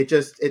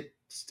It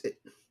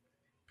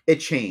it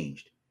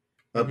changed.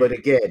 But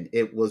again,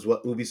 it was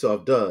what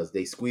Ubisoft does.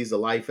 They squeeze the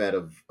life out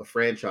of a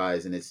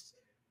franchise, and it's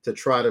to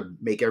try to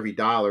make every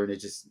dollar, and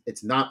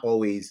it's not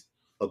always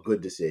a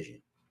good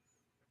decision.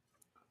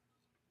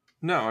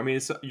 No, I mean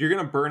you're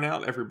gonna burn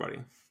out everybody.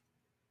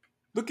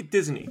 Look at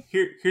Disney.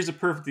 Here's a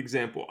perfect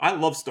example. I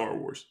love Star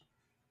Wars.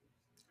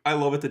 I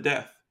love it to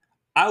death.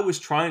 I was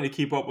trying to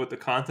keep up with the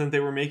content they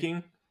were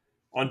making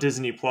on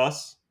Disney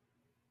Plus,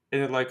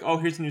 and they're like, "Oh,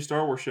 here's a new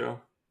Star Wars show."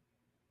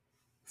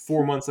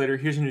 4 months later,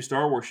 here's a new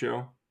Star Wars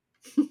show.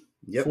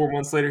 Yep. 4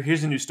 months later,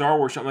 here's a new Star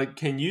Wars show. I'm like,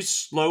 can you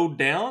slow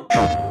down?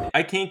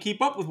 I can't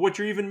keep up with what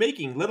you're even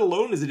making, let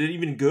alone is it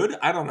even good?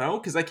 I don't know,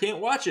 because I can't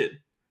watch it.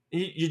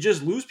 You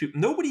just lose people.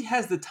 Nobody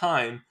has the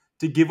time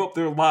to give up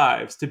their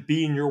lives to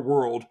be in your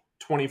world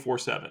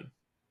 24/7.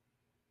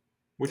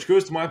 Which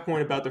goes to my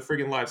point about the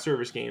friggin' live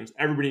service games.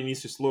 Everybody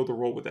needs to slow the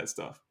roll with that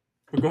stuff.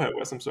 But go ahead,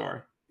 Wes. I'm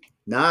sorry.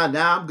 Nah,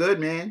 I'm good,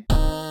 man.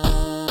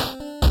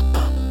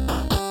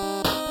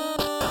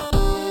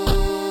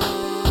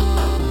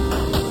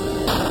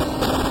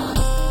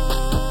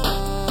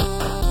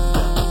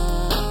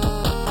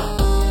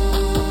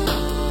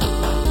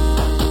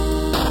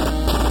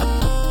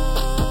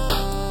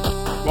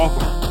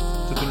 Welcome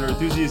to the Nerd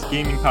Enthusiast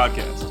Gaming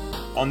Podcast.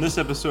 On this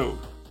episode,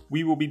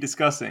 we will be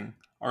discussing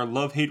our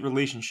love-hate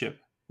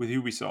relationship with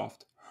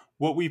Ubisoft,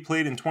 what we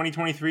played in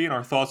 2023 and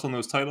our thoughts on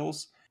those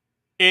titles,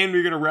 and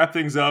we're going to wrap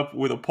things up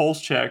with a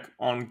pulse check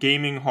on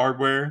gaming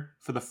hardware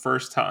for the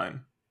first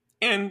time.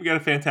 And we got a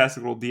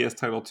fantastic little DS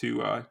title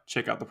to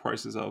check out the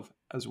prices of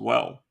as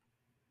well.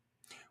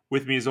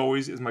 With me, as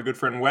always, is my good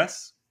friend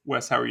Wes.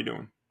 Wes, how are you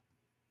doing?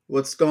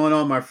 What's going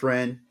on, my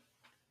friend?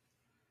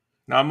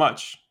 Not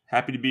much.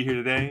 Happy to be here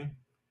today,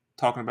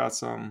 talking about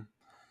some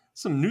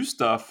new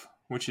stuff,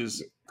 which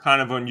is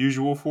kind of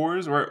unusual for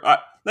us. Or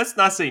let's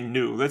not say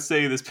new. Let's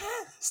say this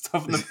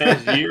stuff in the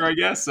past year, I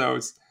guess. So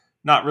it's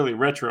not really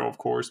retro, of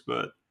course,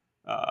 but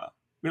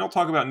we don't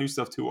talk about new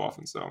stuff too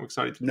often. So I'm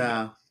excited to do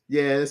that.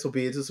 Yeah, this will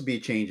be a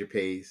change of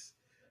pace.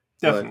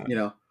 Definitely.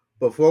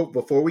 But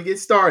before we get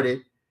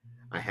started,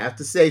 I have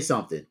to say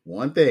something.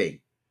 One thing.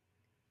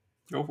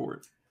 Go for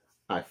it.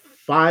 I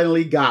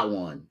finally got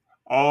one.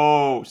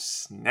 Oh,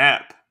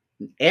 snap.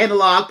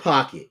 Analog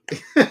Pocket.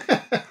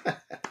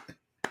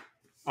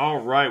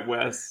 All right,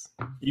 Wes.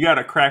 You got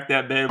to crack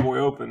that bad boy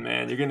open,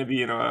 man. You're going to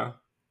be in a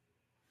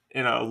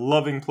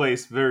loving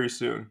place very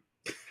soon.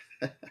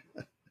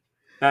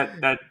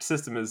 That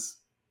system is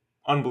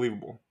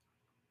unbelievable.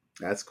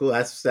 That's cool.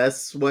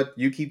 That's what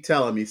you keep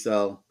telling me.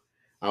 So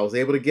I was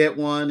able to get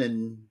one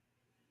and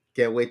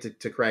can't wait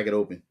to crack it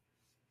open.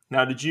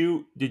 Now, did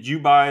you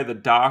buy the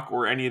dock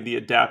or any of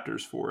the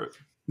adapters for it?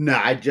 No,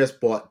 I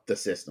just bought the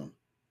system.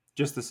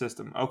 Just the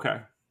system.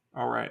 Okay.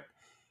 All right.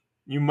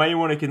 You may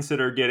want to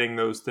consider getting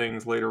those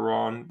things later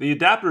on. The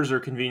adapters are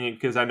convenient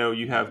because I know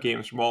you have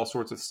games from all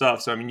sorts of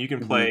stuff. So I mean, you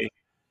can play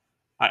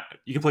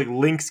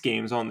Link's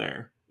games on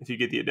there if you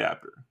get the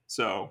adapter.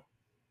 So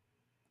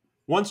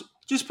once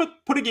just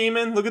put a game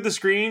in, look at the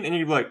screen, and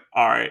you're like,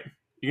 all right,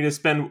 you're gonna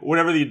spend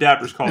whatever the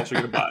adapters cost.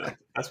 You're gonna buy it.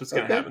 That's what's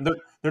gonna happen.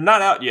 They're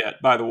not out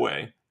yet, by the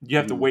way. You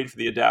have to wait for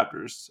the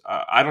adapters.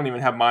 I don't even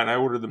have mine. I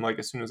ordered them like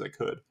as soon as I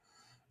could.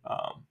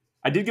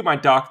 I did get my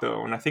dock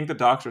though, and I think the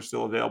docks are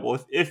still available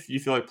if you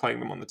feel like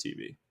playing them on the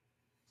TV.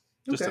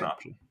 Just an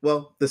option.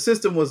 Well, the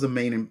system was the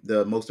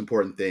most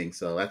important thing,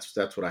 so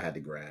that's what I had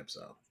to grab.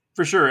 So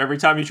for sure, every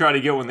time you try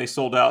to get one, they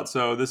sold out.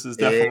 So this is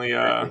definitely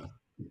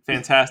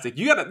fantastic.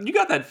 You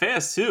got that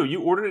fast too. You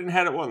ordered it and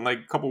had it in like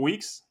a couple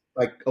weeks,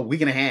 like a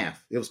week and a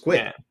half. It was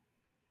quick. Man,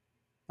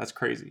 that's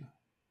crazy.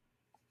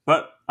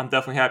 But I'm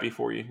definitely happy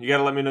for you. You got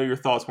to let me know your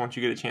thoughts once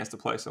you get a chance to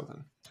play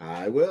something.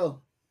 I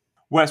will.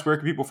 Wes, where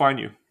can people find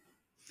you?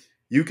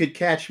 You could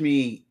catch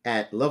me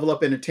at Level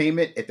Up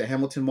Entertainment at the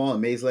Hamilton Mall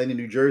in Mays Landing,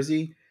 New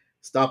Jersey.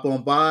 Stop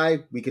on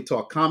by. We can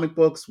talk comic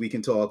books. We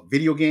can talk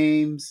video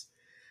games.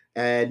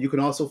 And you can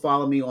also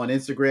follow me on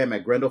Instagram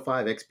at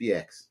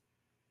Grendel5XBX.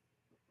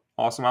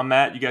 Awesome. I'm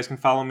Matt. You guys can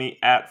follow me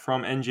at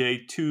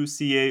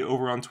FromNJ2CA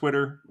over on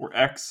Twitter or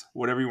X,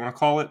 whatever you want to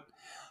call it.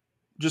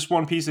 Just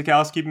one piece of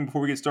housekeeping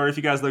before we get started. If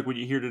you guys like what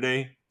you hear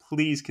today,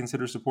 please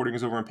consider supporting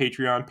us over on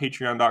Patreon,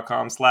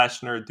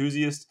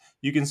 patreon.com/nerdenthusiast.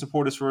 You can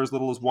support us for as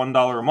little as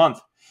 $1 a month.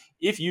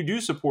 If you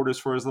do support us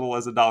for as little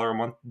as $1 a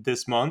month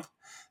this month,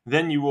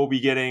 then you will be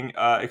getting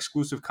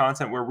exclusive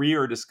content where we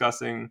are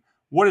discussing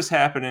what is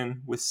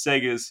happening with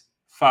Sega's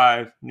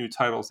 5 new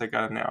titles that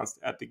got announced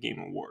at the Game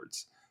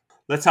Awards.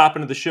 Let's hop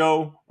into the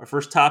show. Our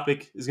first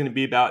topic is going to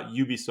be about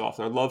Ubisoft,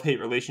 our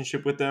love-hate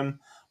relationship with them.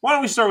 Why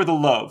don't we start with the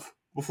love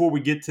before we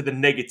get to the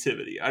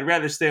negativity? I'd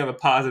rather stay on the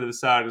positive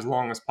side as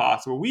long as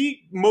possible.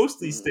 We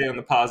mostly stay on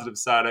the positive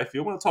side, I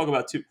feel. I want to talk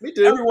about two. We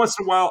do. Every once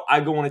in a while, I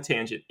go on a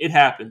tangent. It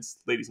happens,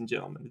 ladies and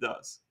gentlemen. It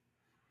does.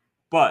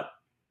 But,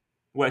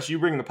 Wes, you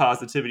bring the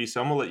positivity,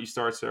 so I'm going to let you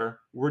start, sir.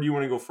 Where do you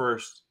want to go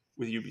first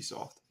with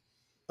Ubisoft?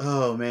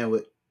 Oh, man.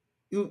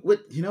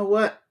 You know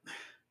what?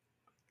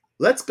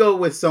 Let's go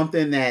with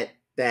something that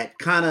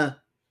kind of,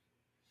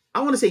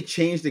 I want to say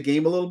changed the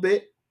game a little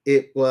bit.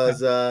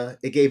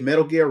 It gave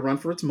Metal Gear a run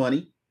for its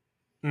money,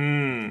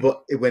 Mm.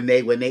 but when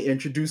they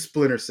introduced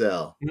Splinter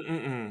Cell,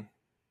 Mm-mm-mm.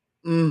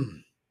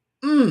 mm,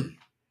 mm,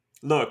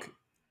 Look,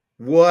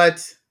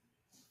 what?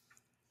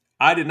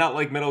 I did not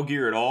like Metal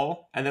Gear at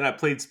all, and then I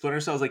played Splinter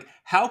Cell. I was like,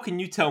 how can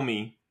you tell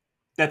me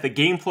that the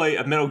gameplay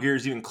of Metal Gear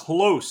is even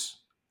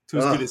close to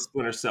as good Ugh. as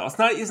Splinter Cell? It's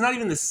not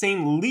even the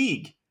same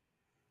league.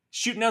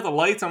 Shooting out the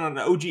lights on an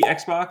OG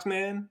Xbox,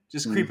 man,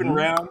 just creeping Mm-hmm.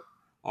 around.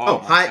 Oh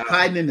Oh, my god.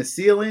 hiding in the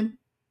ceiling.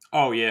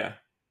 Oh yeah.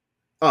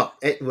 Oh,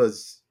 it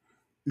was,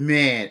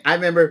 man. I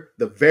remember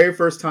the very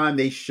first time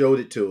they showed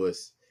it to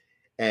us,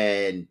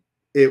 and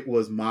it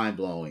was mind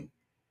blowing.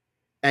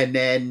 And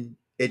then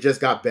it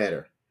just got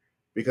better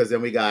because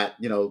then we got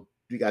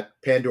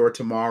Pandora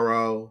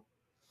Tomorrow,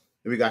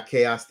 and we got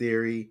Chaos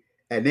Theory,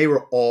 and they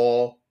were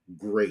all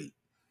great.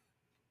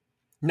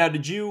 Now,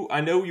 did you?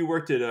 I know you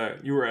worked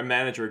at you were a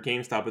manager at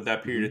GameStop at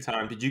that period Mm-hmm. of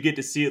time. Did you get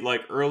to see it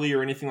like early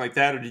or anything like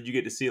that, or did you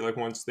get to see it like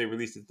once they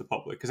released it to the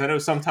public? Because I know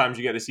sometimes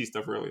you got to see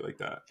stuff early like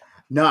that.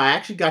 No, I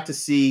actually got to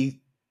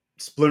see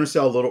Splinter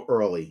Cell a little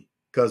early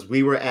because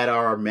we were at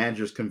our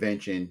managers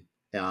convention.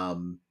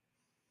 Um,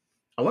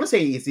 I want to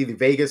say it's either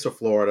Vegas or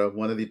Florida,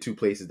 one of the two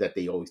places that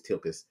they always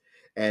took us.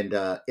 And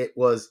it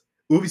was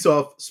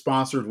Ubisoft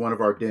sponsored one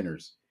of our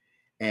dinners,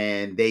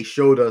 and they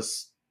showed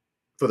us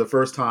for the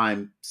first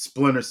time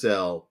Splinter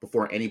Cell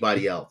before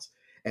anybody else.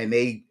 And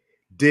they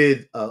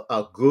did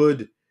a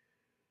good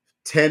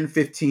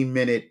 10-15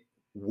 minute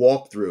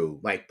walkthrough,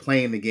 like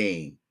playing the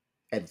game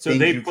and So things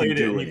they you can played it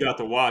do and in you it. got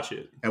to watch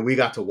it. And we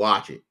got to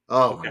watch it.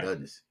 Oh my Okay.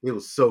 goodness. It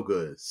was so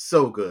good.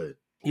 So good.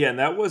 Yeah, and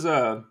that was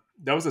a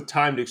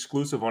timed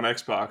exclusive on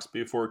Xbox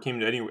before it came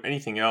to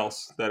anything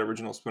else. That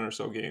original Splinter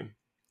Cell game.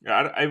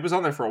 Yeah, I was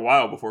on there for a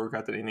while before it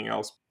got to anything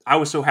else. I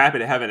was so happy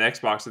to have an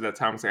Xbox at that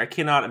time. It's like I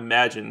cannot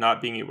imagine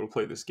not being able to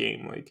play this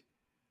game. Like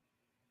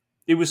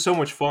it was so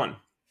much fun.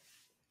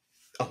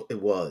 Oh,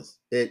 it was.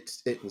 It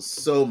was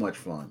so much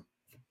fun.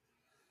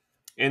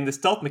 And the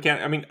stealth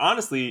mechanic, I mean,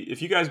 honestly,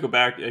 if you guys go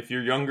back, if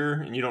you're younger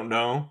and you don't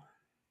know,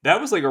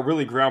 that was like a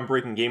really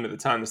groundbreaking game at the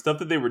time. The stuff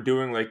that they were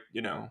doing, like,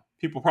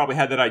 people probably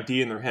had that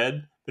idea in their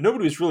head, but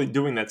nobody was really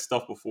doing that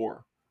stuff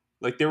before.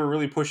 Like, they were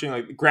really pushing,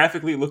 like,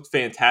 graphically, it looked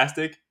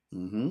fantastic.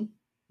 Mm-hmm.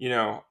 You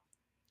know,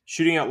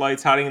 shooting out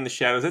lights, hiding in the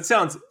shadows.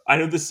 I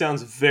know this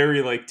sounds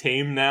very, like,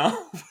 tame now,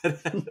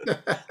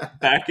 but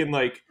back in,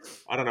 like,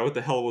 I don't know, what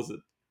the hell was it?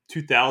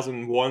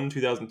 2001,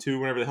 2002,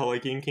 whenever the hell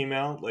that game came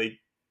out. Like,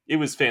 it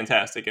was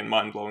fantastic and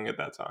mind blowing at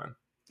that time.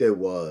 It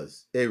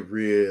was. It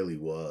really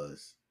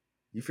was.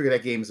 You figure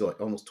that game is what,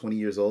 almost 20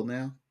 years old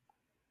now?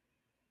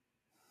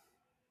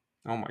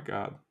 Oh my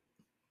god.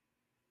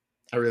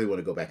 I really want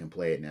to go back and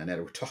play it now that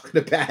we're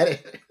talking about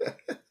it.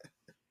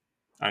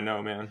 I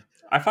know, man.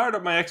 I fired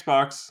up my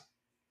Xbox.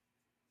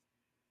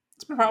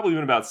 It's probably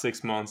been about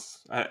 6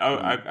 months.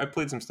 Mm. I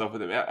played some stuff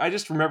with it. I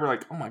just remember,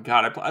 like, oh my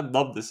god, I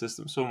love this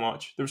system so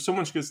much. There was so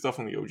much good stuff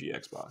on the OG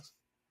Xbox.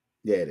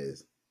 Yeah, it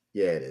is.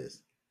 Yeah, it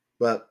is.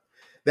 But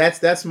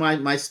that's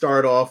my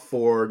start off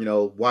for,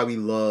 why we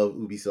love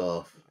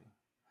Ubisoft.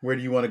 Where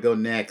do you want to go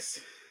next?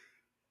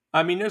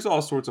 I mean, there's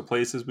all sorts of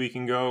places we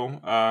can go.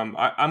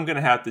 I'm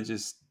gonna have to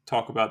just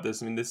talk about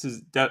this. I mean, this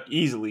is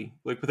easily,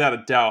 like, without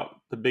a doubt,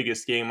 the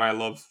biggest game I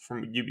love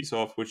from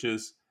Ubisoft, which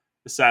is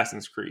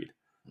Assassin's Creed.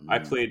 I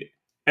Mm. played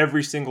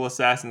every single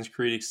Assassin's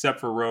Creed except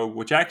for Rogue,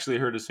 which I actually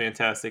heard is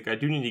fantastic. I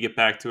do need to get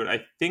back to it.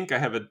 I think I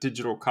have a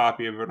digital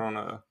copy of it on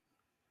a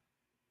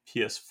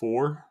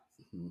PS4.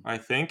 Mhm. I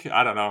think,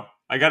 I don't know.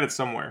 I got it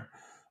somewhere,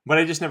 but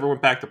I just never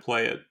went back to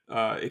play it.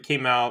 It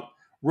came out.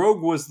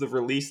 Rogue was the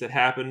release that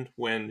happened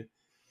when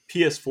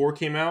PS4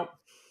 came out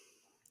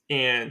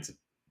and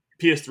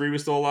PS3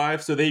 was still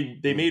alive. So they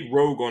Mm. made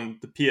Rogue on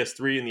the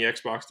PS3 and the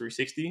Xbox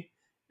 360,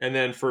 and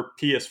then for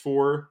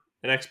PS4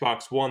 and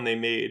Xbox One they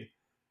made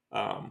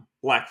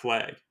Black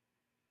Flag,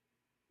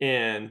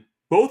 and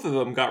both of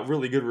them got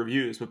really good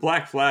reviews. But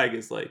Black Flag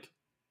is like,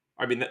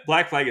 I mean,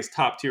 Black Flag is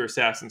top tier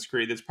Assassin's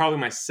Creed. That's probably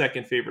my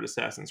second favorite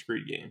Assassin's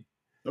Creed game.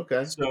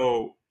 Okay.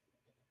 So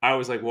I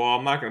was like, well,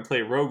 I'm not going to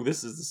play Rogue.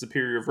 This is the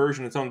superior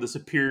version. It's on the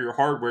superior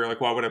hardware. Like,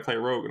 why would I play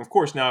Rogue? And of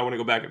course, now I want to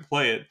go back and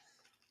play it.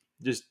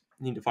 Just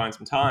need to find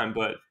some time.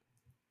 But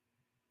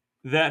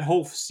that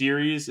whole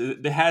series,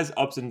 it has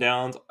ups and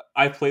downs.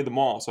 I played them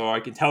all, so I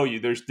can tell you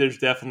there's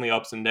definitely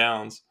ups and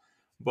downs.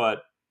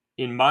 But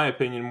in my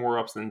opinion, more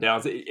ups than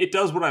downs. It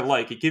does what I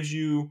like. It gives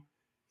you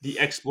the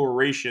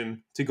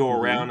exploration to go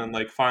Mm-hmm. around and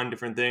like find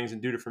different things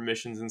and do different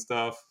missions and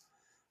stuff.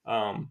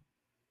 Um,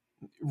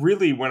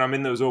 really, when I'm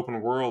in those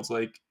open worlds,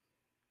 like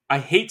I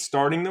hate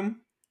starting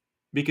them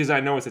because I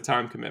know it's a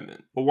time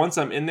commitment. But once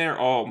I'm in there,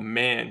 oh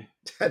man,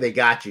 They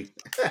got you.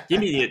 give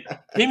me it,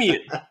 give me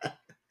it.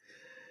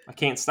 I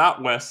can't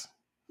stop, Wes.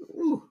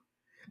 Ooh.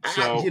 I,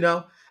 you So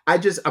know,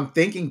 I'm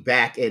thinking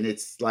back, and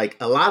it's like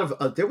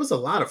there was a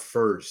lot of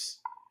firsts,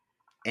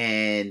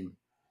 and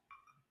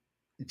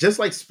just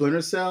like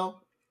Splinter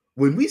Cell,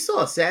 when we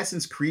saw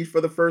Assassin's Creed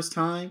for the first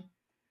time,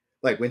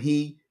 like when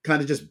he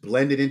kind of just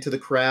blended into the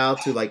crowd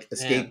to like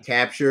escape man,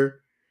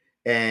 capture,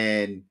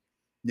 and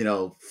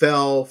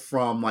fell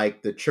from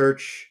like the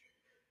church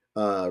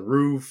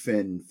roof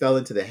and fell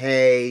into the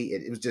hay.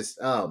 It was just,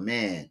 oh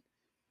man.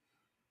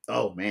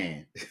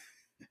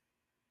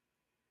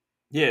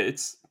 Yeah,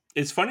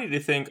 it's funny to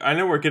think. I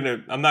know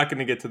I'm not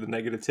gonna get to the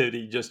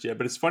negativity just yet,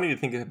 but it's funny to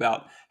think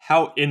about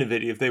how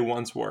innovative they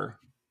once were,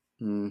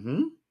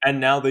 Mm-hmm. and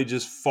now they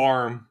just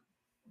farm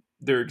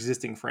their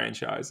existing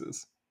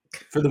franchises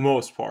for the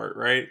most part,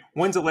 right?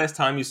 When's the last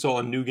time you saw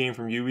a new game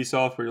from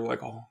Ubisoft where you're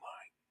like, oh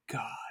my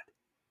god,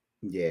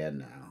 Yeah,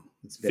 no,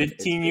 it's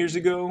 15 years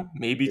been ago,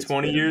 maybe it's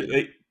 20 been a years?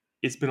 minute.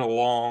 It's been a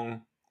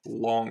long,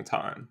 long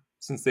time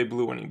since they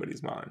blew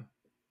anybody's mind.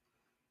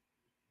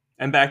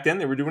 And back then,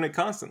 they were doing it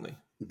constantly.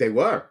 They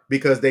were,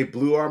 because they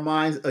blew our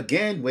minds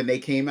again when they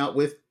came out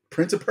with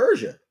Prince of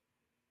Persia.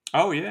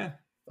 Oh yeah,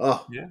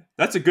 Oh, yeah.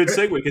 That's a good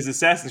segue because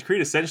Assassin's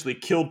Creed essentially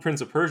killed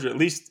Prince of Persia, at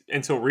least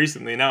until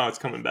recently. Now it's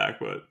coming back,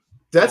 but for a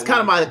that's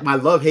kind of long my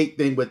time. love hate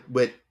thing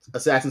with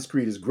Assassin's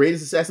Creed. As great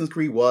as Assassin's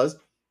Creed was,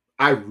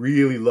 I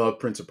really love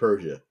Prince of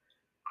Persia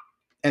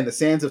and the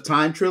Sands of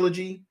Time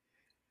trilogy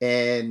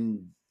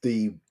and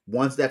the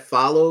ones that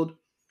followed.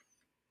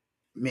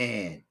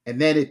 Man,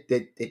 and then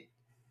it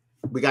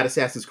we got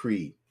Assassin's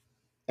Creed,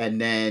 and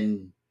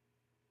then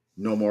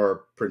no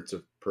more Prince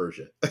of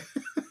Persia.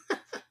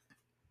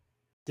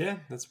 Yeah,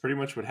 that's pretty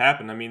much what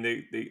happened. I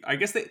mean, I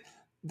guess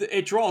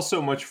it draws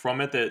so much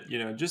from it that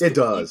It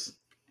does.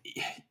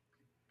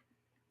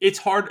 it's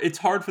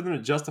hard for them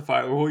to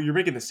justify. Well, you're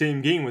making the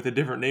same game with a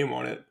different name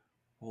on it.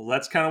 Well,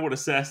 that's kind of what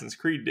Assassin's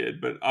Creed did,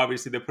 but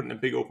obviously they put in a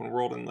big open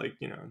world and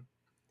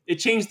it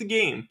changed the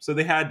game, so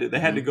they had to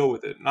Hmm. go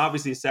with it. And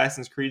obviously,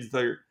 Assassin's Creed's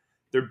their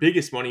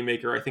biggest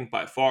moneymaker, I think,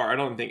 by far. I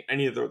don't think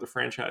any of the other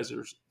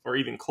franchises are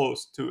even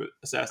close to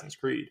Assassin's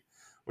Creed,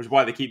 which is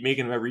why they keep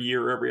making them every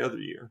year or every other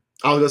year.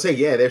 I was gonna say,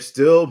 yeah, they're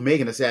still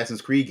making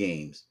Assassin's Creed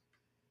games.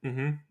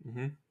 Mm-hmm.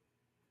 Mm-hmm.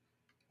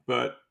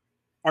 But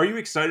are you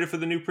excited for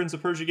the new Prince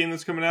of Persia game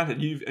that's coming out? Have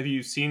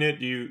you seen it?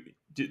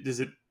 Does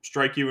it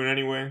strike you in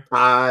any way?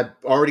 I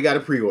already got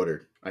it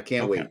pre-ordered. I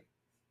can't Okay, wait.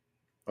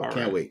 I all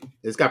can't right. wait.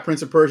 It's got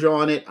Prince of Persia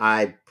on it.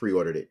 I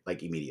pre-ordered it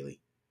like immediately.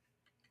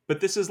 But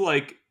this is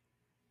like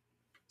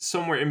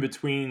somewhere in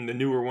between the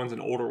newer ones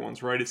and older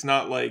ones, right? It's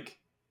not like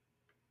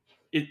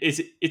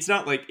it's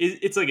not like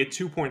it's like a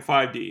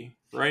 2.5D,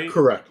 right?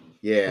 Correct.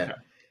 Yeah.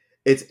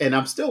 Okay. And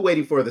I'm still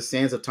waiting for the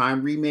Sands of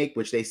Time remake,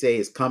 which they say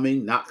is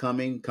coming, not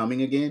coming,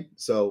 coming again.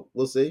 So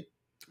we'll see.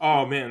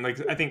 Oh man, like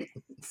I think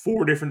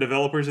four different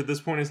developers at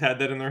this point has had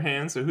that in their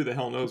hands, so who the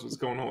hell knows what's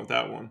going on with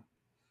that one?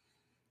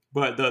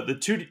 But the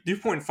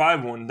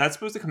 2.5 one that's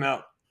supposed to come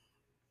out,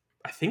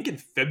 I think, in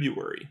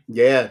February.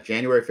 Yeah,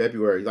 January,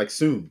 February, like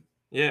soon,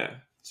 Yeah,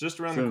 it's just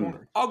around the soon.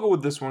 corner. I'll go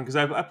with this one because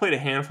I played a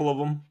handful of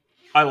them.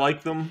 I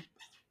like them.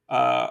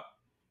 Uh,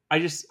 I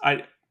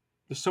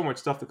there's so much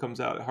stuff that comes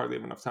out. I hardly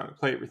have enough time to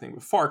play everything.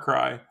 But Far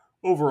Cry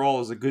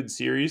overall is a good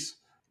series.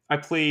 I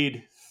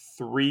played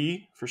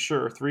three for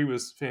sure. Three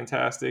was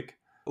fantastic.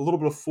 A little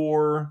bit of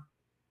four.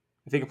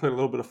 I think I played a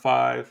little bit of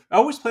five. I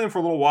always play them for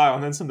a little while,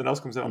 and then something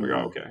else comes out. I'm like,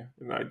 oh, Hmm. okay.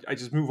 And I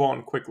just move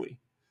on quickly.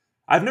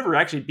 I've never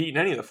actually beaten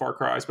any of the Far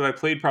Cries, but I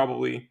played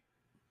probably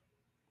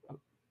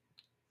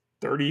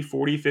 30,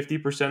 40,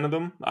 50% of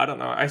them. I don't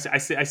know. I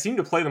seem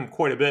to play them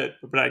quite a bit,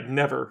 but I'd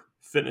never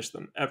finish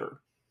them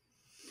ever.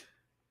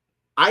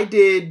 I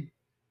did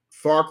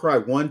Far Cry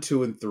 1,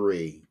 2, and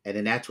 3, and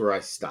then that's where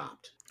I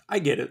stopped. I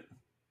get it.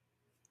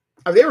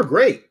 They were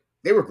great.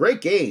 They were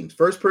great games.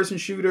 First person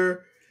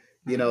shooter.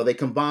 Mhm. They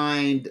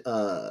combined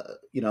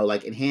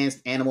like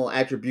enhanced animal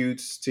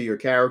attributes to your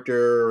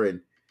character,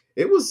 and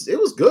it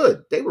was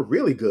good. They were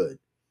really good.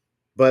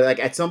 But like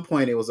at some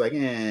point it was like,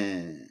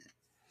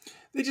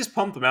 They just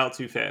pumped them out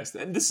too fast.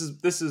 And this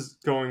is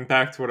going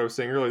back to what I was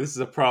saying earlier. This is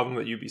a problem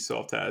that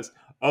Ubisoft has.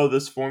 Oh,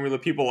 this formula,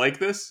 people like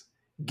this.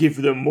 Give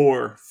them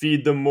more,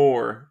 feed them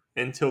more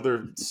until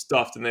they're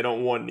stuffed and they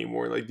don't want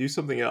anymore. Like do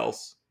something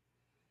else,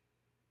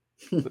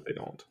 but they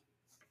don't.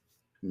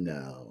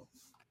 no.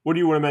 What do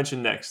you want to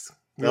mention next?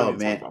 We don't Oh need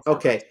to talk man. about Far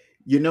Cry. Okay.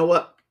 You know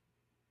what?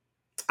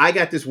 I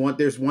got this one.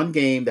 There's one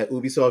game that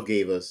Ubisoft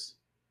gave us,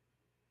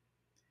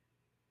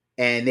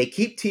 and they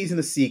keep teasing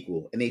the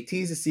sequel, and they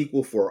tease the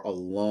sequel for a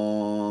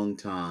long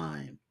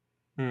time,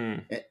 Hmm.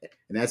 and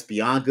that's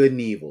Beyond Good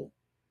and Evil.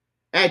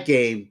 That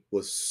game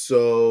was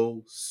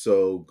so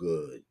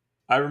good.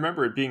 I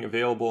remember it being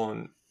available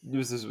on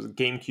this was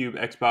GameCube,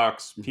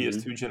 Xbox, Hmm.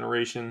 PS2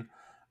 generation.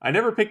 I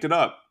never picked it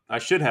up. I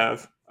should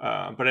have,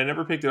 but I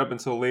never picked it up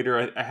until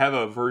later. I have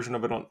a version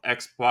of it on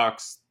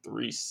Xbox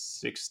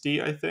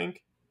 360, I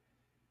think.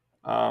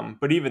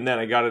 But even then,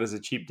 I got it as a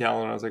cheap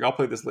download. And I was like, I'll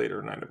play this later,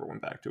 and I never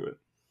went back to it.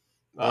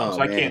 Oh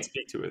So I can't man,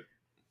 speak to it.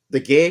 the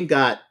game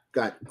got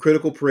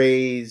critical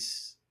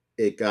praise.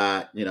 It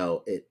got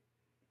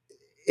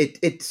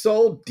it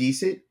sold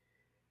decent,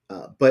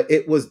 but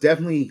it was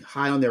definitely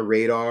high on their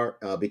radar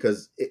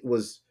because it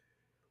was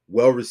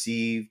well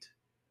received,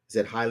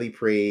 said highly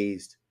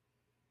praised,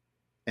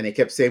 and they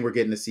kept saying we're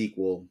getting a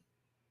sequel.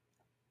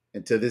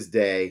 And to this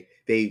day,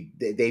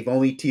 they've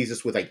only teased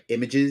us with like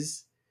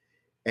images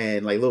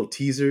and like little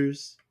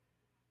teasers.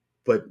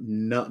 but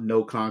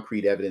no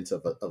concrete evidence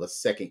of a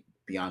second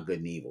Beyond Good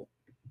and Evil.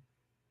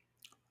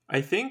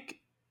 I think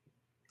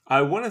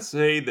I want to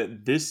say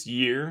that this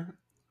year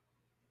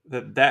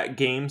that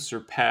game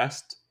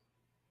surpassed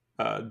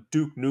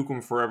Duke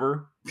Nukem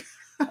Forever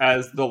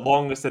as the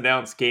longest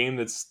announced game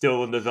that's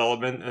still in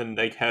development and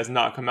like has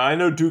not come out. I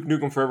know Duke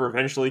Nukem Forever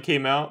eventually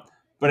came out,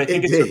 but I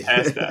think It it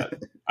surpassed did. that.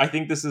 I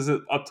think this is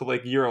up to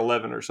like year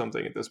 11 or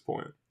something at this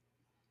point.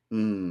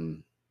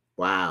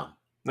 Wow.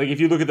 Like if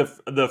you look at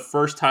the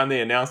first time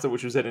they announced it,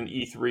 which was at an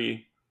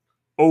E3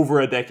 over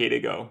a decade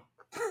ago.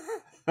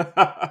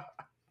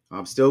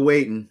 I'm still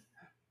waiting.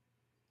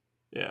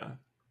 Yeah.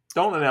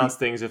 Don't announce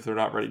things if they're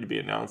not ready to be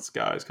announced,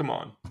 guys. Come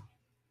on.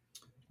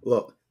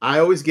 Look, I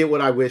always get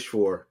what I wish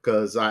for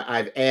because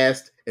I've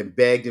asked and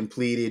begged and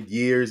pleaded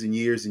years and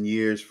years and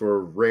years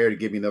for Rare to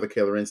give me another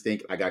Killer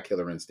Instinct. I got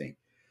Killer Instinct.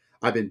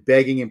 I've been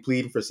begging and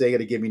pleading for Sega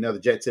to give me another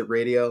Jet Set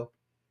Radio,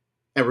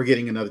 and we're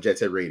getting another Jet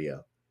Set Radio.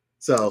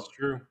 That's So,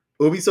 true.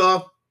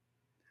 Ubisoft,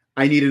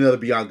 I need another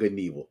Beyond Good and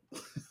Evil.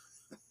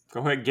 Go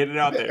ahead, get it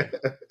out there.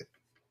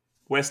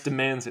 West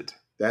demands it.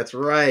 That's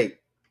right.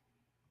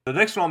 The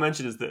next one I'll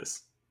mention is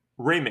this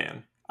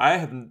Rayman. I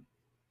have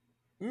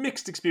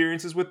mixed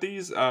experiences with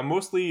these,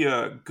 mostly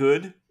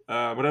good,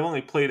 but I've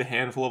only played a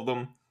handful of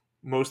them.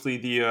 Mostly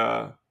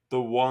the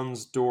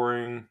ones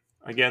during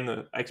again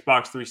the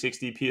Xbox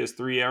 360,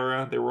 PS3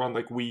 era. They were on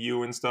like Wii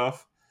U and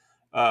stuff.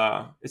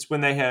 It's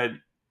when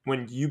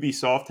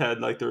Ubisoft had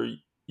like their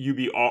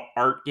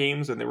art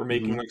games and they were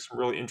making Mm-hmm. like some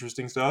really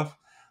interesting stuff.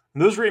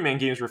 And those Rayman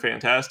games were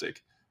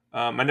fantastic.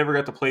 I never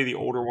got to play the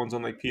older ones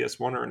on like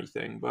PS1 or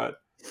anything, but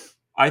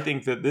I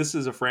think that this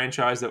is a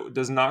franchise that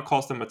does not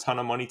cost them a ton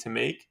of money to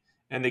make,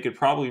 and they could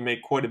probably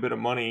make quite a bit of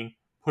money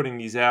putting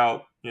these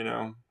out,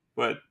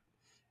 but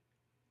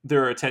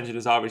their attention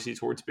is obviously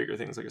towards bigger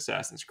things like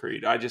Assassin's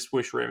Creed. I just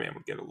wish Rayman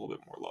would get a little bit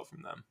more love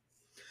from them.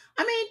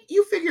 I mean,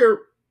 you figure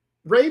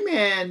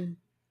Rayman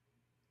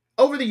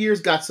over the years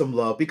got some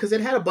love because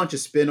it had a bunch of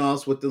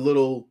spin-offs with the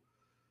little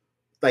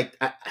like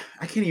I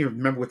can't even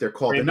remember what they're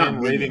called. They're not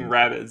Rayman Raving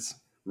minions.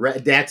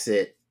 Rabbids. That's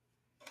it.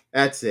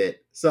 That's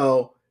it.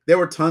 So there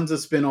were tons of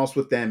spin-offs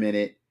with them in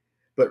it.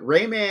 But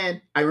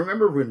Rayman, I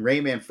remember when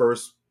Rayman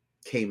first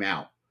came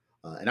out,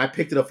 and I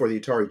picked it up for the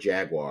Atari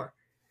Jaguar.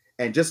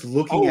 And just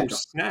looking Oh at the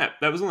snap!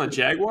 That was on the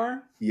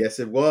Jaguar. yes,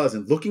 it was,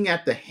 and looking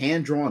at the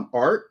hand-drawn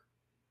art,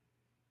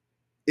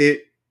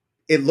 it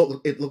it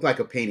looked like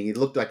a painting. It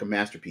looked like a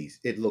masterpiece.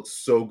 It looked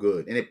so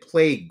good, and it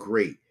played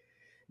great.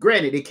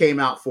 Granted, it came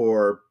out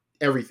for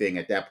everything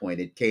at that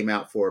point. It came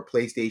out for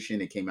PlayStation,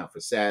 it came out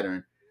for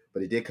Saturn,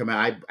 but it did come out.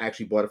 I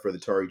actually bought it for the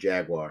Atari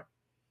Jaguar,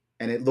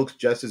 and it looks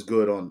just as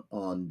good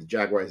on the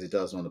Jaguar as it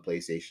does on the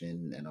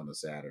PlayStation and on the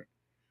Saturn.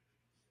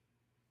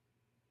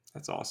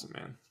 That's awesome,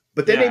 man.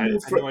 But then Yeah, they I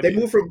moved had from no idea.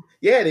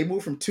 they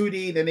moved from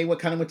 2D, then they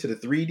went to the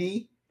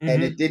 3D, and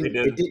Mm-hmm. They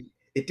did.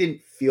 it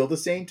didn't feel the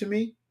same to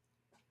me.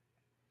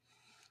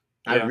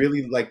 I Yeah.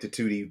 really liked the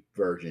 2D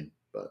version,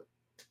 but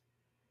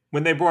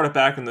When they brought it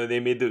back and they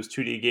made those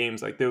 2D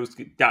games, like those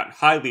got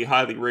highly,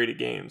 highly rated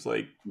games,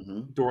 like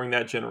mhm. during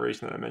that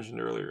generation that I mentioned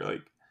earlier.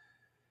 Like,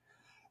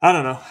 I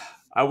don't know.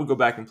 I would go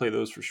back and play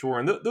those for sure.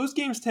 And those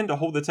games tend to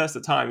hold the test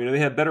of time. They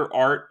have better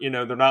art.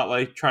 They're not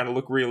like trying to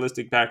look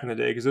realistic back in the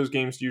day because those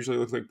games usually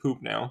look like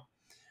poop now.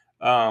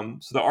 So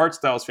the art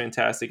style is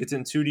fantastic. It's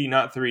in 2D,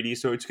 not 3D,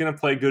 so it's going to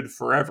play good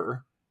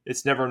forever.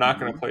 It's never not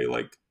going to Mhm. play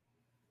like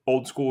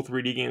old school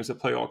 3D games that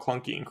play all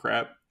clunky and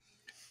crap.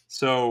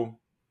 So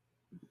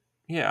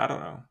yeah, I don't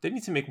know. They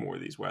need to make more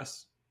of these,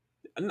 Wes.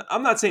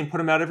 I'm not saying put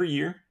them out every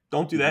year.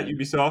 Don't do that, Mhm.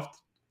 Ubisoft.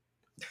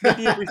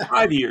 Maybe every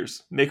 5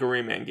 years, make a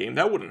Rayman game.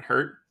 That wouldn't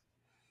hurt.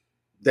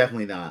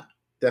 Definitely not.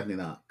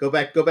 Definitely not. Go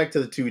back to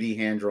the 2D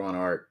hand drawn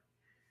art.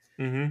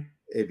 Mm-hmm.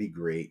 It'd be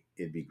great.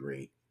 It'd be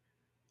great.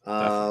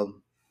 Definitely.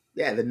 Um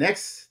yeah, the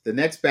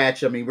next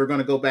batch, I mean, we're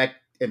gonna go back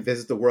and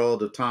visit the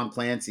world of Tom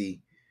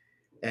Clancy,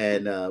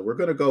 and we're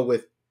gonna go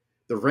with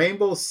the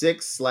Rainbow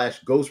Six slash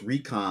Ghost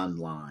Recon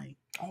line.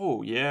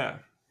 Oh yeah,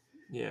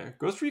 yeah.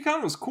 Ghost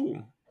Recon was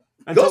cool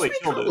until Ghost they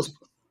killed Recon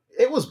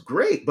it. was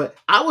great, but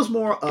I was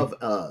more of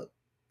a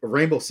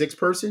Rainbow Six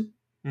person.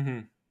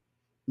 Mm-hmm.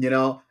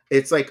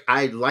 It's like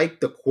I like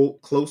the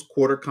close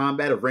quarter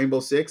combat of Rainbow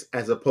Six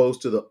as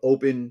opposed to the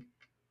open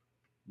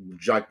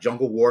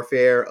jungle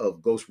warfare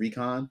of Ghost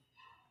Recon.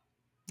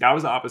 Yeah, I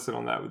was the opposite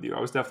on that with you. I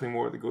was definitely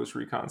more of the Ghost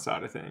Recon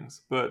side of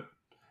things. But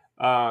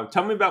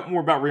tell me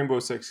more about Rainbow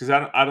Six because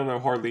I don't know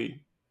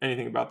hardly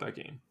anything about that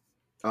game.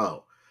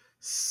 Oh,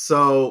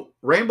 so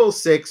Rainbow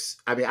Six.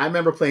 I mean, I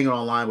remember playing it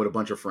online with a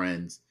bunch of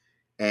friends,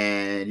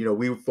 and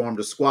we formed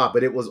a squad,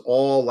 but it was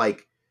all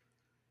like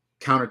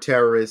counter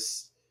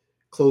terrorists,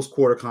 close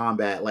quarter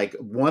combat. Like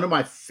one of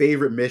my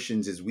favorite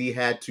missions is we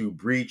had to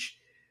breach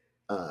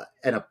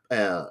an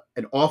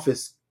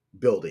office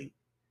building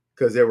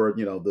because there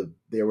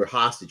were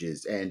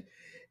hostages, and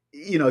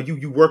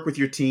you work with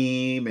your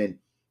team, and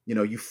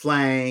you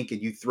flank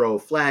and you throw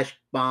flash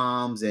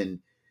bombs, and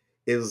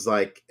it was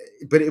like,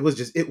 but it was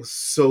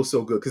so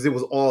good because it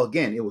was all,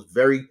 again, it was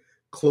very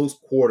close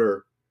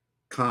quarter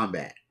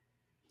combat.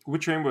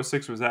 Which Rainbow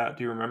Six was that?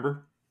 Do you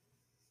remember?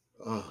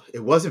 It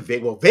wasn't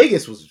Vegas. Well,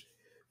 Vegas was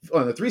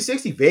on the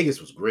 360. Vegas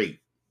was great.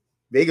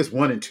 Vegas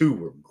 1 and 2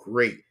 were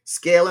great.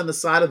 Scaling the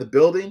side of the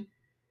building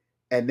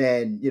and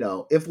then,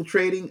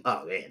 infiltrating.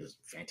 Oh, man, it was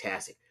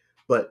fantastic.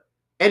 But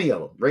any of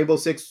them, Rainbow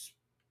Six,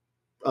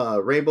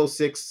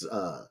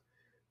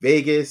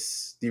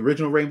 Vegas, the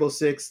original Rainbow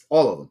Six,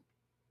 all of them.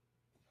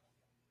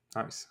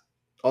 Nice.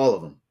 All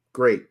of them.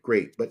 Great,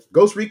 great. But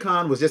Ghost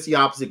Recon was just the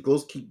opposite.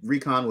 Ghost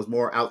Recon was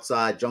more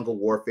outside jungle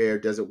warfare,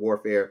 desert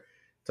warfare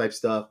type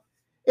stuff.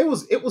 It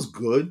was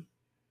good,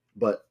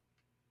 but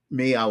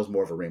me, I was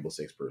more of a Rainbow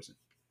Six person.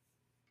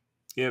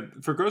 Yeah,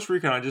 for Ghost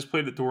Recon, I just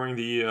played it during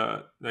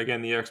the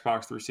again the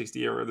Xbox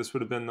 360 era. This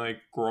would have been like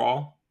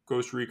Grawl,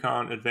 Ghost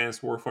Recon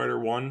Advanced Warfighter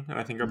 1, and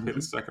I think I played the Mm-hmm.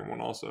 second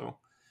one also.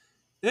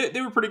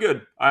 They were pretty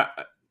good.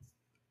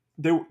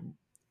 They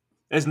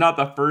It's not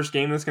the first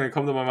game that's going to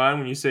come to my mind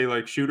when you say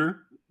like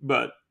shooter,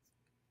 but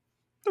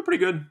they're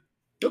pretty good.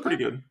 They're Okay.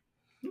 pretty good.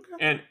 Okay.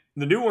 And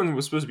the new one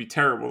was supposed to be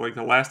terrible, like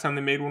the last time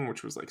they made one,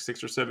 which was like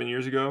 6 or 7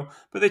 years ago.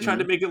 But they tried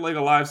to Mm-hmm. make it like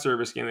a live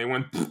service game. They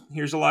went,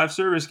 "Here's a live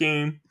service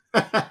game,"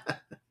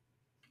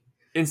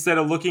 instead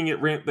of looking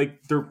at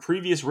like their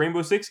previous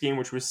Rainbow Six game,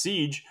 which was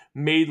Siege,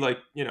 made like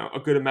a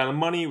good amount of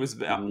money. It was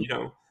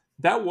Mm-hmm.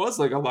 that was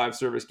like a live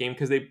service game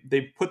because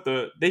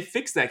they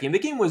fixed that game. The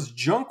game was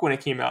junk when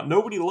it came out.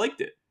 Nobody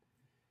liked it,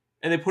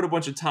 and they put a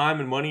bunch of time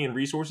and money and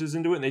resources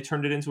into it, and they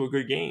turned it into a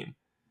good game.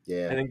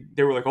 Yeah. And then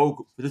they were like,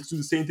 "Oh, let's do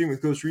the same thing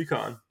with Ghost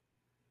Recon."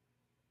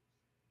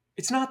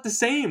 It's not the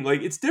same.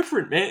 Like it's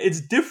different, man.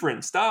 It's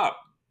different.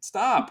 Stop.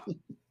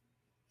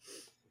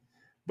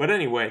 But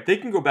anyway, they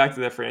can go back to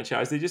that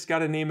franchise. They just got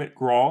to name it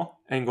Grawl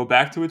and go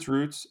back to its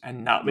roots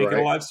and not make it a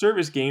Right. live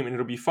service game, and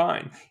it'll be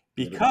fine.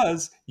 It'll-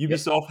 Because Yep.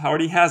 Ubisoft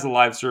already has a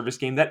live service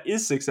game that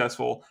is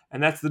successful,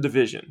 and that's The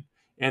Division.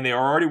 And they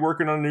are already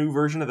working on a new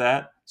version of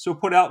that. So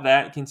put out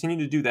that, continue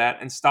to do that,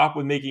 and stop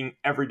with making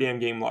every damn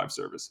game live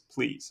service,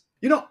 please.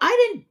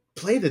 I didn't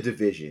play the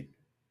Division.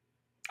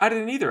 I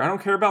didn't either. I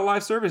don't care about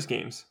live service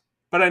games.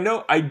 But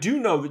I do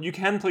know that you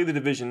can play The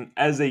Division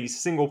as a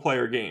single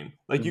player game.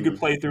 Like you could Mm-hmm.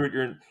 play through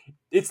it.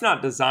 It's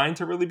not designed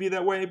to really be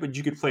that way, but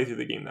you could play through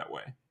the game that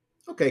way.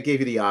 Okay, gave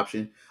you the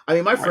option. I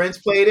mean, my Right. friends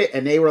played it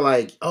and they were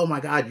like, "Oh my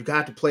god, you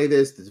got to play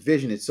this. The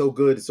Division, it's so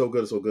good, it's so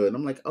good, it's so good." And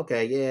I'm like,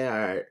 "Okay, yeah, all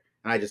right."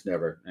 And I just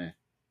never.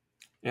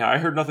 Yeah, I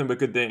heard nothing but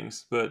good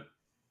things, but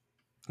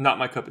not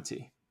my cup of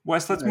tea.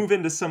 Wes, All let's right. move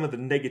into some of the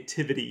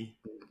negativity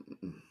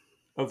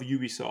of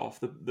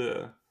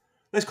Ubisoft.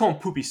 Let's call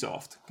them Poopy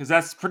Soft, because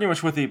that's pretty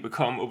much what they've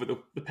become over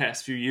the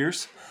past few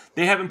years.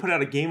 They haven't put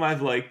out a game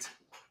I've liked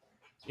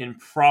in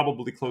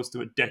probably close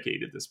to a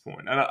decade at this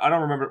point. I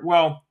don't remember.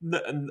 Well,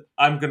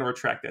 I'm going to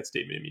retract that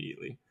statement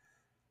immediately.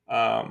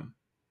 Um,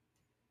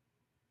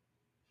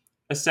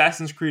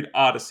 Assassin's Creed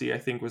Odyssey, I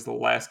think, was the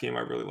last game I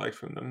really liked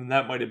from them, and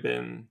that might have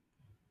been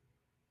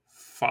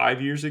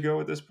 5 years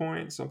ago at this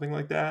point, something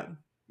like that.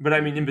 But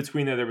I mean, in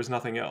between there was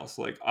nothing else.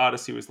 Like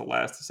Odyssey was the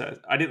last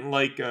Assassin. I didn't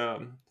like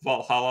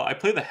Valhalla. I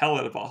played the hell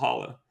out of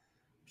Valhalla.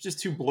 It was just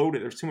too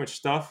bloated. There's too much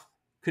stuff.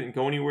 Couldn't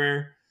go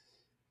anywhere.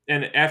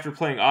 And after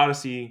playing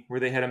Odyssey, where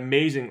they had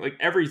amazing, like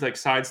every like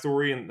side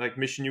story and like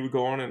mission you would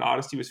go on in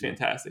Odyssey was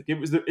fantastic.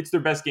 It's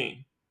their best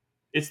game.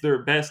 It's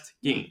their best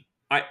Hmm. game.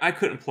 I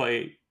couldn't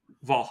play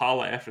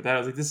Valhalla after that. I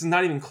was like, this is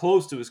not even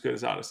close to as good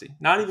as Odyssey.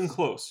 Not even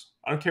close.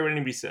 I don't care what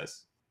anybody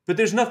says. But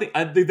there's nothing.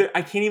 I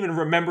can't even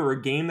remember a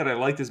game that I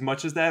liked as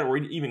much as that, or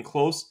even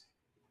close,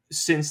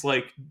 since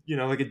like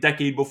like a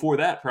decade before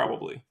that,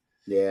 probably.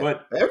 Yeah.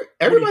 But what do you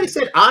Everybody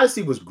think? said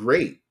Odyssey was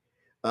great.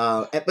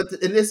 And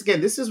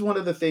this is one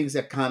of the things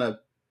that kind of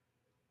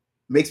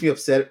makes me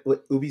upset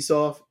with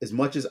Ubisoft. As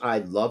much as I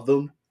love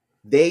them,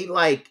 they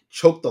like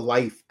choke the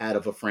life out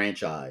of a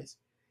franchise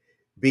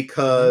Mm-hmm.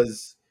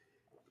 because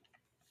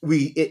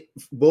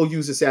we'll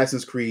use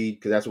Assassin's Creed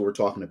because that's what we're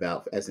talking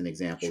about as an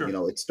example.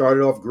 Sure. It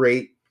started off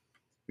great.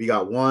 We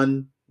got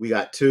one, we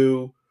got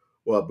two,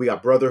 well, we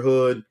got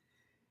Brotherhood,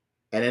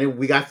 and then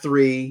we got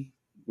three,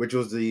 which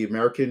was the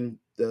American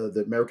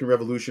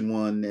Revolution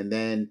one, and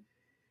then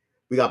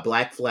we got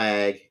Black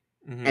Flag,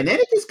 and Mm-hmm. then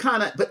it just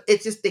kind of, but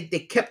it's just they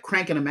kept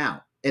cranking them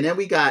out, and then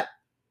we got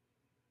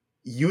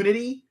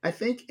Unity, I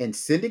think, and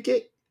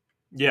Syndicate.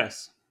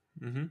 Yes.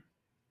 Mm-hmm.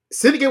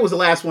 Syndicate was the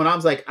last one. I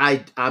was like,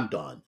 I'm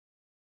done.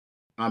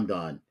 I'm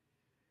done.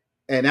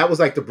 And that was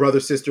like the brother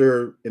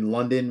sister in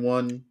London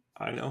one.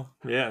 I know.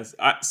 Yes.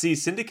 I see.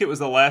 Syndicate was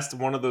the last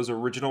one of those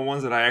original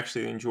ones that I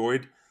actually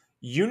enjoyed.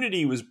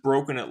 Unity was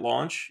broken at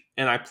launch,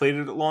 and I played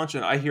it at launch,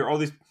 and I hear all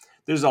these.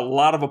 There's a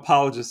lot of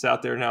apologists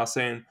out there now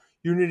saying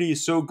Unity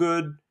is so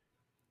good.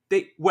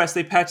 They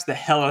patched the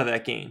hell out of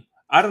that game.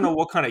 I don't know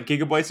what kind of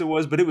gigabytes it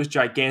was, but it was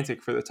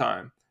gigantic for the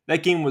time.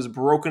 That game was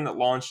broken at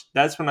launch.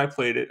 That's when I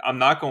played it. I'm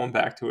not going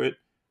back to it.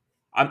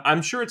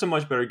 I'm sure it's a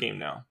much better game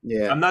now.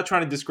 Yeah, I'm not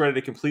trying to discredit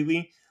it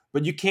completely,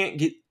 but you can't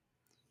get.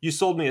 You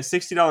sold me a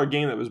 $60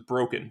 game that was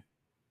broken.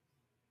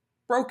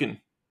 Broken.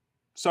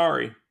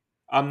 Sorry,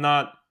 I'm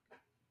not.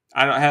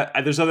 I don't have.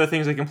 There's other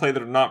things I can play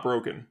that are not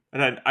broken,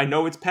 and I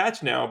know it's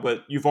patched now,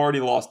 but you've already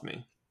lost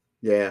me.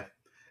 yeah.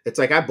 It's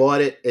like I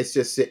bought it. It's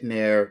just sitting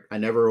there. I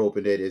never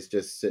opened it. It's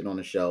just sitting on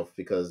the shelf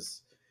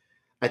because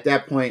at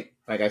that point,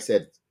 like I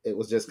said, it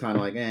was just kind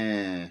of like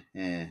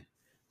eh.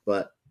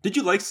 But Did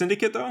you like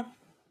Syndicate though?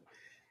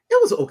 it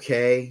was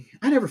okay.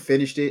 I never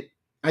finished it.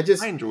 I I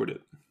just enjoyed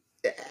it.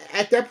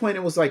 at that point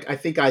it was like I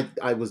think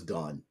I was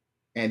done.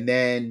 And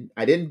then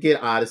I didn't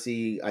get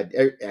Odyssey. I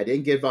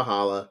didn't get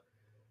Valhalla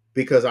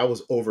because I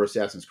was over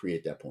Assassin's Creed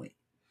at that point.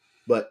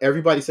 But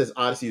everybody says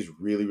Odyssey is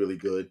really really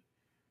good.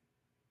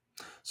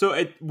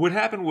 So what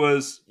happened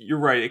was, you're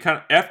right. It kind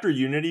of after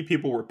Unity,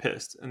 people were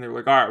pissed, and they were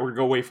like, "All right, we're gonna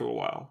go away for a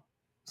while."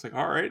 It's like,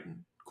 "All right,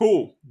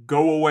 cool,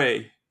 go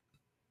away."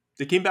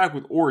 They came back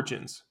with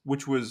Origins,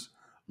 which was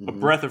a Hmm.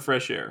 breath of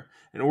fresh air.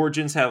 And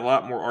Origins had a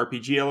lot more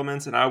RPG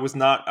elements, and I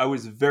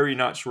was very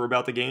not sure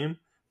about the game.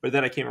 But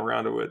then I came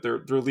around to it. Their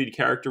lead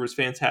character was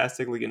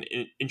fantastic, like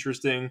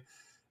interesting.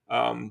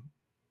 Um,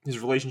 his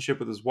relationship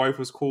with his wife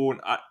was cool,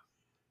 and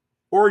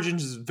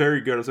Origins is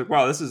very good. I was like,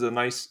 wow, this is a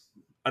nice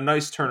Okay.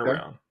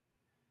 turnaround.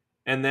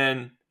 And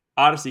then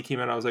Odyssey came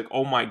out. I was like,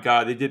 oh my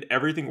god, they did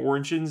everything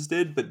Origins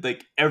did, but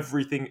like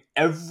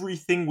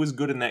everything was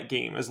good in that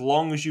game as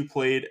long as you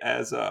played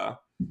as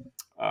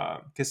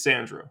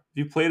Cassandra. If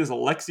you played as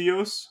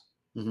Alexios,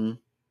 Hmm.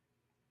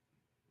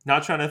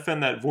 not trying to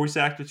offend that voice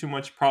actor too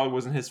much, probably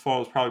wasn't his fault. It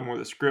was probably more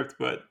the script,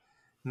 but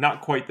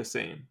not quite the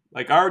same.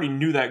 Like I already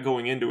knew that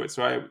going into it,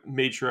 so I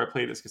made sure I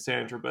played as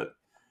Cassandra. But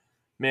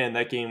man,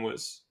 that game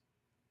was.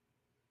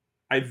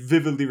 I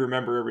vividly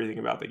remember everything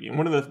about that game.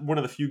 One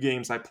of the few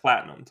games I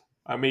platinumed.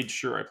 I made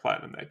sure I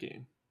platinumed that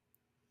game,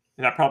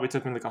 and that probably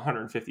took me like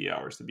 150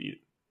 hours to beat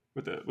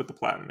it with the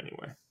platinum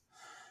anyway.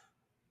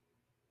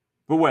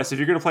 But Wes, if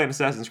you're gonna play an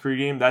Assassin's Creed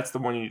game, that's the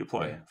one you need to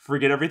play. Yeah.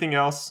 Forget everything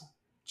else.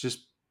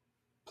 Just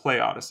play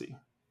Odyssey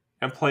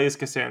and play as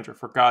Cassandra.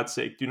 For God's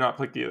sake, do not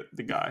play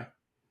the guy.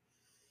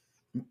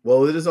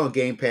 Well, it is on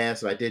Game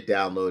Pass. So I did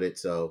download it,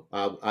 so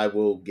I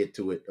will get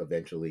to it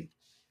eventually.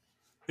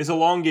 It's a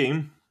long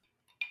game.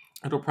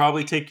 It'll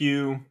probably take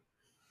you,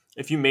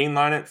 if you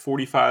mainline it,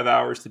 45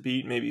 hours to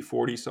beat, maybe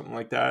 40, something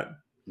like that.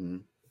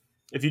 Mhm.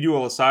 If you do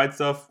all the side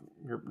stuff,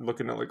 you're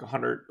looking at like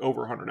 100,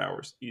 over 100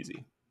 hours,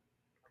 easy.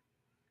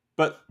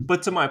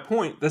 But to my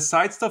point, the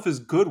side stuff is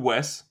good,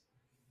 Wes.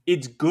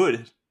 It's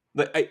good.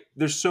 Like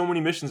there's so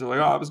many missions that are like,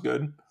 oh, that was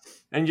good,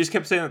 and you just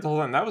kept saying that the whole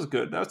time. That was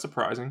good. That was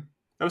surprising.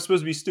 That was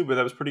supposed to be stupid.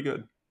 That was pretty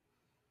good.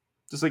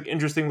 Just like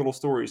interesting little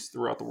stories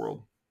throughout the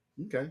world.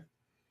 Okay.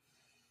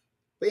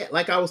 But yeah,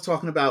 like I was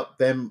talking about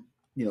them,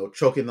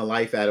 choking the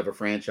life out of a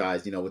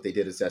franchise. What they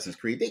did Assassin's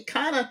Creed. They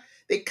kind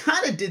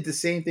of did the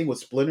same thing with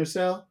Splinter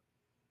Cell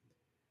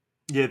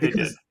Yeah, they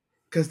did.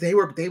 because they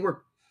were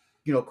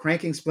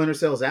cranking Splinter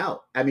Cells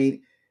out. I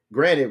mean,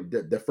 granted,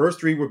 the first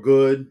three were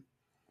good,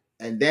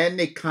 and then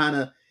they kind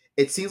of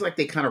it seems like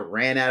they kind of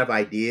ran out of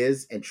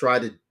ideas and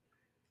tried to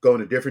go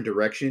in a different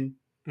direction.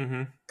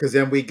 Mm-hmm. Because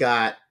then we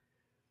got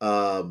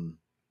um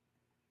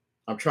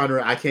I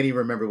can't even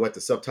remember what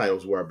the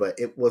subtitles were, but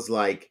it was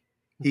like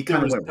he There kind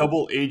of was went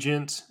Double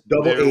Agent.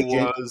 double There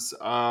agent. was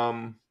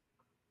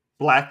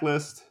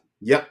Blacklist.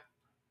 Yep.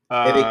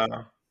 And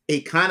Uh,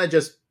 it kind of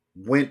just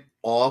went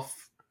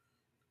off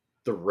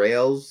the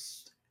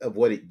rails of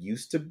what it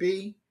used to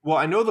be. well,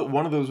 I know that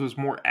one of those was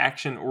more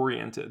action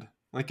oriented.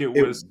 Like it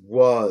It was.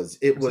 was.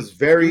 I It was like, was you're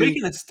very.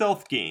 making a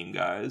stealth game,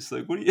 guys.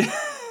 Like, what do you?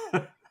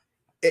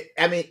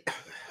 I mean,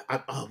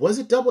 was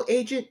it double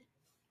agent?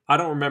 I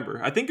don't remember.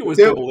 I think it was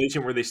There, Double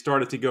Agent where they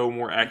started to go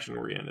more action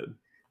oriented.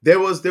 there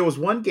was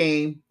one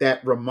game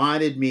that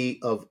reminded me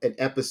of an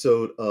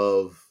episode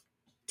of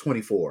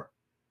 24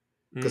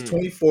 because Mm.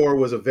 24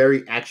 was a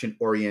very action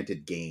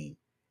oriented game,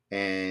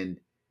 and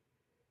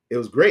it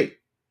was great.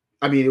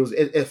 I mean, it was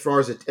as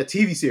far as a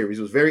TV series,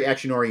 it was very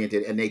action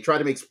oriented, and they tried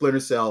to make Splinter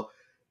Cell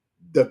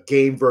the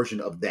game version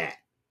of that.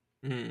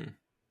 Mm.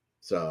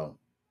 So,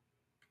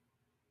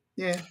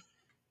 yeah.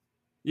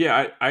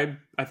 Yeah,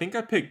 I think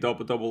I picked up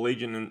a Double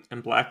Agent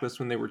and Blacklist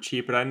when they were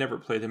cheap, but I never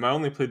played them. I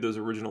only played those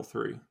original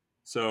three.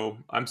 So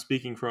I'm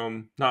speaking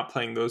from not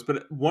playing those.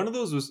 But one of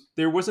those was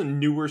there was a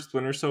newer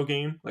Splinter Cell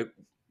game, like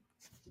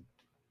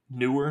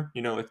newer,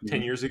 like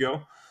 10 Mhm. years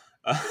ago.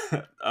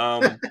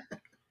 um,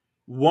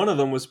 one of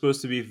them was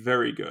supposed to be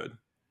very good.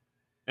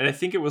 And I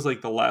think it was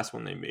like the last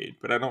one they made,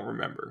 but I don't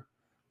remember.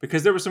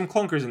 Because there were some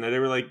clunkers in there. They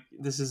were like,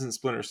 this isn't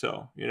Splinter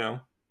Cell.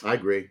 I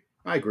agree.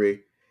 I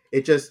agree.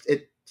 It just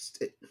it,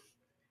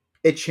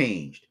 it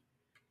changed.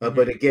 But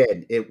Hmm.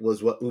 again, it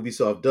was what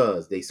Ubisoft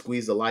does. They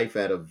squeeze the life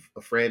out of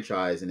a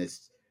franchise, and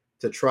it's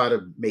to try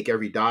to make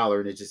every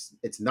dollar, and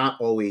it's not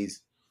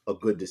always a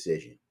good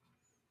decision.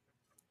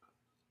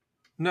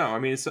 No, I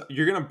mean,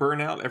 you're going to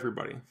burn out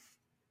everybody.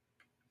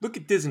 Look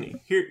at Disney.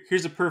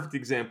 Here's a perfect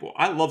example.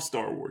 I love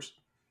Star Wars.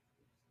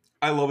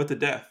 I love it to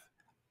death.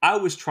 I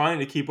was trying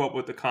to keep up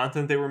with the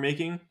content they were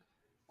making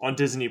on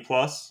Disney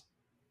Plus,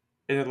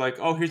 and they're like,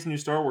 "Oh, here's a new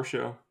Star Wars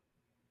show."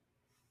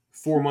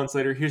 4 months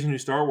later, here's a new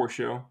Star Wars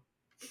show.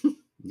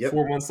 Yep.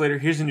 4 months later,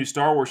 here's a new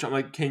Star Wars show. I'm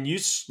like, can you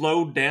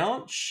slow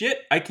down?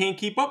 Shit, I can't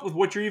keep up with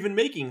what you're even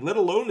making. Let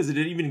alone, is it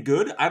even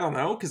good? I don't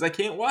know because I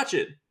can't watch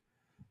it.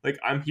 Like,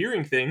 I'm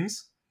hearing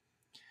things.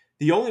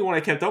 The only one I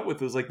kept up with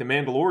was like The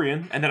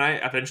Mandalorian, and then I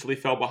eventually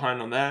fell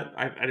behind on that.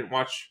 I didn't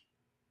watch.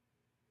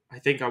 I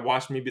think I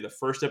watched maybe the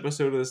first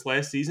episode of this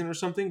last season or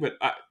something, but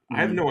I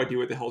have Mhm. no idea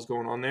what the hell's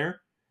going on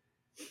there.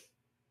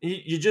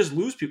 You just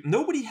lose people.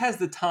 Nobody has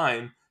the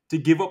time to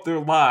give up their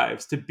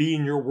lives to be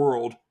in your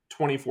world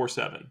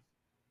 24/7.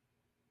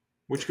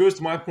 Which goes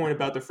to my point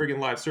about the friggin'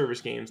 live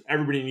service games.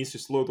 Everybody needs to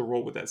slow the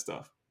roll with that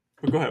stuff.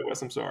 But go ahead,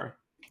 Wes. I'm sorry.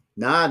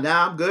 Nah,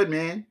 I'm good,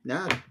 man.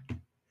 Nah,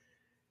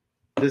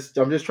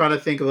 I'm just trying to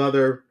think of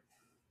other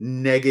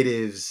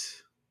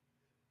negatives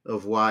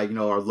of why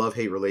our love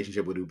hate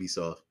relationship with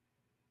Ubisoft.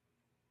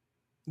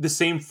 The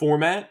same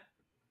format,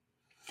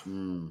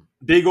 Mm.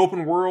 big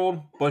open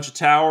world, bunch of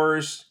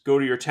towers. Go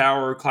to your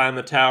tower, climb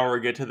the tower,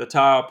 get to the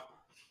top,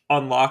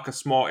 unlock a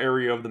small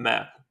area of the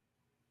map.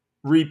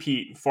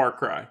 Repeat Far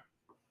Cry,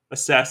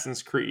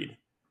 Assassin's Creed.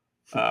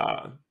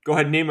 Go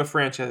ahead and name a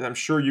franchise. I'm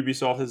sure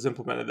Ubisoft has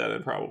implemented that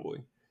in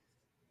probably.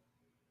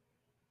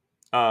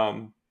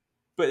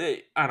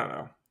 But I don't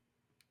know.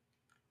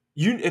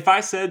 If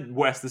I said,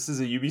 Wes, this is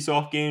a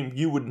Ubisoft game,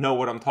 you would know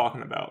what I'm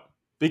talking about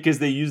because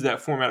they use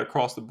that format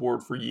across the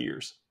board for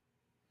years.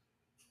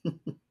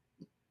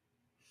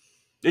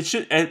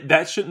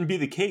 That shouldn't be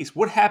the case.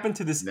 What happened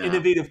to this Nah,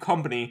 innovative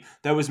company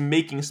that was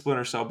making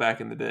Splinter Cell back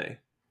in the day?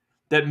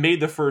 That made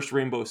the first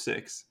Rainbow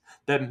Six,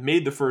 that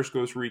made the first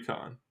Ghost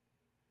Recon,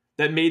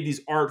 that made these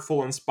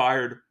artful,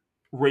 inspired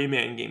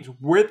Rayman games.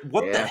 What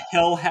the yeah,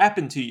 hell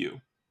happened to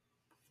you?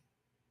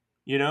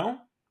 You know?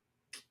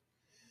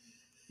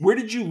 Where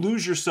did you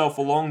lose yourself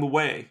along the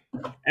way?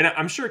 And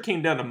I'm sure it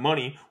came down to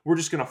money. We're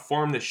just going to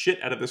farm the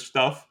shit out of this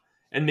stuff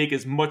and make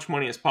as much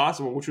money as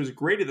possible, which was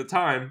great at the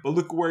time, but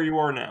look where you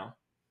are now.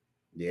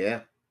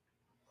 yeah.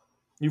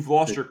 You've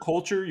lost your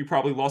culture. You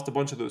probably lost a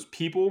bunch of those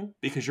people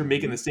because you're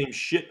making Mm-hmm. the same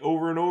shit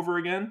over and over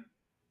again.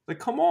 Like,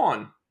 come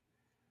on.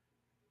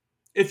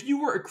 If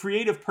you were a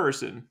creative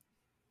person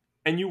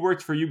and you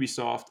worked for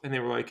Ubisoft and they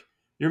were like,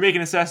 you're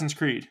making Assassin's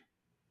Creed,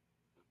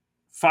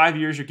 5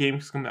 years your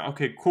game's coming out.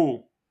 Okay,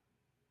 cool.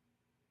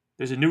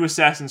 There's a new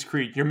Assassin's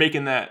Creed. You're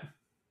making that. A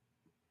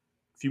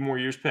few more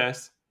years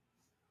pass.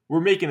 We're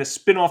making a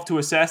spin-off to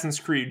Assassin's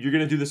Creed. You're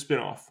going to do the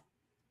spin-off.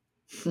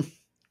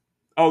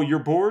 Oh, you're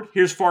bored?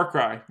 Here's Far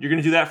Cry. You're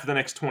going to do that for the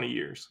next 20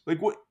 years. Like,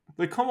 what?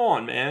 Like, come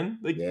on, man.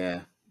 Like,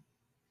 Yeah,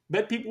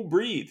 let people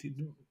breathe.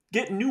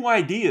 Get new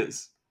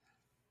ideas.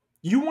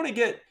 You want to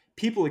get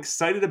people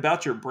excited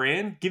about your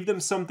brand? Give them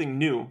something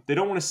new. They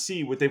don't want to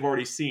see what they've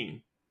already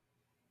seen.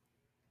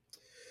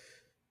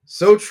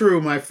 so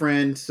true, my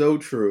friend. So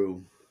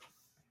true.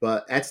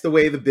 But that's the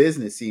way the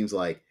business seems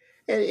like,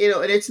 and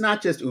and it's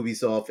not just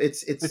Ubisoft.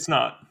 It's It's it's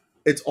not.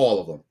 it's all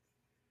of them.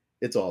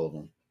 It's all of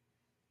them.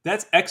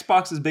 That's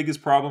Xbox's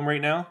biggest problem right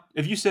now.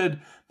 If you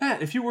said,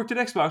 Matt, if you worked at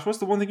Xbox, what's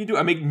the one thing you do?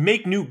 I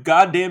make new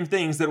goddamn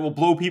things that will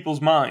blow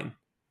people's mind.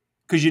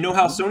 Because you know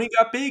how Mm-hmm. Sony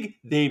got big?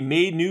 They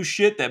made new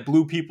shit that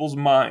blew people's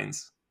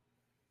minds.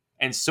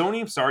 And Sony,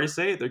 I'm sorry to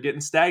say it, they're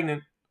getting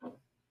stagnant.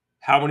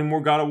 How many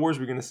more God of Wars are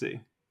we going to see?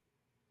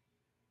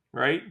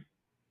 Right?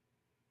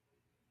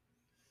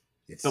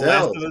 It The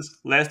Last of sells. Us,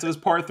 Last of Us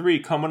Part 3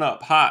 coming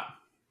up hot.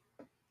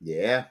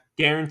 Yeah,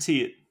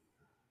 Guarantee it.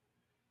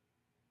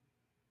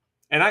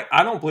 And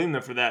I don't blame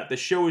them for that. The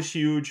show is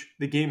huge.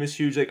 The game is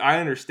huge. Like, I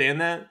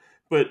understand that.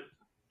 But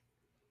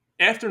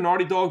after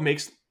Naughty Dog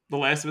makes The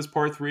Last of Us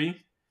Part 3,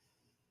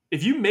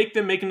 if you make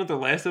them make another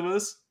Last of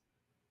Us,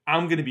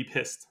 I'm going to be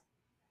pissed.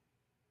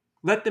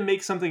 Let them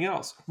make something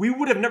else. We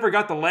would have never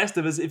got The Last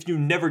of Us if you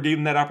never gave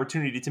them that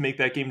opportunity to make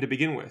that game to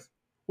begin with.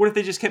 What if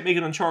they just kept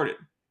making Uncharted?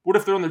 What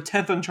if they're on their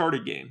 10th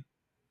Uncharted game?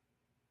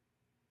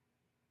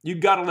 You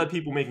got to let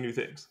people make new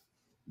things.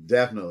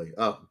 definitely.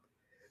 Oh,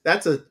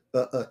 that's a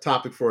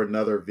topic for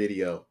another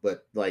video.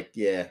 But like,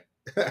 yeah,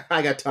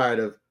 I got tired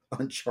of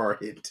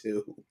Uncharted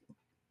too.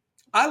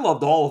 I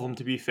loved all of them,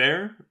 to be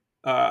fair.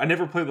 I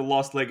never played the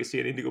Lost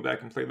Legacy. I need to go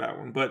back and play that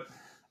one. But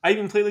I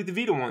even played like the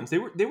Vita ones. They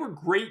were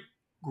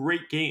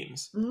great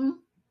games. Mm-hmm.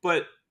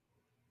 But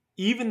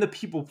even the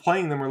people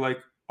playing them are like,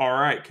 all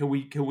right, can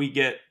we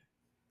get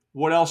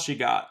what else you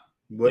got?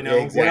 You What know,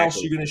 what else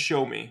exactly? you gonna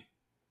show me?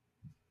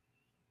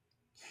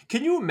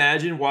 Can you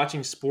imagine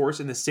watching sports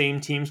and the same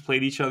teams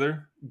played each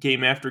other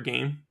game after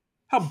game?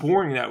 How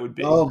boring that would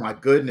be. Oh my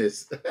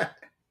goodness, it'd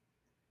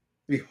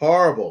be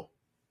horrible.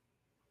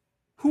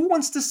 Who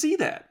wants to see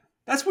that?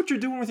 That's what you're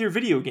doing with your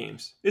video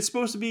games. It's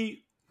supposed to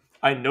be,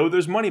 I know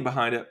there's money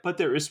behind it, but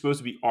there is supposed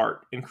to be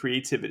art and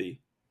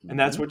creativity. And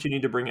that's Mm-hmm. what you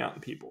need to bring out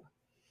in people.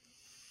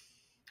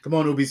 Come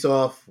on,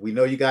 Ubisoft. We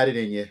know you got it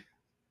in you.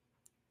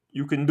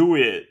 You can do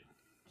it.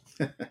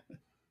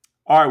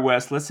 All right,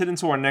 Wes, let's hit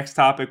into our next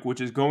topic,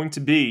 which is going to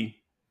be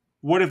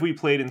what have we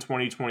played in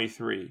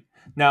 2023?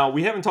 Now,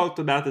 we haven't talked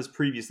about this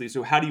previously,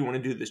 so how do you want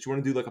to do this? Do you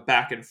want to do like a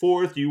back and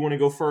forth? Do you want to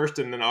go first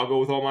and then I'll go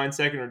with all mine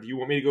second? Or do you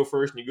want me to go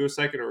first and you go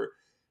second? Or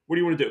what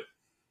do you want to do?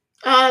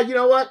 You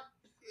know what?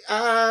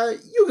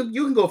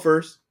 You can go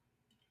first.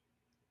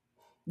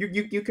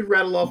 You can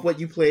rattle off what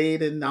you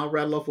played, and I'll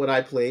rattle off what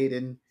I played,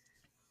 and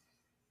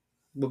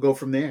we'll go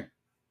from there.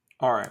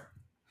 All right.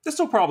 This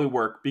will probably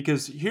work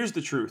because here's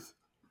the truth.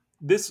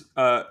 this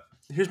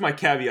here's my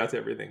caveat to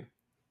everything.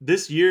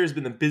 This year has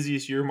been the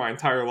busiest year of my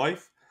entire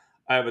life.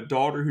 I have a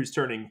daughter who's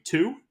turning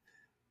 2,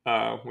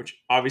 which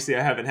obviously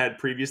I haven't had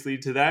previously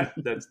to that.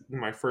 That's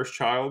my first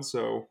child,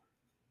 so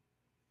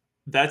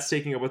that's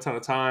taking up a ton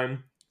of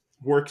time.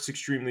 Work's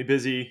extremely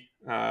busy.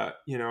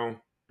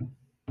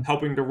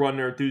 Helping to run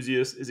their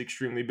enthusiast is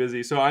extremely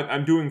busy. So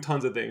I'm doing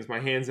tons of things. My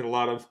hands in a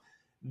lot of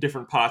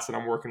different pots that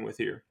I'm working with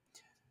here.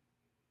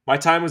 My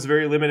time was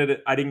very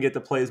limited. I didn't get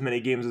to play as many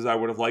games as I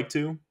would have liked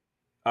to.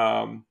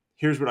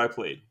 Here's what I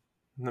played.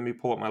 Let me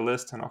pull up my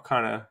list and I'll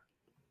kind of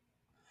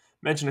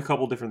mention a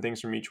couple different things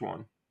from each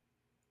one.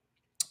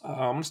 I'm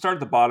going to start at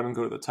the bottom and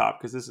go to the top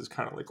because this is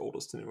kind of like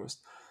oldest to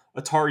newest.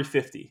 Atari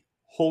 50.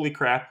 Holy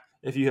crap.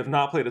 If you have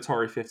not played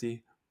Atari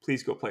 50,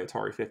 please go play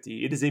Atari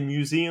 50. It is a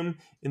museum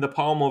in the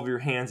palm of your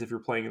hands if you're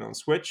playing it on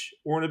Switch,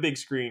 or on a big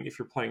screen if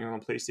you're playing it on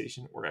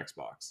PlayStation or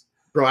Xbox.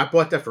 Bro, I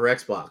bought that for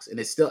Xbox, and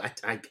it's still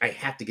I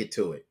have to get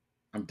to it.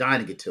 I'm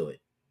dying to get to it.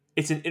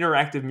 It's an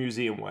interactive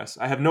museum, Wes.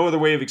 I have no other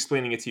way of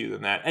explaining it to you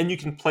than that. And you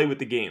can play with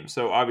the game.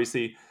 So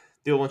obviously,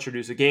 they'll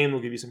introduce a game, they'll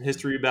give you some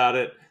history about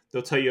it,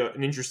 they'll tell you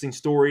an interesting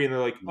story, and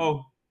they're like,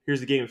 oh, here's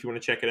the game if you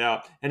want to check it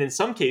out. And in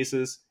some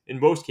cases,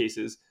 in most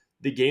cases,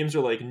 the games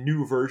are like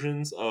new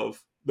versions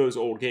of those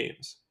old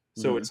games.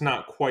 So it's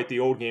not quite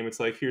the old game. It's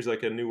like, here's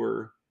like a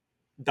newer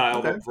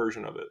dialed up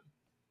version of it.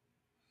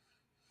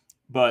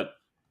 But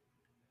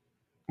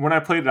when I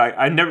played it,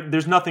 I never.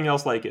 There's nothing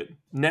else like it.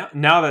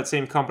 Now that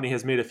same company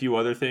has made a few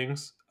other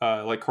things,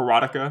 like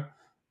Karateka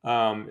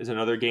is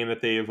another game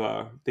that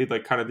they've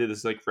like kind of did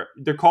this, like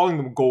they're calling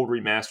them gold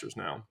remasters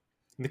now.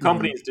 And the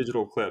company is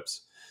Digital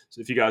Eclipse.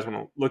 So if you guys want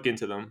to look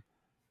into them,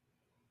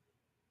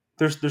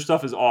 their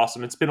stuff is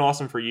awesome. It's been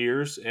awesome for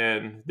years,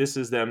 and this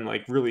is them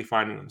like really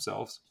finding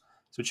themselves.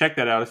 So check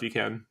that out if you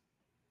can.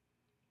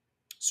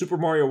 Super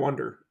Mario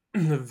Wonder,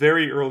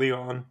 very early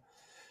on.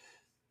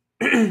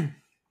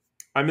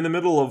 I'm in the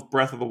middle of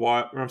Breath of the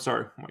Wild. I'm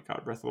sorry. Oh my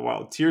God, Breath of the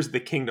Wild. Tears of the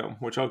Kingdom,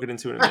 which I'll get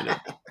into in a minute.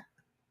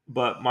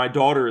 But my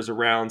daughter is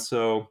around,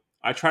 so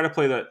I try to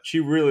play that. She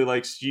really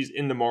likes, she's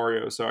into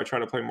Mario, so I try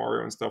to play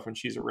Mario and stuff when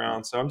she's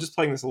around. So I'm just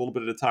playing this a little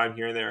bit at a time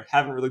here and there.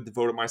 Haven't really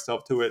devoted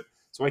myself to it,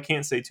 so I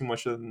can't say too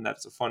much other than that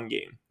it's a fun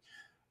game.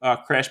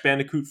 Crash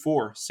Bandicoot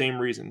 4, same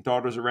reason.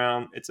 Daughter's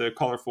around. It's a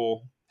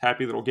colorful,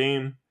 happy little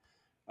game.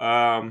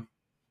 Grand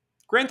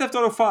Theft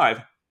Auto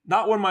 5.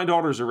 Not when my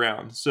daughter's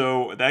around.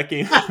 So that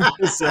game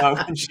is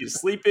when she's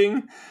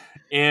sleeping.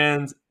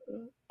 And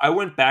I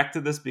went back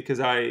to this because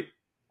I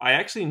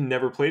actually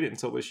never played it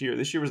until this year.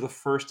 This year was the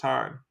first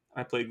time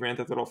I played Grand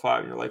Theft Auto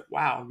 5. And you're like,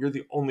 wow, you're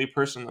the only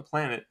person on the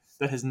planet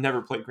that has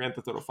never played Grand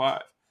Theft Auto 5.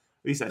 At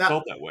least I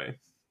felt that way.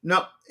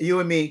 No,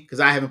 you and me, because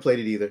I haven't played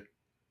it either.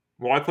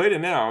 Well, I played it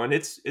now, and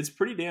it's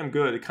pretty damn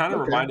good. It kind of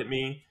reminded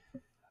me.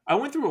 I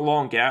went through a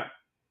long gap,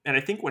 and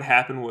I think what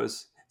happened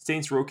was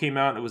Saints Row came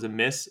out and it was a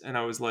miss, and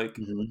I was like,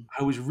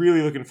 I was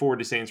really looking forward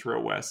to Saints Row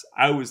West.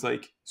 I was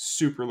like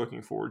super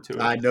looking forward to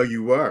it. I know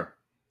you were.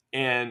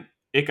 And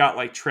it got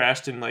like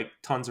trashed in like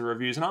tons of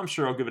reviews, and I'm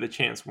sure I'll give it a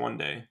chance one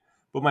day.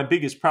 But my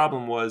biggest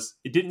problem was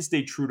it didn't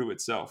stay true to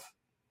itself.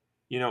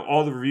 You know,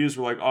 all the reviews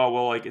were like, oh,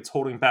 well, like it's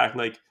holding back.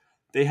 Like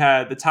they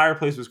had, the tire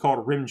place was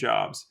called Rim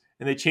Jobs,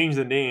 and they changed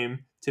the name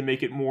to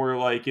make it more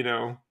like, you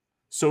know,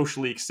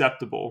 socially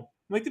acceptable.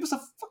 Like it was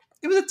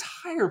a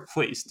tire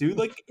place, dude.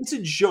 Like it's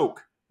a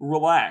joke.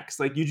 Relax.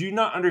 Like, you do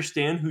not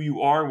understand who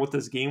you are and what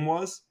this game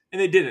was. And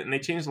they didn't. And they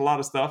changed a lot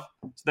of stuff.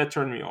 So that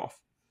turned me off.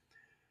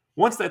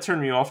 Once that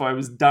turned me off, I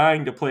was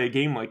dying to play a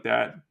game like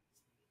that.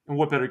 And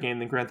what better game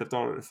than Grand Theft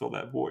Auto to fill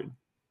that void?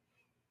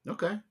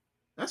 Okay.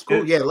 That's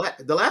cool. Yeah,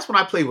 the last one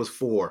I played was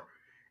 4.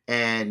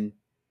 And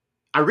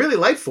I really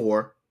liked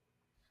 4.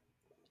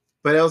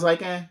 But I was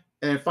like, eh.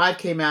 And then 5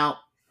 came out.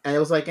 And I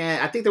was like, eh.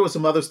 I think there was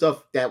some other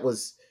stuff that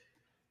was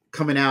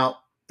coming out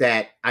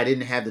that I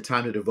didn't have the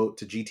time to devote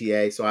to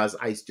GTA, so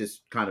I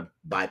just kind of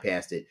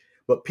bypassed it.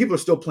 But people are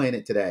still playing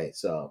it today,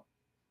 so.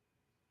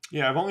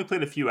 Yeah, I've only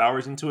played a few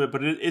hours into it,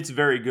 but it's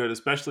very good,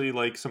 especially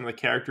like some of the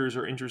characters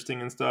are interesting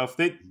and stuff.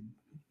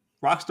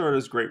 Rockstar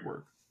does great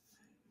work.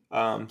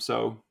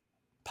 So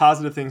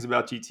positive things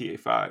about GTA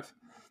 5.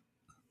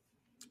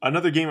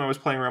 Another game I was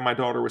playing around my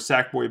daughter was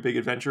Sackboy Big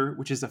Adventure,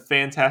 which is a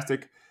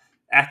fantastic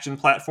action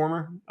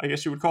platformer, I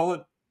guess you would call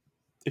it.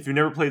 If you've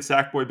never played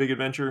Sackboy Big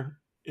Adventure,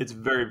 it's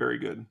very, very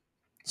good.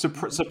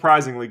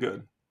 Surprisingly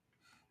good.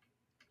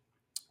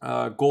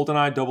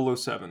 GoldenEye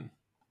 007.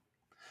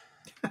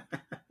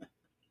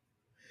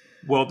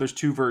 Well, there's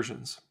 2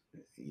 versions.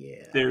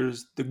 Yeah.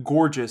 There's the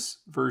gorgeous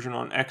version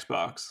on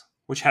Xbox,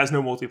 which has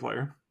no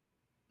multiplayer.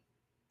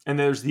 And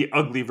there's the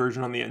ugly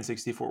version on the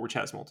N64, which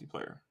has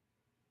multiplayer.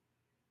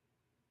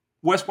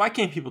 Wes, why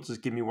can't people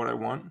just give me what I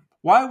want?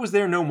 Why was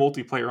there no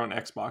multiplayer on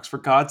Xbox, for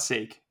God's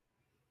sake?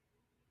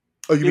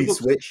 Oh, you mean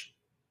Switch?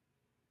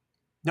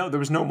 No, there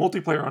was no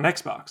multiplayer on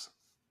Xbox.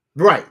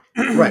 Right,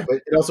 right.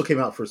 But it also came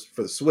out for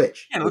the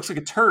Switch. Yeah, it looks like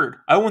a turd.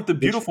 I want the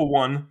beautiful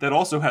one that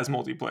also has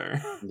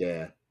multiplayer.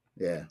 Yeah,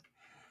 yeah.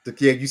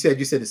 Yeah, you said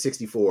the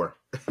 64.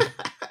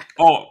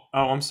 Oh,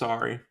 I'm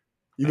sorry.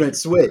 You meant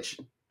Switch.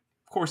 Of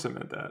course I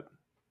meant that.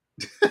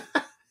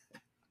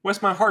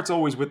 Wes, my heart's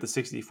always with the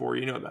 64.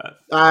 You know that.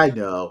 I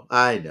know,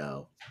 I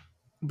know,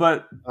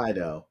 But I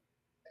know.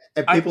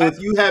 And people, I if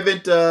you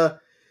haven't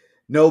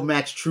no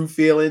match true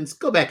feelings,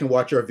 go back and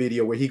watch our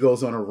video where he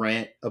goes on a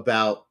rant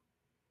about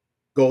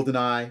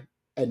GoldenEye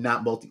and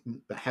not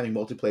having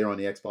multiplayer on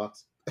the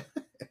Xbox.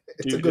 It's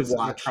a dude, good it's an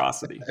watch.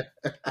 atrocity.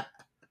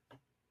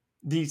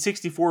 The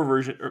 64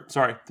 version, or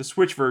sorry, the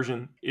Switch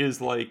version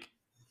is like,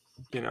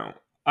 you know,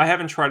 I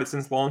haven't tried it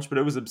since launch, but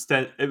it was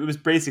it was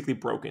basically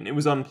broken. It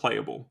was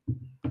unplayable.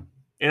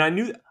 And I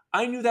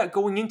knew that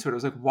going into it. I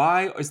was like,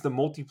 why is the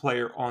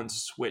multiplayer on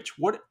Switch?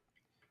 What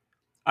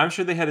I'm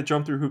sure they had to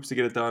jump through hoops to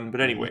get it done, but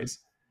Mm-hmm. anyways,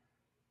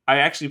 I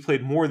actually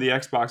played more of the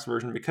Xbox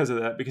version because of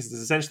that, because it's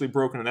essentially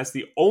broken, and that's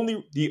the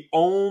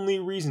only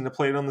reason to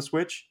play it on the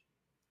Switch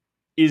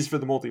is for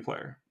the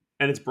multiplayer,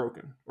 and it's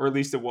broken, or at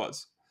least it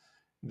was.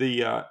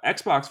 The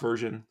Xbox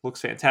version looks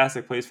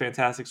fantastic, plays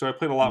fantastic. So I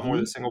played a lot more of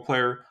Mm-hmm. the single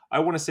player. I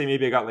want to say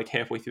maybe I got like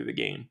halfway through the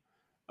game,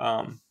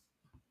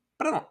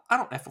 but I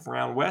don't f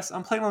around, Wes.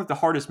 I'm playing on like the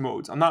hardest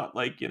modes. I'm not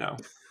like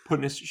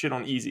putting this shit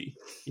on easy.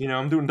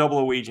 I'm doing double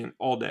O agent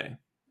all day.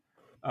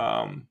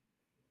 Um,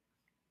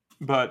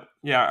 but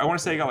yeah, I want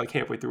to say I got like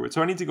halfway through it,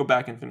 so I need to go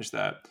back and finish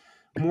that.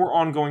 More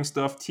ongoing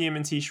stuff.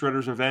 TMNT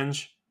Shredder's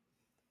Revenge.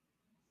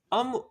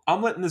 I'm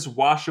letting this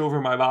wash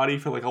over my body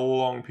for like a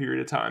long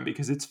period of time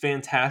because it's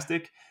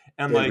fantastic,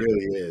 and It like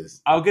really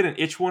is. I'll get an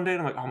itch one day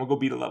and I'm like, oh, I'm gonna go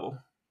beat a level.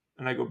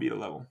 And I go beat a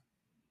level.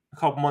 A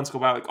couple months go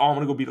by, like, oh, I'm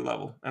gonna go beat a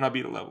level. And I'll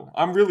beat a level.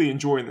 I'm really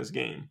enjoying this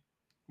game.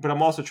 But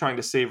I'm also trying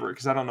to savor it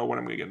because I don't know when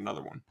I'm gonna get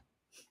another one.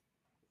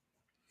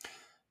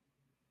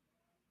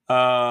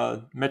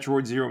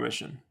 Metroid Zero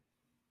Mission.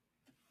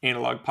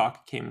 Analog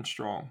Pocket came in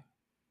strong.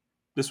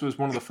 This was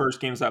one of the first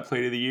games I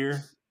played of the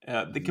year. They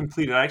Mm-hmm.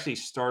 completed, I actually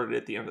started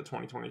at the end of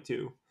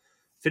 2022.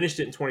 Finished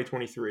it in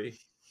 2023.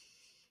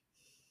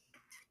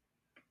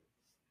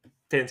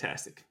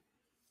 Fantastic.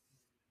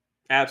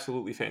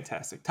 Absolutely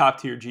fantastic. Top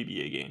tier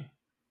GBA game.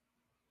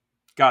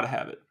 Gotta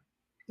have it.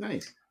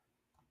 Nice.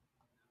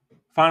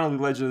 Finally,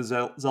 Legend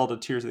of Zelda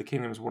Tears of the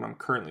Kingdom is what I'm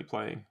currently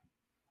playing.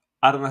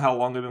 I don't know how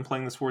long I've been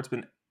playing this for. It's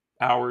been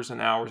hours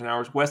and hours and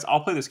hours. Wes,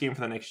 I'll play this game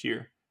for the next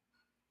year.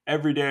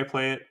 Every day I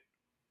play it,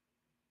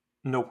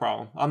 no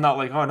problem. I'm not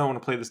like, oh, I don't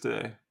want to play this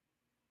today.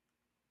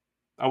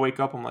 I wake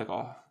up, I'm like,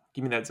 oh,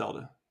 give me that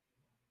Zelda.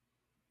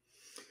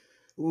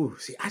 Ooh,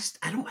 see,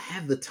 I don't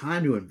have the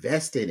time to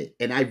invest in it,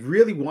 and I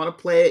really want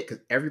to play it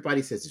because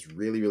everybody says it's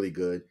really really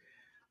good.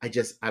 I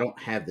don't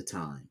have the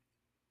time.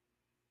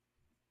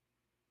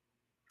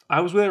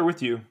 I was there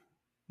with you.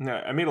 No,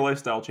 I made a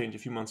lifestyle change a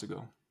few months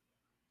ago.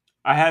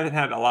 I haven't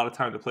had a lot of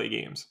time to play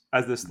games,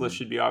 as this list Mhm.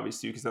 should be obvious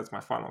to you because that's my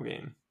final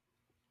game.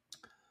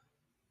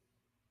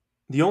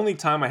 The only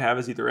time I have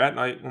is either at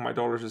night when my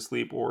daughter's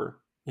asleep or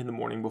in the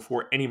morning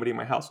before anybody in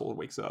my household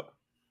wakes up.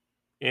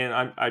 And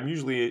I'm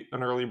usually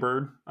an early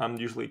bird. I'm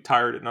usually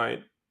tired at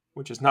night,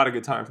 which is not a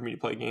good time for me to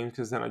play games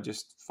because then I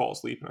just fall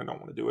asleep and I don't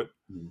want to do it.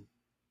 Mhm.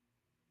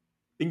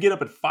 Then get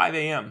up at 5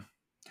 a.m.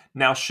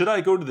 Now, should I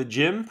go to the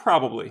gym?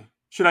 Probably.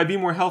 Should I be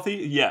more healthy?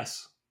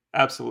 Yes,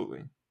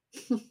 absolutely.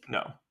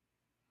 No.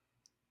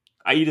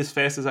 I eat as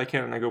fast as I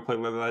can and I go play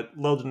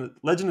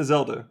Legend of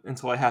Zelda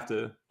until I have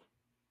to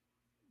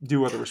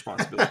do other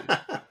responsibilities.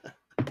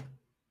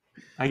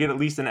 I get at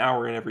least an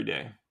hour in every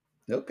day.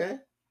 Okay.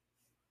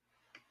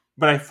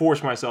 But I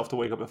force myself to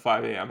wake up at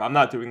 5 a.m. I'm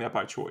not doing that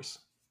by choice.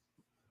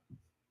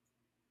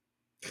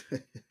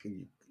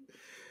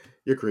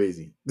 You're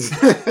crazy.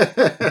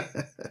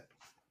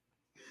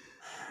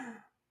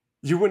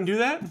 You wouldn't do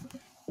that?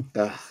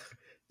 Ugh.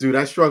 Dude,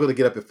 I struggle to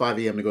get up at 5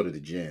 a.m. to go to the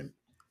gym.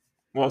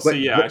 Well, But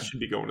see, yeah, but I should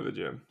be going to the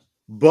gym.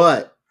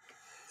 but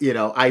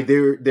I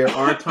there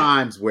are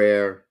times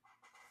where,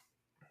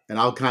 and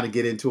I'll kind of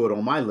get into it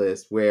on my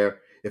list, where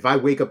if I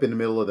wake up in the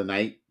middle of the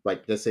night,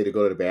 like let's say to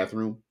go to the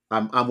bathroom,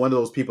 I'm one of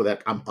those people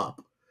that I'm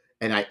up,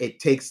 and it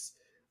takes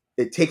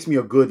me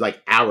a good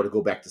like hour to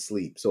go back to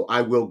sleep. So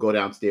I will go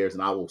downstairs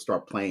and I will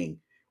start playing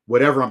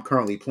whatever I'm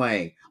currently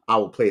playing. I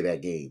will play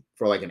that game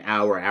for like an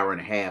hour, hour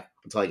and a half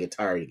until I get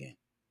tired again.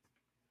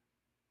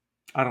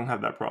 I don't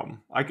have that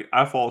problem.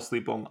 I fall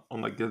asleep on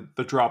like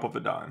the drop of a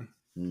dime.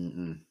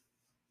 Mm-mm.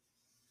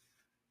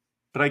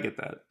 But I get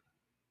that.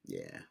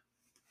 Yeah.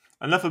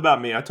 Enough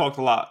about me. I talked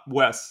a lot.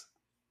 Wes,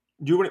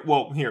 do you want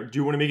well here? Do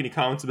you want to make any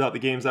comments about the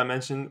games I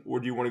mentioned, or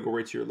do you want to go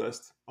right to your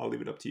list? I'll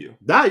leave it up to you.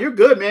 Nah, you're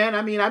good, man.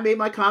 I mean, I made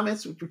my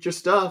comments with your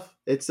stuff.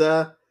 It's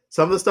some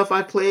of the stuff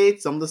I played,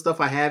 some of the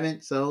stuff I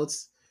haven't. So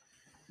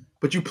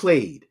but you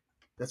played.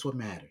 That's what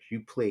matters.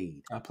 You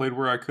played. I played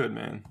where I could,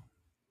 man.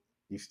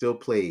 You still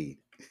played.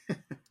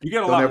 You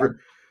get a Don't lot more. ever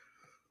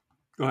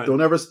Go ahead.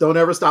 don't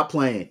ever stop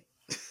playing.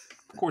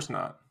 Of course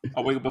not.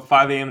 I'll wake up at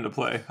 5 a.m. to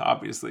play.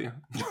 Obviously,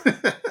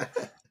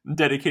 I'm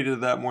dedicated to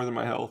that more than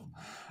my health.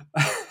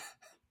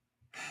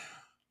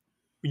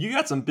 You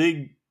got some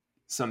big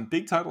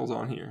titles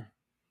on here.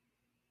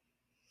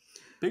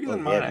 Bigger Oh than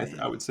yeah, mine, man.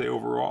 I would say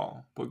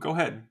overall. But go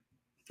ahead.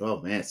 Oh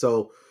man.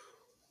 So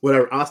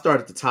whatever. I'll start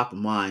at the top of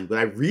mine. What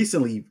I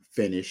recently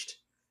finished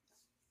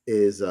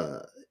is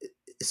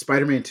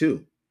Spider-Man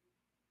 2.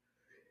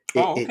 It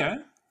Oh, it okay.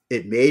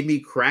 It made me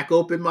crack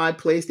open my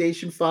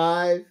PlayStation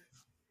 5,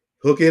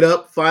 hook it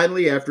up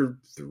finally after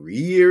 3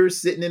 years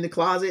sitting in the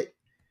closet.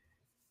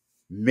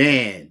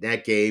 Man,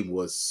 that game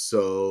was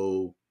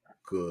so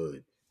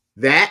good.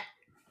 That,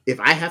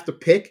 if I have to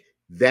pick,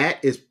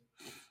 that is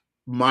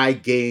my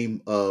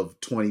game of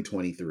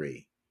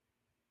 2023.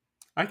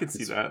 I could see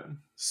It's, that.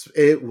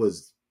 it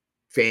was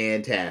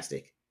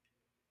fantastic.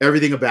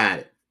 Everything about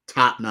it,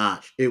 top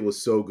notch. It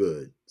was so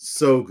good.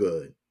 So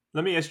good.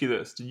 Let me ask you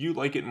this: did you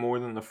like it more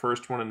than the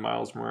first one in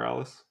Miles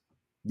Morales?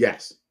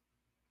 Yes.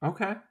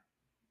 Okay, I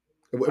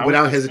Without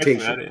wasn't expecting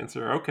that hesitation.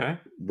 answer. Okay,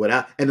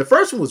 And the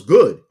first one was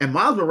good. And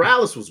Miles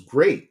Morales was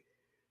great.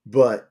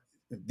 But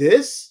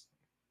this,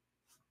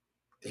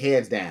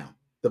 hands down,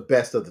 the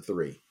best of the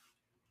three.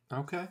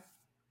 okay.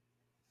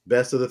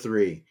 Best of the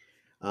three.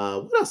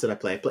 What else did I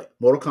play? I played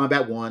Mortal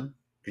Kombat 1,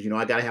 because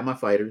I gotta have my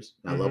fighters.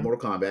 I love Mm-hmm.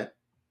 Mortal Kombat.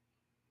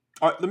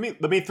 All right,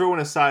 let me throw in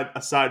a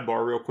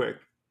sidebar real quick.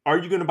 Are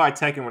you going to buy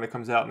Tekken when it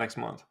comes out next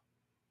month?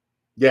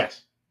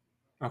 Yes.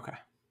 Okay.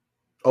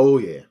 Oh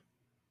yeah.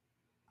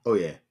 Oh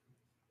yeah.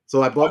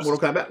 So I I bought was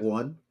just Mortal Kombat curious.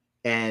 1,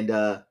 and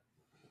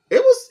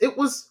it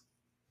was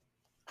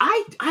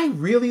I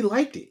really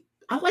liked it.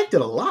 I liked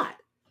it a lot.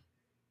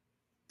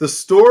 The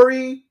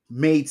story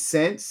made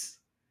sense.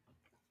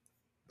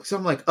 So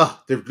I'm like,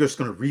 oh, they're just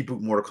gonna reboot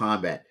Mortal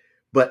Kombat.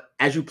 But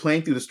as you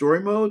playing through the story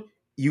mode,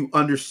 you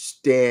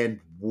understand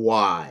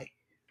why.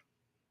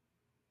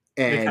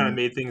 They kind of And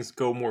made things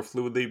go more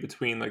fluidly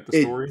between like the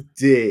it story.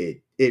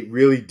 did. It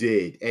really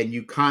did. And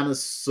you kind of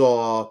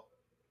saw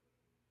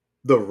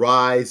the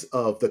rise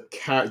of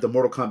the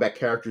Mortal Kombat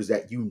characters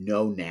that you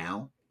know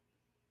now.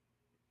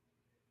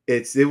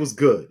 It was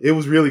good. It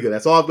was really good.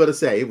 That's all I'm gonna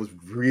say. It was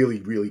really,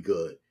 really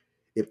good.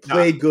 It Nah,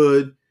 played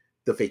good.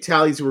 The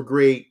fatalities were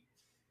great.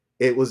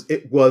 It was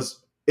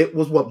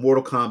what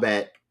Mortal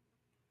Kombat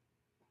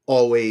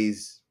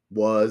always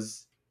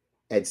was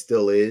and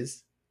still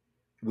is,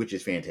 which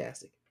is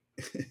fantastic.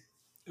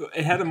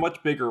 it had a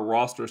much bigger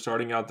roster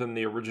starting out than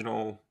the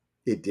original.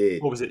 It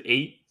did. What was it?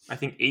 8? I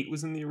think 8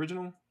 was in the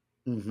original,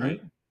 Mm-hmm.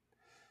 right?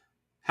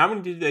 How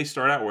many did they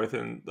start out with?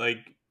 And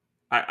like,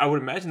 I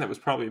would imagine that was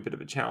probably a bit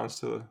of a challenge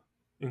to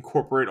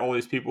incorporate all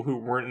these people who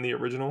weren't in the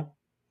original.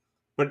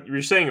 But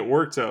you're saying it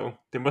worked, so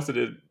they must have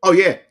did. Oh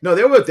yeah, no,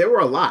 there were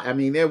a lot. I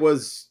mean, there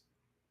was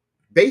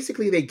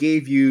basically they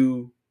gave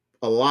you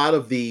a lot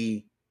of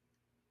the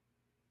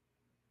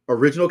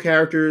original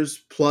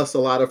characters plus a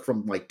lot of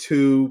from like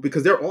two,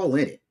 because they're all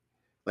in it.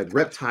 Like Gotcha.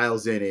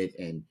 Reptile's in it,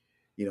 and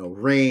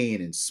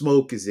Rain and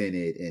Smoke is in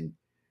it, and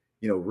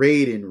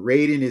Raiden.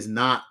 Raiden is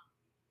not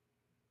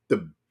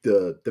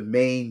the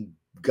main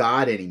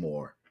god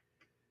anymore,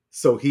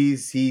 so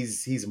he's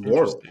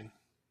mortal. Interesting.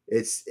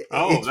 It's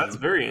Oh, it's that's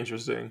very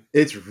interesting.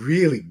 it's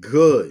really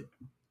good.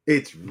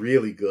 It's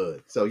really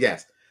good. So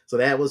yes, so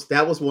that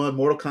was one.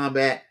 Mortal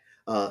Kombat,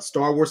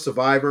 Star Wars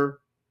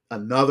Survivor,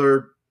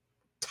 another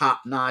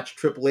top notch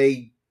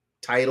AAA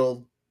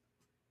title.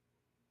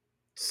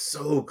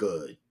 So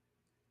good.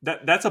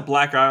 That's a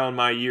black eye on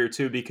my year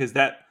too because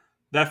that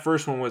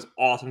first one was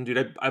awesome,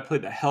 dude. I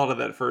played the hell out of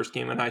that first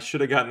game, and I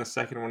should have gotten the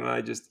second one. And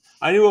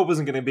I knew I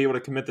wasn't going to be able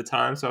to commit the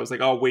time, so I was like,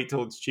 I'll wait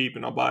till it's cheap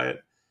and I'll buy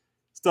it.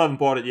 Still haven't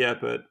bought it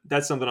yet, but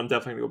that's something I'm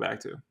definitely going to go back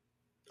to.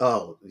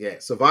 Oh yeah,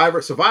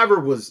 Survivor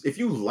was. If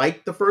you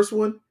like the first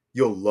one,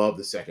 you'll love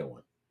the second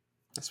one.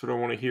 That's what I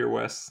want to hear,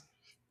 Wes.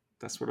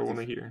 That's what I want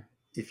If to hear.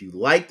 if you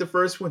like the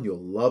first one, you'll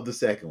love the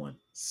second one.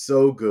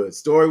 So good.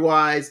 Story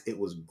wise, it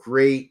was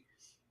great.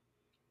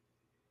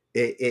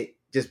 It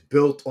just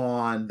built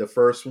on the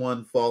first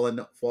one, Fallen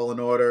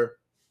Order.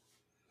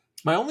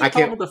 My only I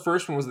problem can't. with the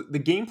first one was that the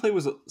gameplay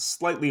was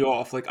slightly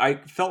off. Like I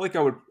felt like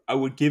I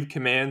would give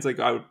commands, like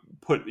I would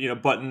put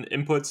button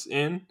inputs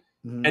in,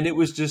 Mhm. and it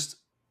was just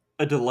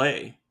a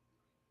delay.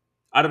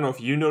 I don't know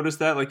if you noticed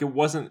that. Like it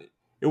wasn't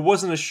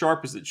as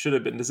sharp as it should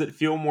have been. Does it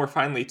feel more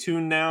finely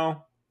tuned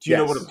now? Do you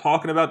know what I'm Yes.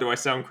 talking about? Do I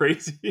sound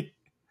crazy?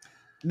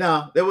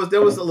 No, there was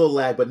a little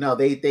lag, but no,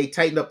 they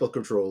tightened up the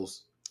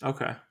controls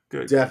Okay,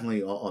 good, good.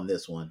 definitely on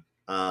this one.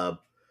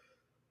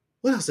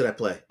 What else did I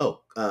play?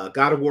 Oh,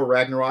 God of War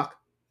Ragnarok.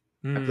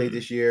 I played Hmm.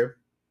 this year,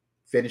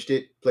 finished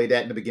it. Played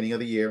that in the beginning of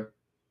the year.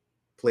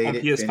 Played On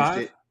it, finished PS5?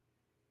 it.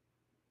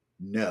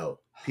 No,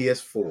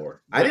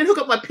 PS4. I didn't What?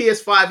 hook up my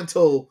PS5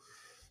 until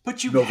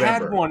But you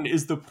had November. one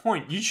is the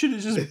point. You should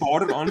have just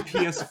bought it on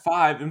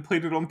PS5 and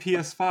played it on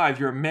PS5.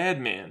 You're a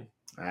madman.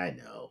 I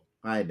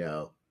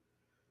know.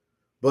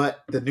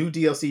 But the new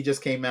DLC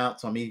just came out,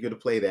 so I'm eager to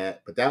play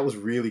that. But that was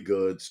really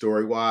good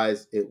story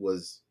wise. It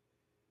was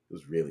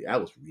really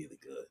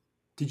good.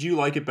 Did you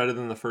like it better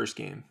than the first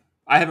game?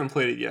 I haven't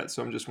played it yet,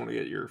 so I'm just want to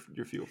get your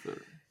feel for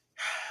it.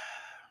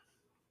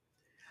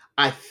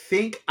 I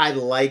think I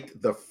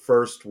liked the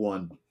first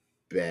one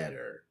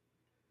better.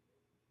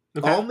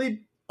 Okay.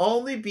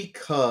 Only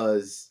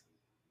because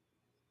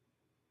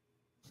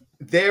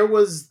there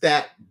was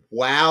that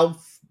wow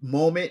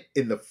moment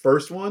in the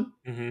first one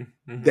Mm-hmm.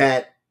 Mm-hmm.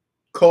 that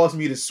caused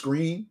me to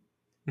scream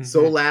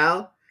so Mm-hmm.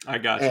 loud, I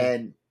got you.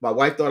 and my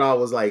wife thought I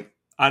was like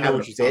I know having a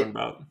what you're talking fit.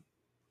 about.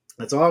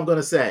 That's all I'm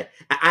gonna say.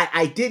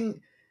 I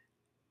didn't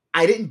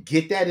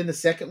get that in the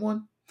second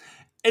one.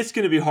 It's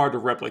going to be hard to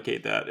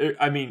replicate that.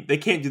 I mean, they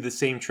can't do the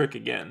same trick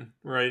again,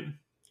 right?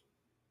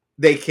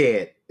 They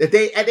can't.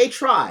 They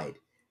tried.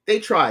 They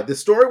tried. The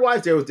story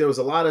wise, there was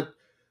a lot of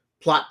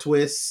plot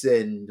twists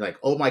and like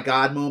oh my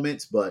god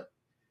moments, but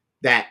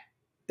that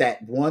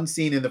that one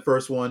scene in the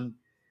first one,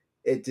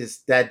 it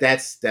just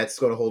that's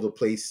going to hold a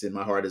place in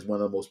my heart as one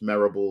of the most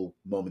memorable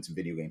moments in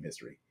video game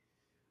history.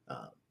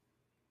 Uh,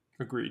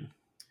 Agreed.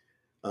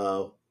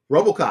 uh,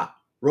 RoboCop,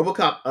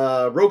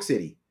 Rogue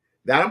City,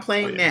 that I'm Oh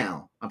playing yeah,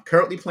 now. I'm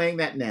currently playing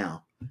that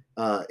now.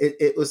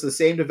 It was the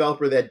same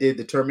developer that did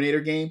the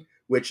Terminator game,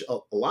 which a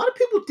lot of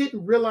people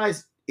didn't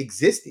realize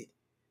existed.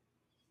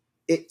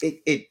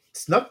 It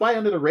snuck by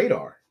under the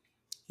radar.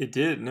 it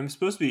did, and it was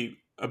supposed to be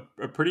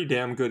a pretty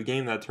damn good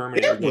game. That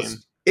Terminator game.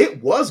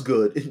 It was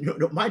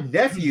good. My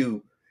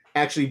nephew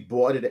actually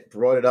brought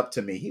it up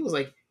to me. He was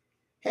like,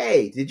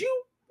 "Hey, did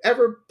you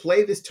ever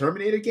play this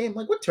Terminator game?" I'm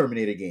like, "What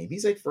Terminator game?"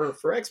 He's like, "For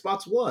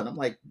Xbox One." I'm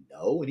like,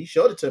 "No," and he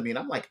showed it to me, and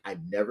I'm like,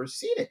 "I've never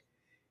seen it."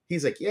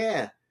 He's like,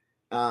 "Yeah."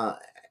 Uh,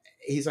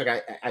 he's like,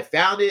 I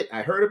found it.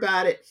 I heard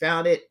about it,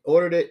 found it,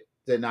 ordered it.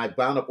 Then I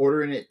wound up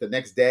ordering it the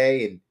next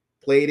day and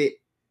played it,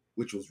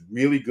 which was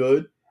really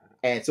good.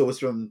 And so it's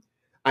from.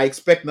 I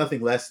expect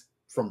nothing less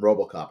from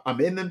RoboCop. I'm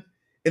in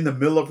the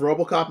middle of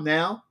RoboCop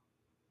now,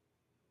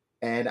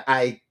 and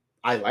I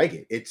like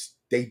it.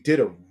 They did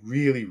a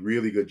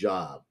really good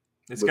job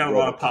It's with got a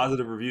lot of RoboCop.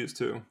 positive reviews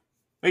too.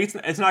 Like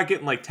it's not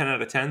getting like 10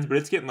 out of 10s, but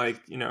it's getting like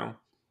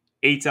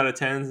 8s out of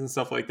 10s and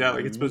stuff like that.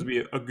 Like it's supposed to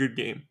Mm-hmm. be a good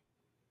game.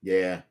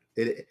 Yeah,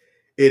 it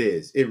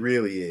is. It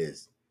really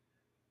is.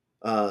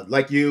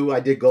 Like you, I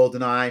did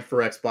GoldenEye for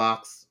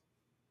Xbox.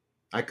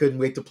 I couldn't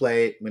wait to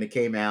play it when it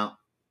came out.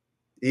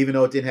 Even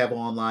though it didn't have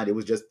online, it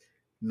was just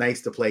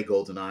nice to play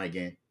GoldenEye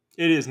again.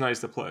 It is nice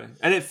to play,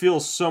 and it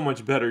feels so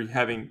much better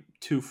having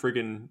two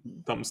friggin'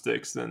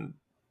 thumbsticks than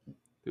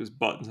those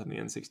buttons on the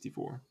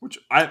N64. Which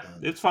Um,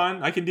 it's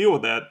fine. I can deal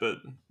with that, but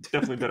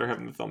definitely better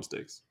having the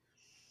thumbsticks.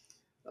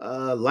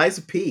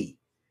 Liza P.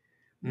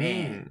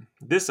 Man,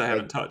 This I that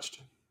haven't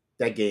touched.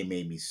 that game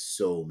made me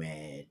so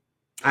mad.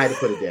 I had to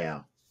put it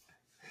down.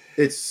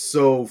 It's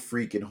so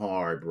freaking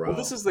hard, Well,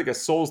 this bro. is like a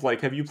Souls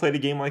like. Have you played a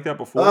game like that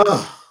before?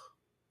 Ugh.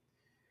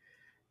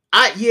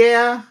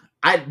 Yeah,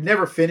 I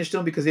never finished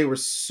them because they were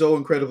so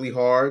incredibly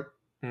hard.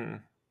 Hmm.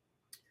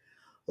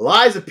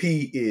 Liza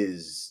P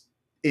is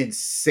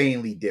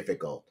insanely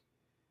difficult,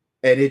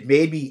 and it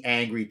made me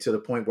angry to the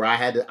point where I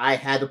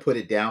had to put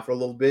it down for a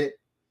little bit.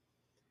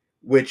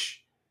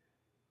 Which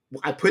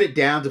I put it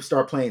down to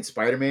start playing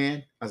Spider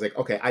Man. I was like,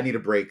 okay, I need a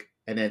break,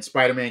 and then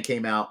Spider Man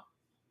came out,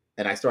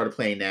 and I started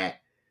playing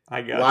that.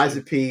 I got you.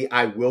 Liza P,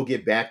 I will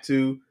get back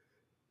to.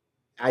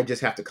 I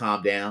just have to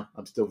calm down.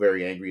 I'm still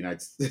very angry, and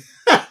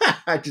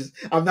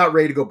I'm not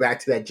ready to go back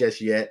to that just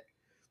yet.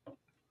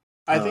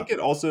 I Uh, think it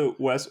also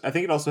Wes. I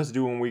think it also has to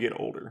do when we get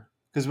older.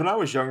 Because when I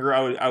was younger,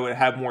 I would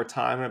have more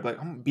time, and I'd be like,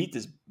 I'm gonna beat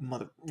this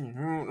mother.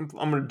 I'm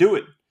gonna do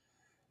it.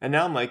 And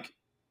now I'm like,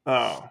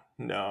 oh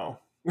no,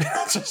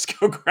 just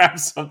go grab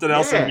something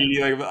else yeah,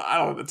 immediately. Like, I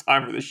don't have the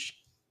time for this.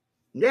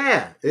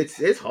 yeah,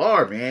 it's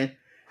hard, man.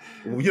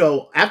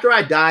 After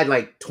I died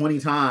like 20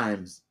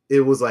 times,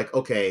 it was like,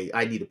 okay,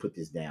 I need to put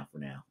this down for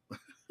now.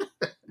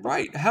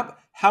 Right?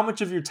 How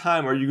much of your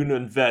time are you going to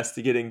invest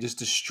to getting just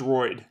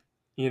destroyed?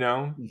 You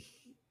know,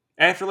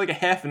 after like a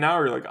half an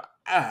hour, you're like,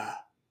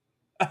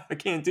 I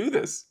can't do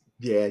this.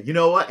 Yeah, you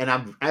know what? And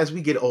I'm as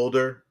we get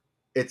older,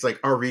 it's like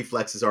our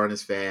reflexes aren't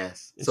as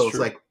fast. It's So it's true.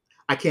 like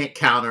I can't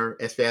counter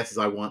as fast as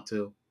I want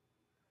to.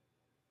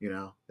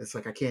 It's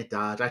like I can't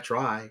dodge. I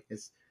try.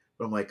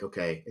 But I'm like,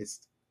 okay,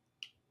 it's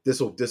this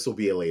will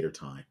be a later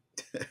time.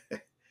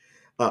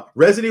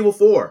 Resident Evil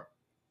 4.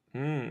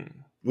 Hmm.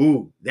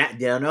 Ooh,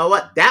 you know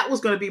what? That was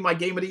going to be my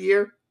game of the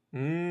year,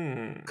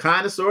 Hmm.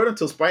 kind of sort of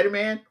until Spider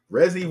Man.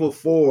 Resident Evil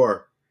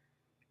 4.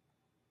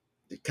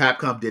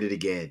 Capcom did it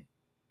again.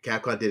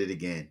 Capcom did it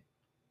again,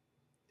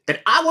 and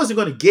I wasn't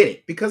going to get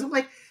it because I'm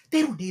like,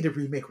 they don't need to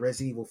remake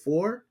Resident Evil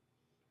 4.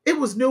 It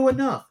was new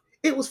enough.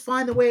 It was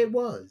fine the way it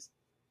was.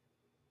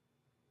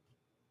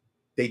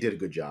 They did a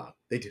good job.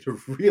 They did a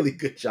really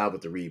good job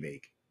with the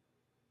remake.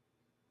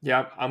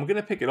 Yeah, I'm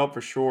gonna pick it up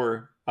for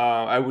sure.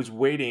 I was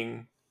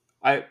waiting.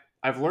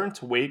 I've learned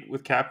to wait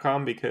with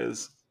Capcom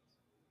because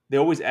they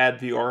always add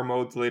VR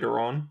modes later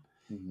on,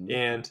 Mm-hmm.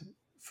 and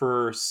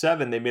for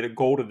 7 they made a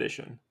gold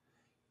edition,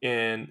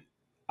 and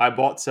I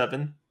bought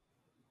 7,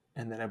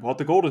 and then I bought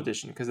the gold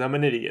edition because I'm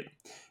an idiot.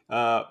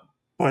 Uh,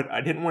 but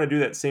I didn't want to do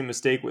that same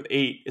mistake with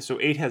 8. So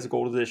 8 has a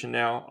gold edition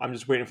now. I'm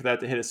just waiting for that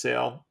to hit a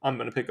sale. I'm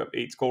going to pick up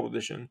 8's gold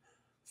edition.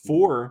 Mm-hmm.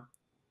 4,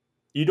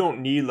 you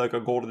don't need like a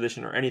gold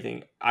edition or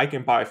anything. I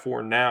can buy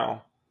 4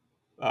 now,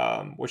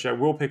 which I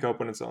will pick up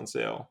when it's on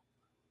sale.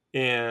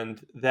 And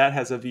that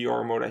has a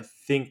VR mode I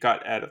think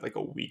got added like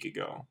a week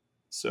ago. Mm-hmm.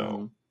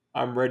 So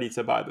I'm ready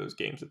to buy those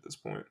games at this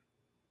point.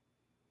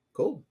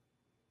 Cool.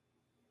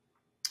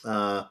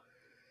 Uh,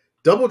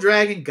 Double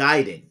Dragon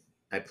Gaiden.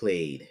 I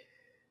played.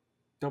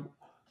 Nope.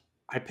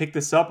 I picked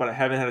this up, but I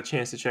haven't had a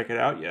chance to check it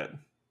out yet.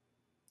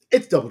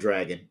 It's Double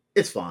Dragon.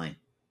 It's fine.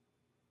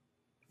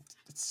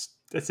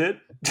 That's it.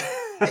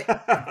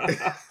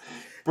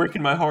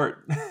 Breaking my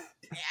heart.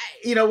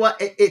 You know what?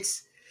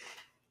 It's.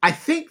 I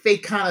think they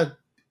kind of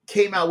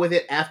came out with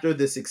it after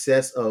the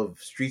success of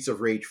Streets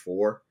of Rage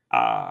 4.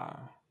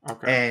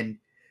 Okay. And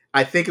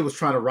I think it was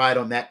trying to ride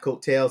on that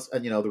coattails.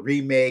 And, the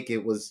remake,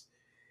 it was,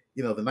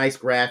 the nice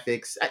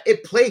graphics.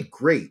 It played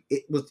great.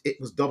 It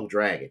was Double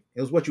Dragon.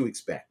 It was what you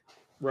expect.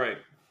 Right.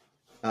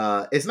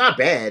 It's not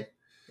bad.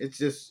 It's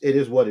just, it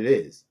is what it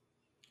is.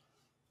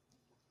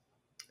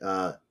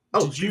 Did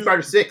Street you?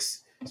 Fighter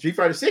 6. Street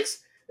Fighter 6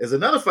 is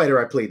another fighter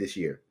I played this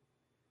year.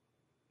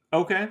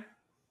 Okay.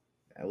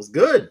 That was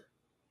good.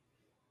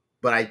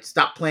 But I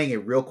stopped playing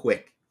it real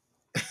quick.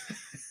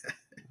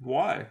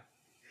 Why?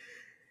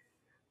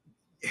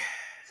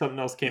 Something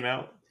else came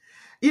out.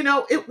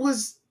 It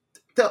was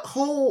the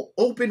whole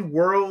open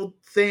world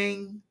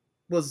thing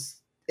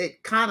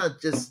it kind of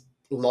just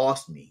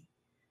lost me.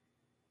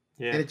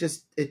 Yeah. And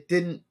it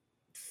didn't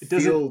It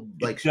doesn't. feel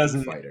like It Street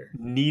doesn't Fighter.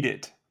 need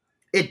it.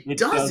 It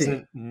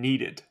doesn't.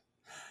 Need it.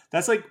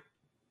 That's like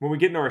when we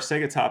get into our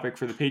Sega topic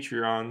for the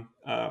Patreon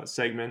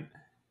segment.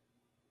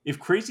 If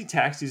Crazy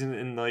Taxi's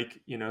in like,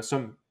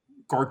 some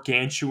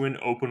gargantuan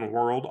open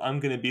world,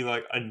 I'm going to be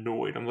like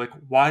annoyed. I'm like,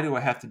 why do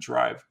I have to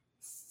drive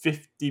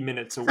 50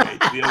 minutes away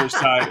to the other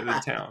side of the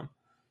town?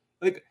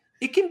 Like,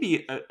 it can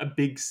be a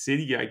big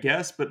city, I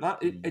guess, but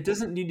not. It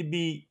doesn't need to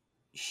be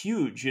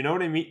huge. You know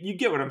what I mean? You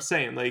get what I'm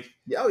saying? Like,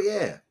 Oh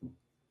yeah.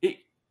 it,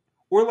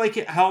 or like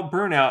how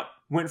Burnout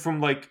went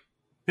from like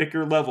pick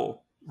your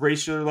level,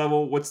 race your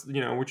level, what's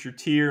your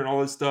tier and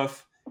all this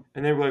stuff,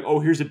 and they were like, oh,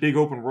 here's a big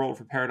open world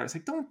for Paradise.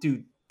 Like,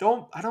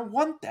 I don't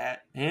want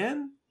that,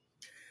 man.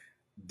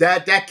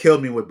 That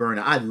killed me with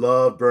Burnout. I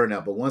love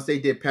Burnout, but once they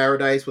did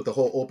Paradise with the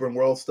whole open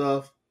world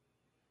stuff,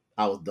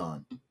 I was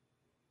done.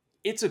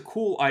 It's a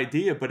cool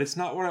idea, but it's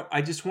not what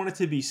I just want it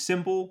to be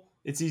simple.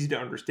 It's easy to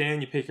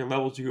understand. You pick your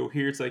levels, you go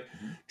here. It's like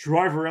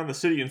drive around the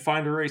city and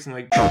find a race. And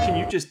like, can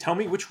you just tell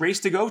me which race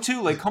to go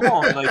to? Like, come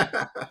on. Like,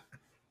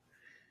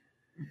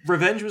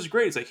 Revenge was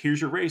great. It's like,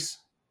 here's your race.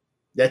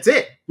 That's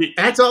it.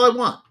 That's all I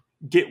want.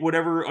 Get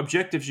whatever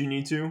objectives you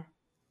need to.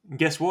 And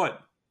guess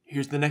what?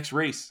 Here's the next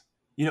race.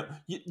 You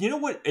know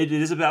what it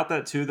is about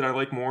that too that I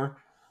like more?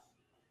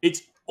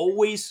 It's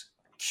always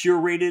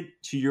curated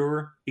to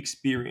your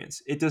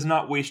experience. It does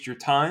not waste your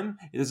time.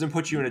 It doesn't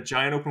put you in a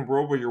giant open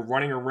world where you're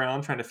running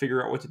around trying to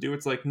figure out what to do.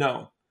 It's like,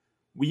 no,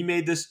 we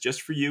made this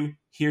just for you.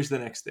 Here's the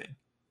next thing.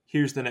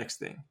 Here's the next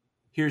thing.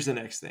 Here's the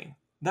next thing.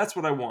 That's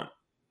what I want.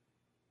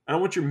 I don't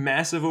want your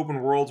massive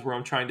open worlds where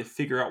I'm trying to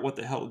figure out what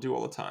the hell to do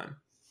all the time.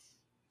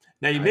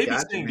 Now, you I may be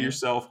got you, saying to man.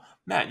 yourself,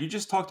 Matt, you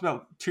just talked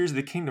about Tears of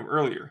the Kingdom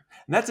earlier,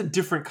 and that's a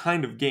different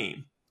kind of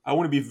game. I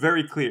want to be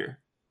very clear.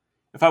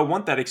 If I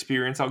want that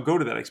experience, I'll go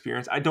to that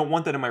experience. I don't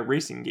want that in my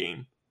racing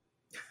game,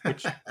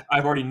 which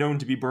I've already known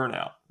to be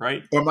Burnout,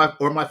 right? Or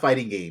my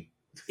fighting game.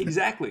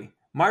 Exactly.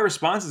 My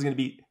response is going to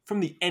be from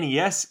the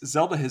NES.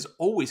 Zelda has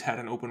always had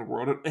an open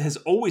world. It has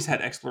always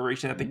had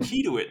exploration. At the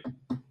key to it,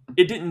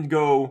 it didn't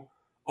go,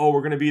 oh,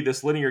 we're going to be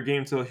this linear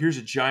game. So here's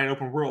a giant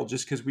open world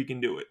just because we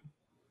can do it.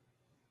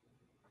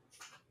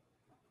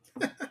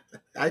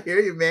 I hear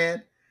you,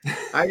 man.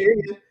 I hear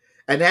you.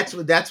 And that's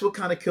what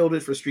kind of killed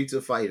it for Street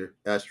Fighter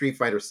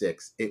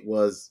 6. It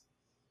was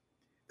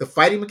the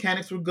fighting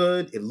mechanics were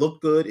good, it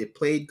looked good, it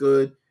played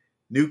good,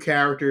 new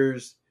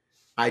characters.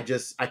 I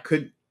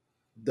couldn't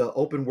the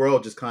open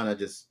world just kind of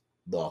just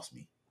lost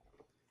me.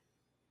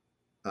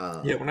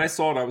 Yeah, when I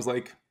saw it, I was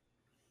like,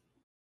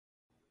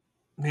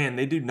 man,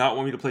 they do not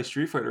want me to play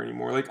Street Fighter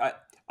anymore. Like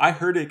I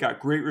heard it got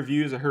great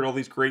reviews. I heard all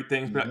these great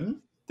things, but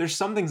there's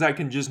some things I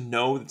can just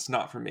know that's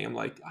not for me. I'm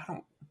like, I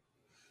don't.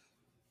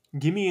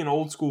 Give me an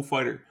old school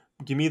fighter.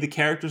 Give me the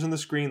characters on the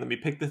screen. Let me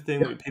pick the thing.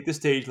 Yep. Let me pick the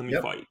stage. Let me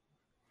Yep. fight.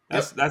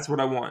 That's what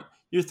I want.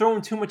 You're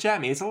throwing too much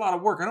at me. It's a lot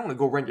of work. I don't want to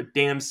go around your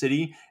damn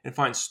city and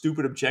find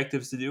stupid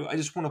objectives to do. I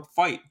just want to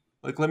fight.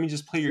 Like, let me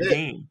just play your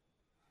game.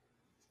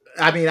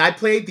 I mean, I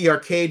played the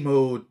arcade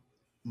mode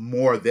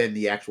more than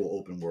the actual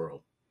open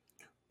world.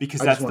 Because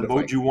that's the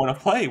mode you want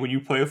to play when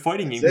you play a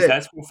fighting game. Because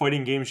that's what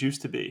fighting games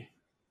used to be.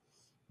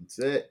 That's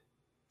it.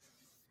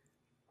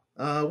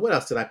 What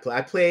else did I play?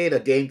 I played a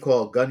game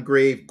called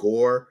Gungrave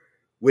Gore,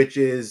 which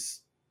is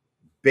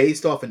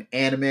based off an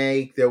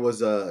anime. There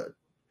were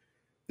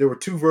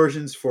two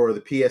versions for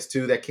the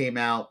PS2 that came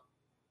out.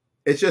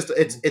 It's just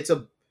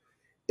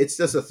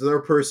a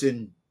third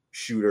person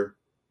shooter,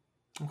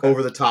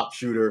 over the top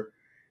shooter,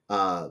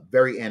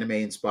 very anime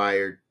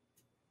inspired,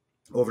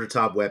 over the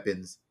top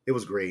weapons. It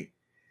was great.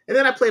 And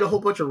then I played a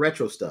whole bunch of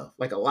retro stuff,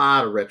 like a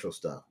lot of retro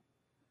stuff.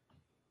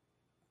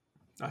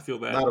 I feel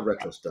that. A lot of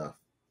retro stuff.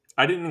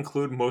 I didn't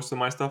include most of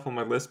my stuff on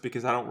my list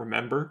because I don't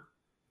remember.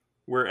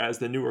 Whereas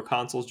the newer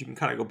consoles, you can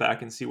kind of go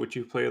back and see what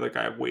you played. Like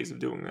I have ways of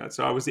doing that,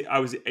 so I was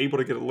able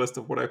to get a list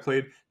of what I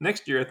played.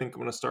 Next year, I think I'm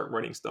going to start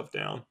writing stuff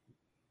down.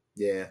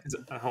 Yeah,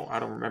 I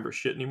don't remember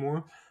shit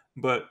anymore.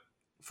 But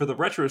for the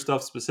retro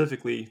stuff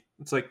specifically,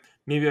 it's like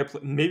maybe I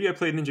played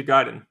Ninja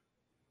Gaiden.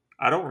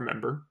 I don't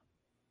remember,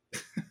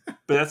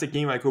 but that's a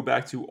game I go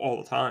back to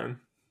all the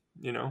time.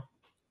 You know.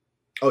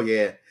 Oh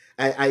yeah,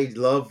 I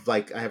love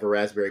like I have a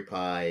Raspberry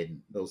Pi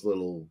and those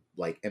little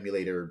like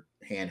emulator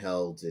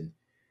handhelds, and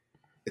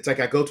it's like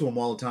I go to them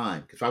all the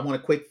time. If I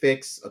want a quick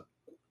fix, a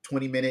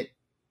 20-minute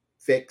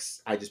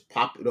fix, I just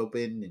pop it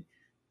open and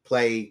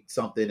play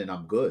something, and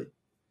I'm good.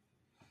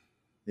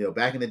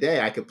 Back in the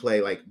day, I could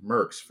play like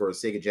Mercs for a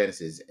Sega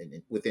Genesis,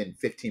 and within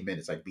 15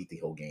 minutes, I beat the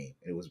whole game.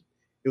 And it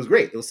was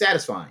great. It was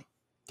satisfying.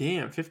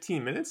 Damn,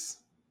 15 minutes?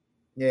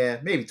 Yeah,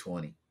 maybe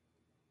 20.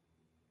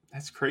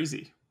 That's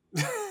crazy.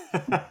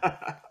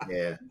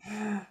 Yeah,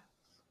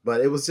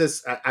 but it was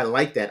just I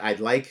like that.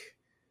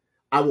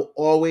 I will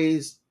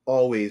always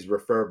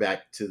refer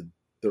back to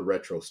the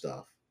retro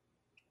stuff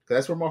because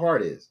that's where my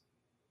heart is.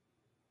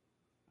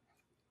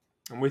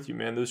 I'm with you,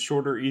 man. Those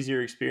shorter,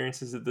 easier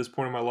experiences at this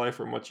point in my life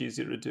are much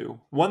easier to do.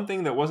 One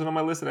thing that wasn't on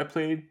my list that I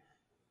played,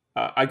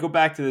 I go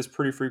back to this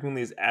pretty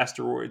frequently, is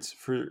Asteroids.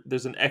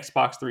 There's an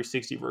Xbox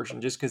 360 version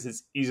just because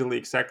it's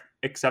easily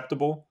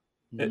acceptable,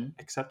 Mm-hmm.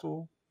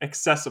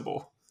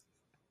 accessible.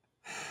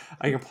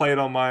 I can play it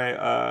on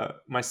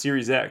my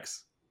Series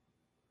X.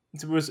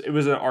 It was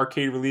an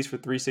arcade release for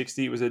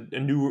 360. It was a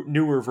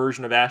newer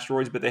version of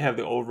Asteroids, but they have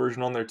the old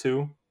version on there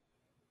too.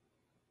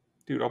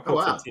 Dude, Oh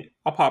wow.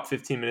 I'll pop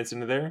 15 minutes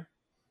into there,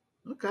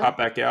 Okay, pop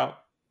back out,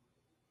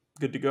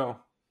 good to go.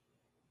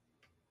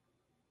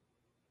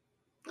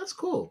 that's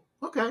cool.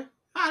 Okay,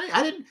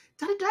 I didn't.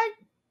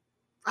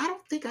 I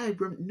don't think I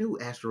knew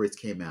Asteroids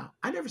came out.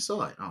 I never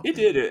saw it. I don't It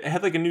think. did. It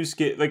had like a new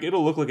skit. Like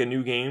it'll look like a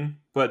new game,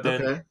 but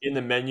then Okay. in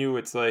the menu,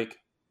 it's like,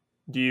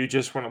 "Do you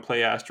just want to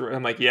play Asteroid?"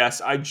 I'm like,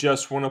 "Yes, I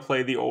just want to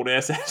play the old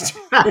ass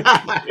Asteroid."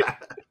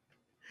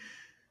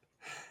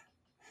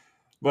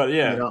 But you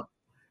yeah, know,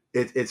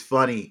 it's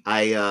funny.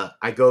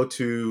 I go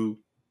to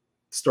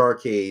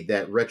Starcade,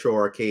 that retro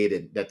arcade,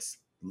 and that's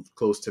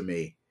close to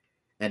me,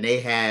 and they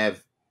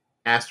have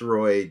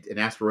Asteroid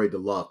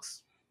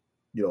Deluxe,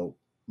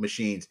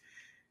 machines.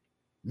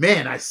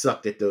 Man, I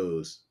sucked at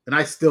those, and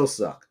I still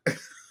suck.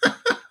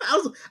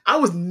 I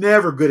was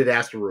never good at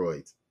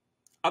Asteroids.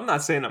 I'm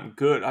not saying I'm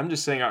good. I'm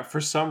just saying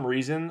for some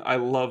reason I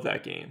love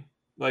that game.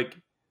 Like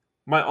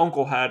my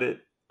uncle had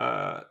it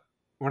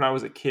when I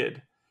was a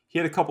kid. He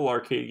had a couple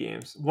arcade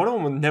games. One of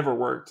them never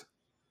worked.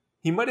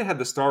 He might have had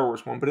the Star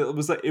Wars one, but it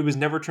was like it was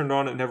never turned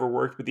on. It never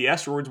worked. But the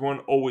Asteroids one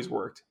always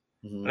worked,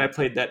 and Mm-hmm. I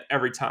played that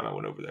every time I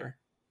went over there.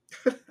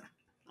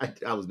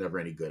 I was never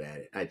any good at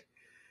it.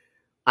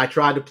 I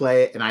tried to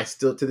play it, and I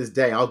still to this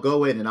day I'll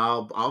go in and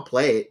I'll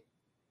play it.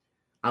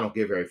 I don't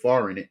get very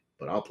far in it,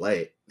 but I'll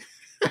play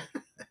it.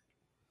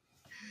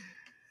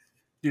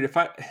 Dude, if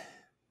I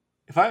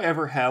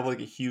ever have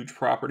like a huge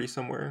property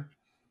somewhere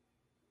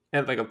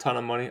and like a ton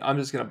of money, I'm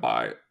just gonna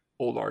buy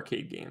old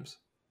arcade games.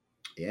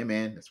 Yeah,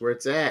 man, that's where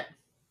it's at.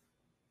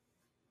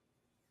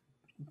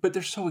 But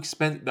they're so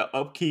expensive. The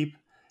upkeep,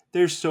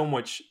 there's so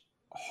much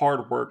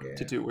hard work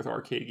to Yeah. do with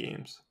arcade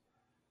games,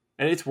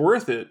 and it's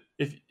worth it.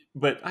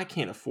 But I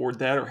can't afford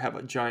that or have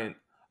a giant.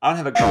 I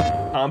don't have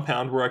a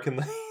compound where I can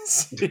like,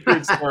 sit here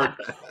and start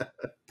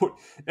put.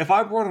 If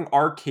I brought an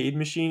arcade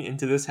machine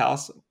into this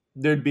house,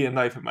 there'd be a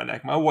knife in my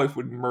neck. My wife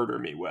would murder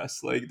me,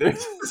 Wes. Like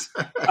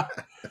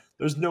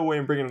there's no way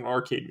I'm bringing an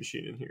arcade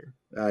machine in here.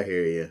 I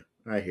hear you.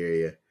 I hear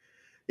you.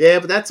 Yeah,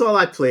 but that's all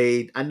I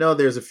played. I know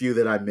there's a few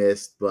that I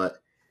missed,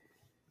 but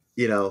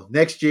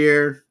next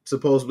year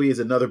supposedly is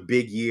another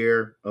big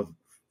year of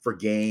for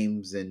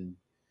games, and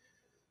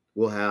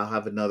we'll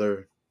have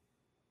another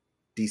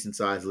decent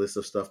sized list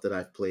of stuff that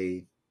I've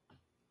played.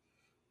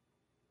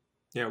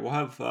 Yeah, we'll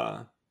have.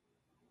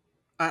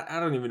 I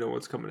don't even know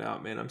what's coming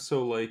out, man. I'm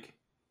so like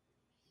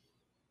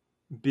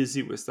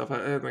busy with stuff.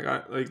 I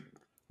like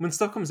when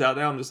stuff comes out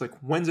now. I'm just like,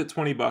 when's it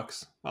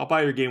 $20? I'll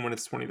buy your game when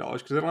it's $20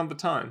 because I don't have the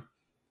time,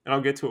 and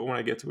I'll get to it when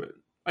I get to it.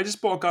 I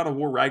just bought God of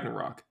War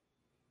Ragnarok.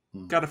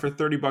 Mhm. Got it for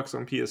 $30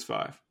 on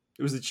PS5.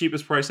 It was the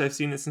cheapest price I've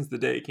seen it since the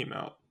day it came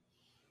out.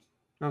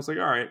 And I was like,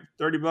 all right,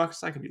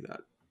 $30, I can do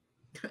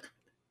that.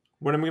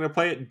 When am I going to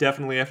play it?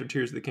 Definitely after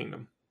Tears of the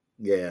Kingdom.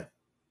 Yeah.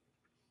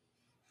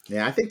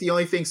 Yeah, I think the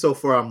only thing so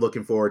far I'm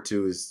looking forward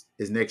to is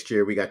next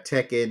year. We got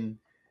Tekken,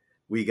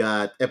 we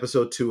got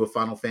episode 2 of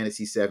Final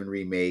Fantasy VII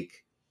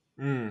Remake,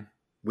 Mm.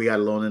 we got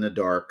Alone in the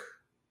Dark,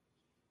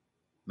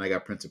 and I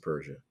got Prince of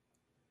Persia.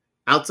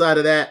 Outside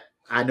of that,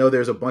 I know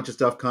there's a bunch of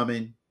stuff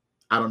coming.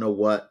 I don't know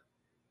what,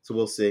 so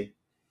we'll see.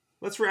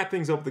 Let's wrap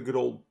things up with a good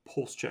old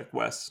pulse check,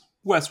 Wes.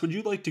 Wes, would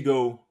you like to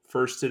go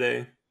first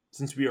today,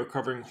 since we are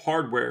covering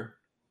hardware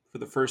for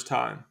the first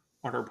time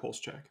on our pulse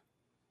check?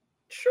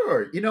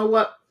 Sure. You know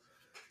what?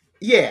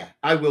 Yeah,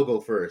 I will go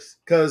first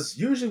because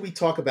usually we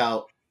talk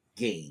about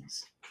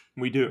games,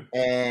 We do.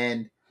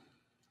 and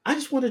I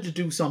just wanted to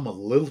do something a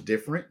little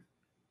different.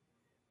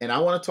 And I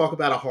want to talk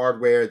about a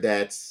hardware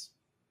that's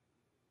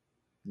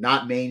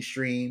not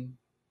mainstream.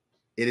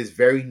 It is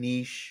very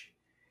niche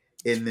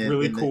It's in the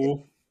really in the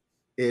cool.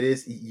 it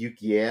is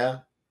yeah,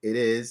 it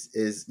is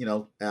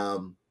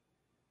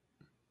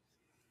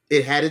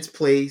it had its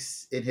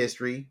place in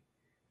history,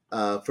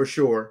 for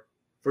sure,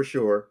 for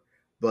sure.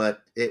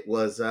 But it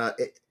was the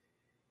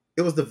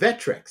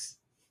Vectrex.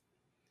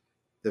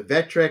 The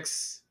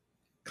Vectrex.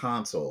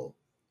 console.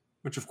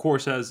 which of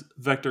course has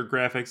vector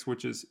graphics,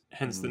 which is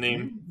hence the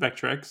name Hmm.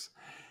 Vectrex.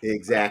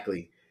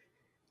 Exactly.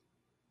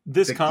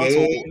 This The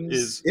console games,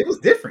 is. it was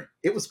different.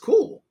 It was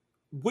cool.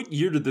 What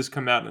year did this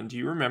come out in? Do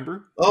you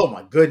remember? Oh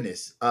my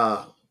goodness.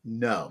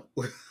 No.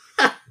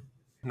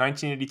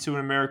 1982 in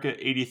America,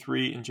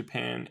 83 in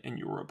Japan and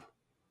Europe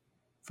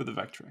for the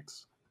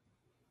Vectrex.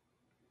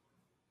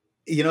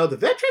 The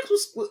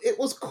Vectrex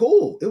was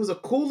cool. It was a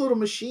cool little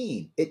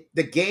machine.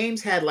 The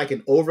games had like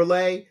an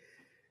overlay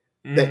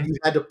that Mm-hmm. you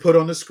had to put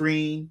on the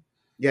screen.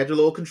 You had your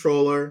little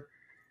controller.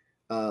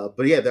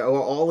 But yeah,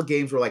 all the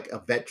games were like a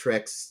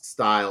Vectrex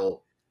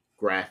style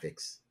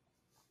graphics.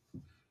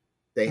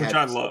 They Which had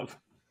I love.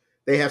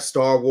 they have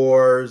Star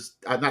Wars,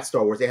 not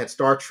Star Wars. They had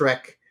Star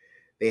Trek.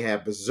 They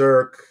have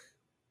Berserk.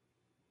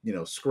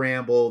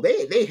 Scramble.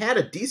 They had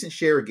a decent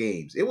share of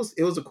games. It was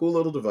a cool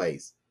little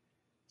device.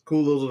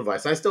 Cool little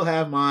device. I still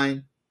have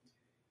mine.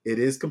 It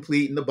is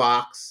complete in the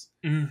box.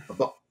 Mm.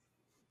 But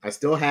I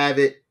still have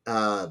it.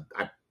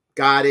 I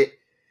got it.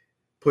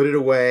 Put it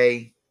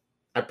away.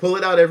 I pull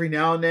it out every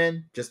now and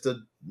then just to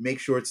make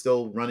sure it's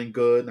still running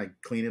good. And I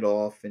clean it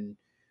off and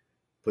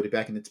put it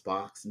back in its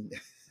box and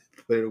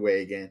put it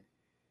away again.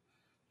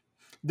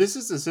 This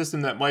is a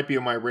system that might be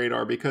on my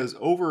radar because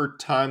over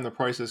time the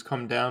price has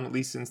come down, at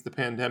least since the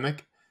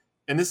pandemic.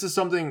 And this is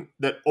something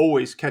that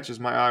always catches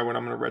my eye when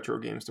I'm in a retro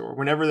game store.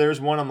 Whenever there's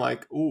one, I'm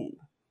like, ooh,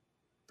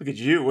 look at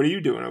you. What are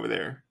you doing over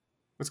there?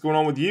 What's going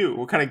on with you?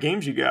 What kind of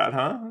games you got,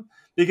 huh?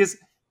 Because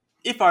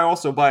if I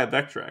also buy a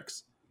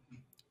Vectrex,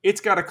 it's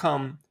got to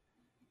come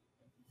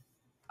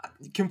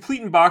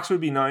complete in box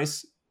would be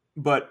nice,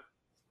 but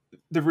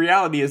the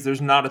reality is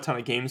there's not a ton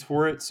of games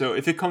for it. So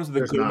if it comes with a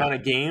There's good amount not.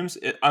 of games,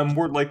 I'm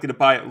more likely to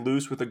buy it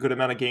loose with a good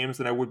amount of games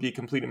than I would be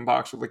complete in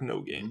box with like no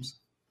Mhm. games.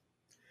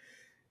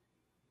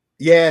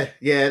 Yeah,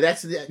 yeah.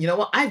 You know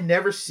what? I've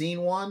never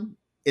seen one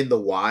in the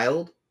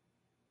wild.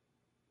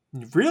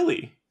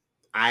 Really?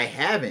 I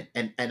haven't,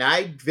 and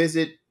I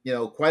visit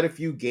quite a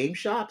few game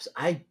shops.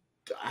 I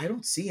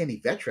don't see any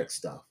Vectrex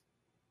stuff.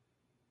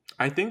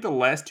 I think the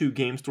last two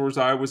game stores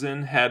I was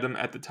in had them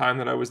at the time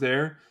that I was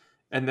there.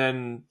 And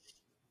then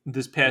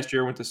this past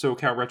year I went to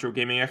SoCal Retro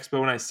Gaming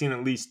Expo and I seen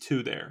at least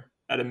two there,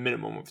 at a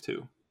minimum of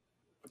two,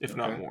 if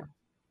not Okay. more.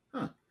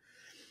 Huh.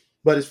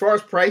 But as far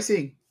as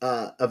pricing,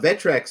 a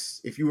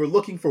Vectrex, if you were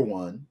looking for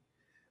one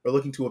or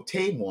looking to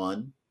obtain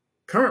one,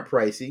 current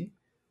pricing,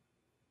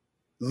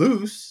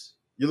 loose,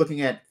 you're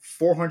looking at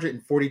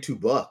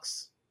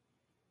 $442.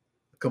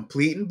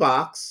 Complete in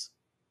box,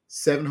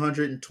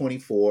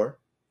 724.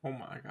 Oh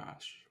my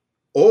gosh.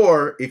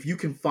 Or if you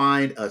can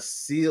find a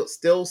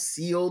still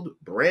sealed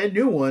brand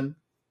new one,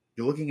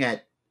 you're looking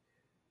at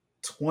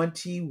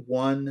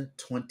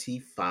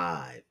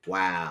 2125.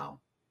 Wow.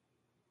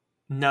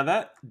 Now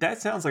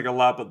that sounds like a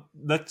lot, but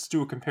let's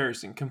do a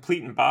comparison.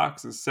 Complete in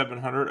box is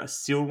 700, a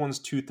sealed one's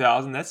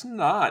 2000. That's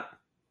not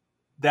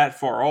that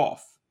far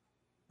off.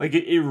 Like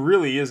it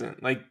really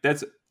isn't. Like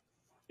that's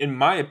in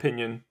my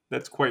opinion,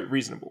 that's quite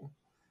reasonable.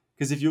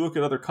 Because if you look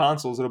at other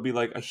consoles, it'll be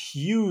like a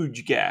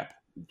huge gap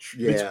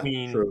Yeah,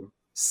 between true.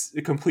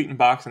 a complete in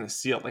box and a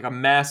sealed, like a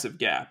massive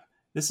gap.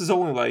 This is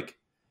only like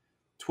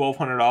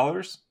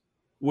 $1,200,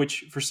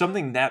 which for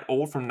something that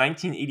old from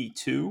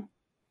 1982,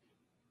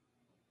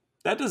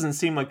 that doesn't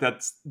seem like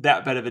that's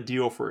that bad of a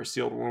deal for a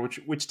sealed one.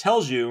 Which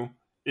tells you,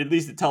 at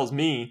least it tells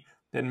me,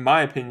 that in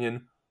my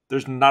opinion,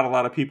 there's not a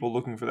lot of people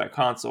looking for that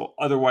console.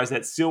 Otherwise,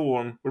 that sealed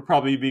one would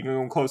probably be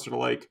going closer to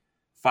like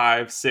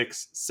five,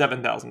 six,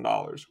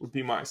 $7,000 would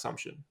be my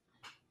assumption.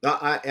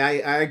 I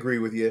agree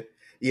with you.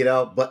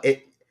 But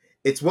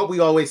it's what we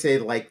always say.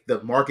 Like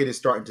the market is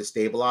starting to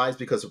stabilize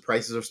because the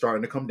prices are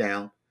starting to come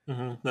down.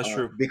 That's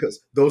true.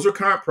 Because those are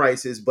current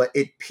prices, but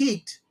it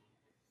peaked.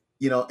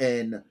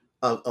 In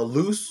a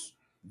loose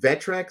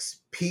Vectrex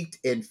peaked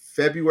in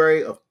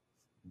February of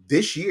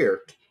this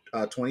year,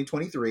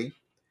 2023,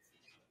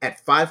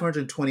 at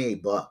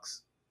 $528.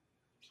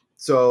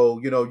 So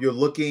you're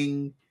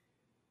looking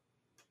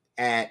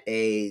at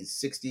a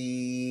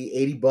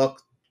 60-80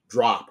 buck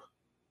drop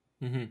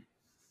Mm-hmm.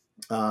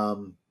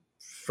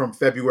 From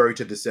February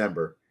to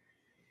December.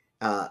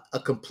 A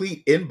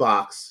complete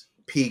inbox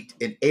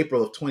peaked in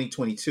April of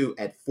 2022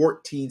 at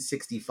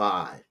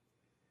 1465.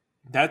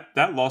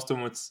 That lost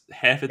almost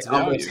half its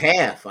Almost value.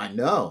 half. I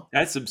know.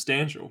 That's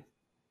substantial.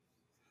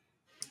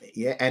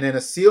 Yeah, and then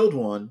a sealed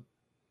one.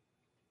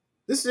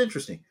 This is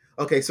interesting.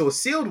 Okay, so a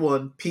sealed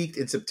one peaked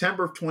in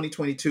September of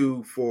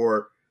 2022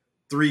 for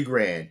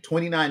 $3,000,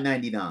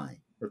 29.99,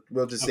 or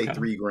we'll just say Okay,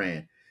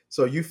 $3,000.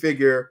 So you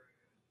figure,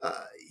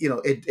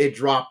 it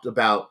dropped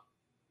about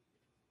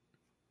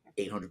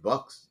 800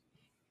 bucks.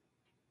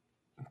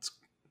 it's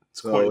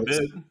it's quite So a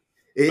bit,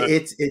 it, but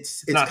it's it's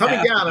it's it's not coming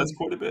half, but that's down.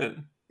 quite a bit.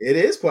 It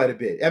is quite a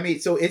bit. I mean,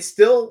 so it's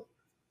still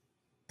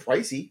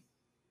pricey,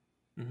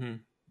 Mm-hmm.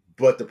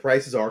 but the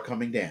prices are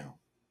coming down.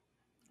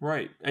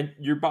 Right. And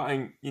you're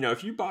buying,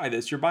 if you buy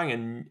this, you're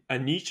buying a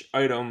niche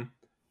item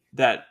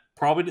that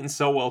probably didn't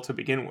sell well to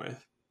begin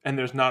with. And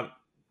there's not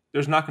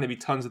going to be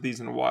tons of these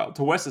in the wild.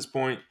 To Wes's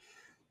point,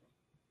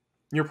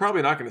 you're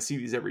probably not going to see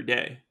these every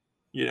day.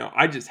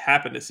 I just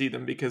happen to see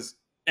them because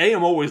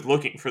I'm always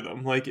looking for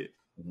them. Like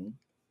Mhm.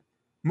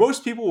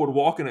 most people would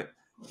walk in it.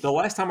 The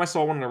last time I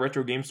saw one in a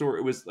retro game store,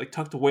 it was like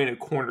tucked away in a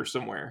corner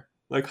somewhere,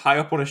 like high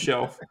up on a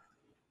shelf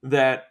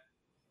that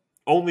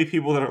only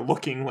people that are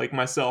looking like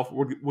myself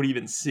would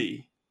even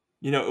see.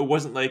 It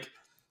wasn't like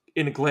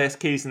in a glass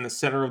case in the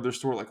center of their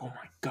store, like, oh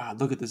my god,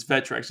 look at this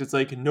Vectrex. It's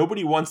like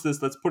nobody wants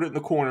this. Let's put it in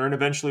the corner, and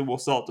eventually we'll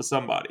sell it to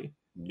somebody.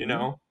 You Mhm.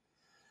 know,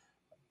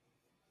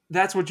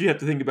 that's what you have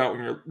to think about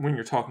when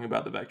you're talking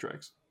about the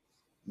Vectrex.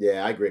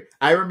 Yeah, I agree.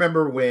 I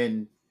remember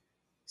when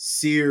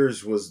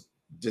Sears was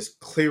just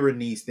clearing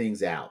these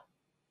things out.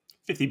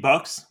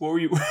 $50. What were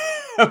you?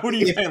 What are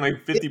you If paying? Like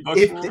if $50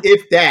 if, for them?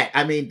 if that,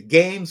 I mean,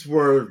 games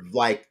were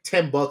like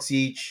 $10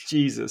 each.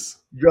 Jesus.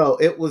 Yo,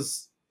 it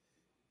was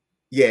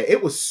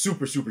it was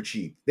super super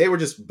cheap. They were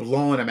just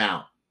blowing them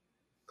out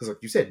because, like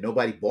you said,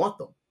 nobody bought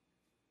them.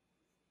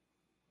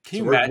 Can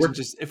So you we're imagine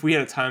just if we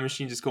had a time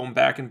machine, just going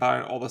back and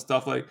buying all the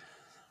stuff like,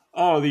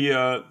 oh,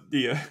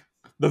 the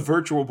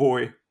Virtual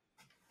Boy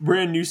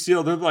brand new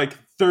seal, they're like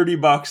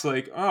 $30.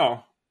 Like,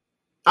 oh,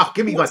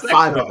 give me what's like that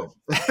five of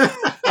crap? them.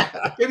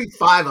 Give me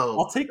five of them.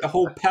 I'll take the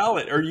whole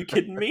pallet. Are you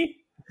kidding me?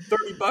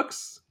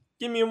 $30?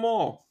 Give me them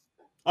all.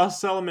 I'll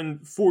sell them in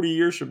 40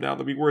 years from now.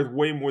 They'll be worth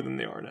way more than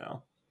they are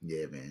now.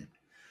 Yeah, man.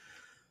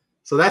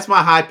 So that's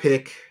my high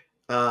pick.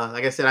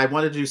 Like I said, I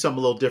wanted to do something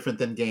a little different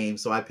than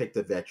games, so I picked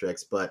the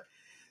Vectrex. But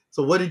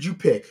so, what did you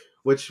pick?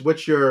 What's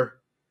your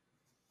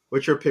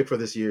pick for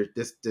this year?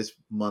 This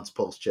month's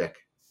pulse check.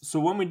 So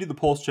when we do the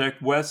pulse check,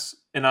 Wes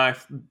and I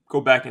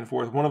go back and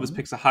forth. One of us Mhm.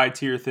 picks a high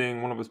tier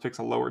thing. One of us picks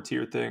a lower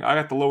tier thing. I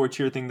got the lower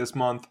tier thing this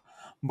month,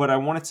 but I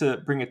wanted to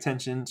bring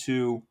attention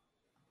to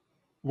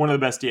one of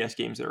the best DS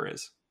games there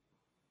is.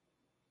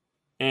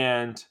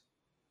 And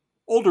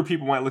older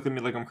people might look at me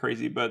like I'm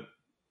crazy, but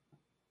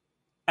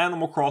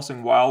Animal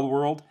Crossing Wild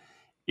World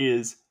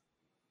is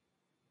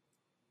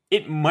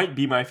it might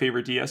be my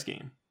favorite DS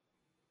game.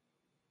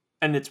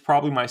 And it's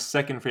probably my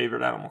second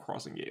favorite Animal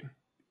Crossing game.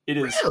 It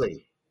is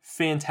Really?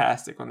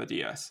 fantastic on the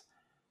DS.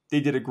 They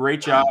did a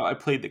great job. Huh. I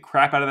played the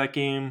crap out of that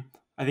game.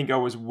 I think I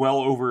was well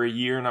over a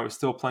year and I was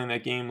still playing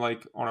that game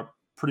like on a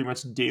pretty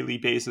much daily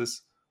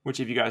basis, which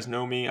if you guys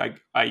know me,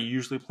 I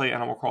usually play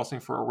Animal Crossing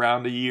for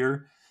around a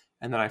year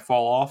and then I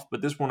fall off.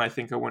 But this one, I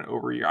think I went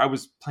over a year. I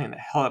was playing the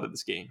hell out of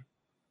this game.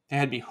 They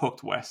had me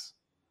hooked, Wes.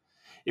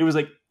 It was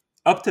like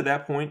up to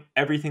that point,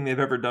 everything they've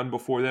ever done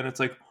before then, it's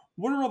like,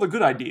 what are all the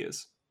good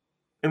ideas?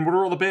 And what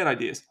are all the bad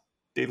ideas?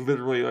 They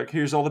literally like,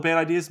 here's all the bad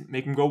ideas,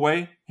 make them go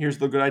away. Here's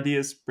the good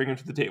ideas, bring them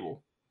to the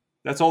table.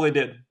 That's all they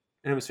did,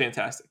 and it was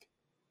fantastic.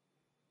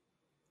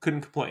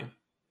 Couldn't complain.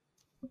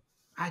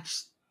 I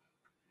just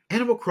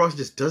Animal Crossing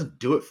just doesn't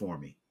do it for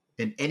me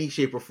in any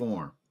shape or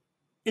form.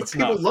 But It's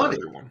people not for love it.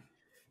 everyone.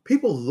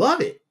 People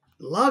love it.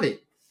 Love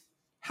it.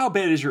 How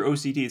bad is your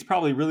OCD? It's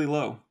probably really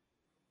low.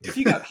 If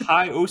you got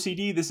high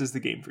OCD, this is the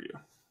game for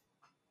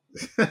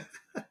you.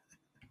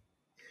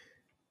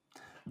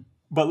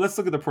 But let's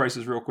look at the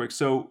prices real quick.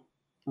 So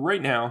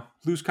right now,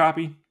 loose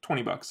copy,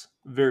 $20.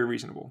 Very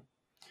reasonable.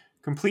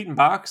 Complete in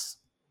box,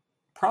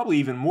 probably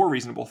even more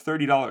reasonable,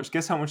 $30.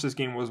 Guess how much this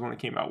game was when it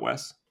came out,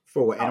 Wes?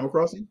 For what, Animal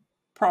Crossing?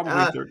 Probably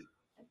Uh, 30.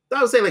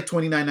 I would say like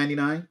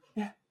 $29.99.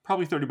 Yeah,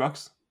 probably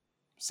 $30.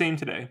 Same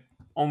today,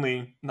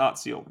 only not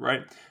sealed,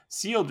 right?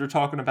 Sealed, you're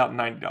talking about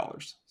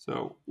 $90.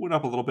 So went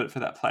up a little bit for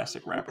that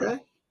plastic wrapper.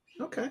 Okay.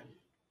 Okay.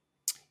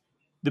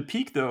 The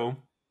peak, though,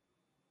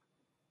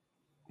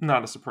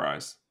 not a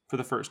surprise for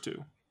the first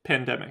two.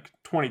 Pandemic,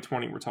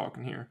 2020, we're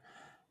talking here.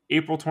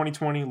 April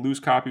 2020, loose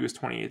copy was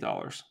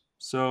 $28.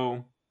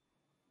 So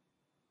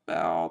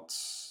about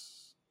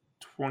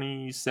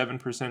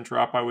 27%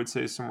 drop, I would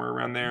say, somewhere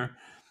around there.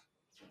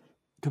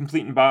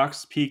 Complete in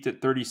box peaked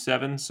at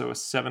 37, so a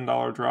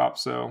 $7 drop.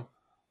 So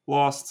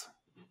lost,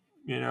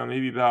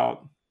 maybe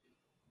about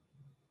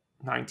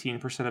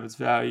 19% of its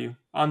value.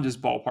 I'm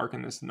just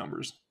ballparking this in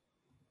numbers.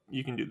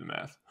 You can do the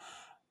math.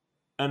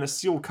 And a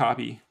sealed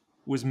copy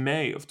was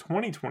May of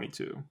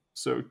 2022,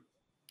 so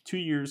 2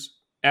 years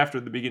after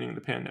the beginning of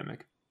the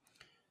pandemic.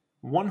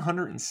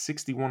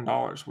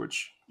 $161,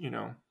 which,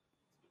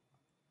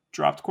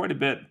 dropped quite a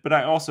bit. But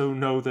I also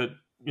know that,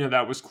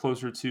 that was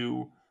closer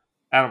to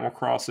Animal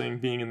Crossing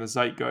being in the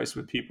zeitgeist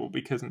with people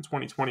because in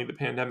 2020 the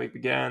pandemic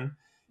began,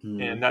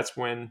 and Hmm. that's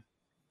when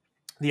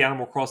the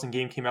Animal Crossing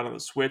game came out on the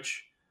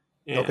Switch,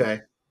 and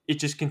Okay. it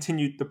just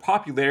continued. The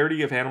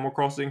popularity of Animal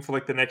Crossing for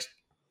like the next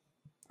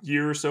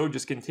year or so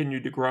just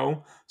continued to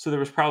grow. So there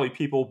was probably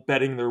people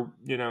betting their,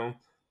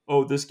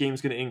 oh, this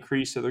game's going to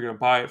increase, so they're going to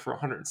buy it for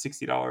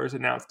 $160,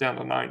 and now it's down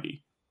to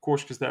 90. Of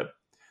course, because that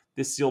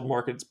this sealed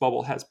market's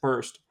bubble has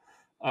burst.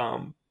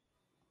 Um,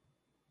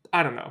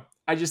 I don't know.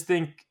 I just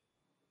think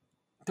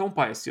don't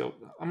buy a sealed.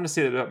 I'm going to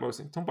say that about most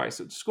things. Don't buy a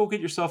sealed. Just go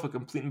get yourself a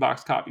complete in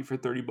box copy for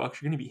 $30.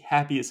 You're going to be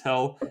happy as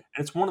hell, and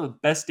it's one of the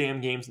best damn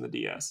games in the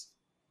DS.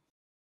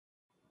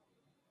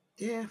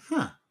 Yeah.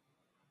 Huh.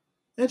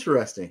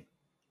 Interesting.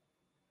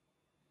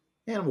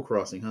 Animal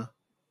Crossing, huh?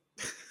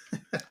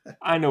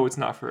 I know it's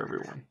not for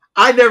everyone.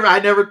 I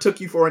never took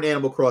you for an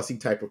Animal Crossing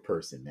type of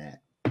person,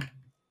 Matt.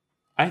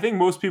 I think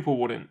most people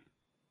wouldn't,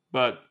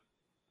 but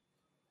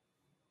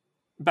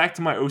back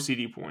to my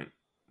OCD point.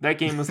 That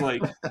game is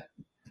like,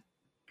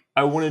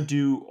 I want to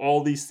do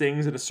all these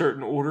things in a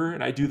certain order,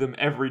 and I do them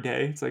every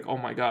day. It's like, oh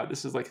my god,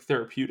 this is like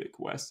therapeutic,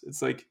 Wes.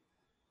 It's like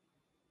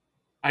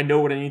I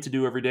know what I need to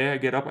do every day. I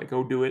get up, I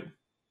go do it.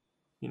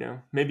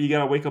 Maybe you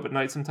gotta wake up at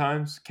night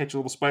sometimes, catch a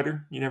little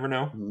spider. You never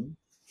know. Mhm.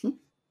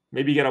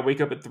 Maybe you gotta wake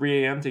up at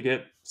 3 a.m. to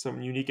get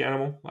some unique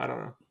animal. I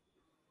don't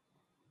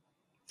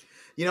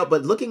know.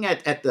 But looking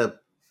at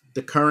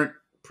the current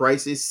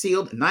prices,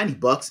 sealed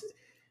 $90.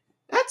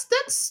 That's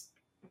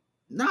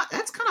not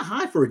that's kind of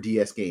high for a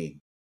DS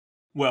game.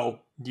 Well,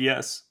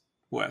 yes,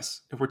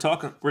 Wes. If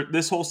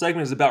this whole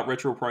segment is about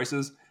retro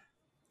prices.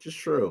 Just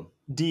true.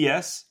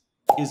 DS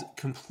is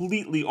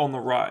completely on the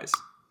rise.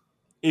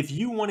 If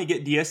you want to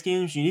get DS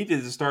games, you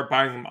needed to start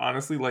buying them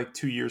honestly like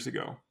 2 years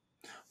ago.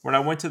 When I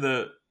went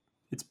to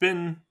it's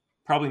been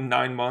probably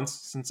 9 months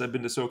since I've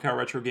been to SoCal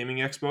Retro Gaming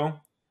Expo.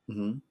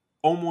 Mm-hmm.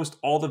 Almost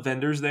all the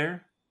vendors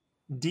there,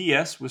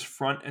 DS was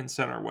front and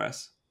center,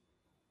 Wes.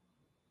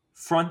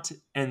 Front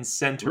and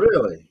center.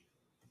 Really?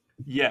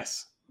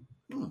 Yes.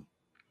 Hmm.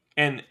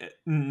 And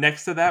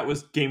next to that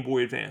was Game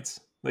Boy Advance.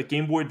 Like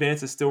Game Boy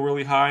Advance is still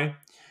really high,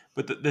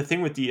 but the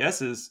thing with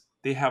DS is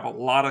they have a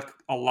lot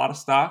of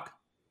stock.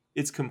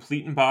 It's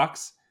complete in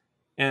box,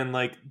 and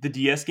like the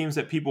DS games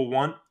that people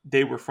want,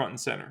 they were front and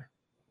center.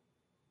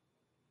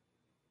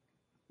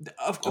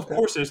 Of Okay.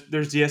 course,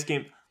 there's DS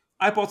game.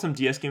 I bought some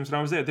DS games when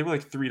I was there. They were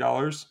like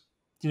 $3.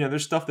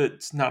 There's stuff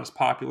that's not as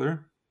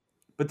popular,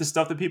 but the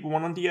stuff that people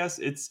want on DS,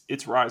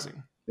 it's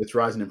rising. It's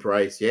rising in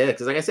price. Yeah,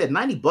 because like I said,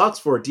 $90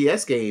 for a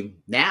DS game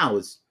now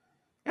that's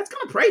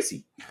kind of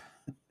pricey.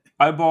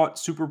 I bought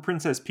Super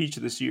Princess Peach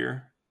this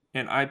year,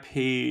 and I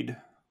paid.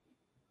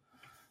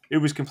 It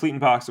was complete in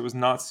box. It was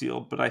not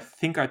sealed, but I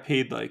think I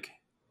paid like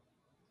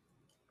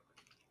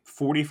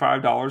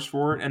 $45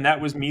 for it, and that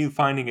was me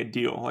finding a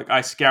deal. Like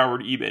I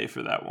scoured eBay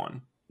for that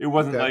one. It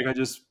wasn't Okay. like I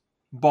just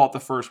bought the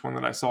first one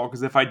that I saw,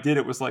 because if I did,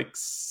 it was like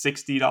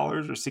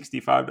 $60 or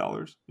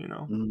 $65.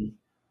 Mm-hmm.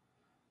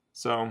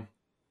 So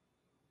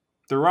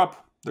they're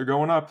up. They're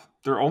going up.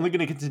 They're only going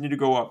to continue to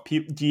go up.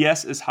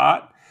 DS is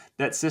hot.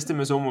 That system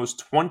is almost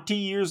 20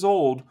 years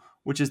old,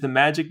 which is the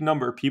magic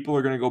number. People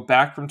are going to go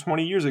back from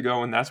 20 years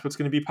ago, and that's what's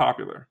going to be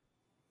popular.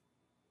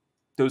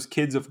 Those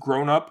kids have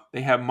grown up,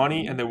 they have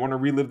money, Mm-hmm. and they want to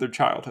relive their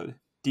childhood.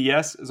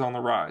 DS is on the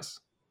rise.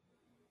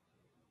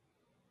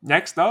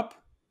 Next up,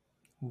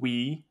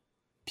 Wii,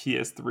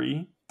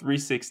 PS3,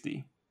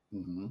 360.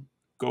 Mm-hmm.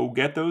 Go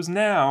get those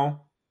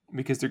now,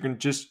 because they're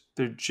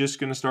just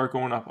going to start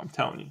going up. I'm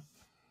telling you.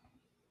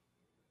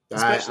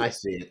 I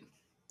see it.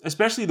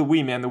 Especially the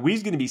Wii, man. The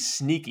Wii's going to be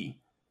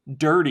sneaky,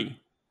 dirty.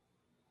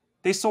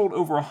 They sold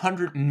over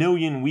 100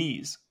 million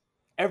Wiis.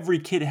 Every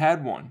kid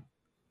had one.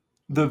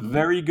 The Mm-hmm.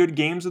 very good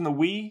games in the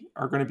Wii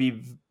are going to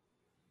be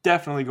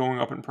definitely going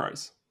up in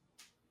price.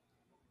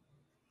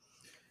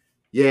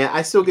 Yeah,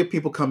 I still get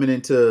people coming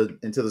into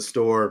the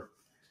store,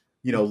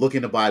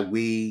 looking to buy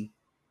Wii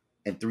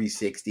and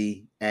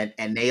 360, and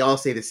they all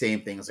say the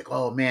same thing. It's like,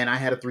 oh man, I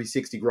had a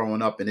 360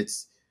 growing up, and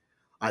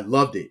I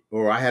loved it,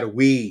 or I had a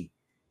Wii,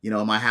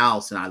 in my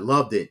house, and I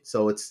loved it.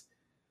 So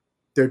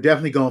they're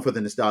definitely going for the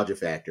nostalgia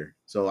factor.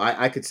 So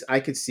I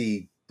could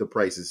see the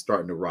prices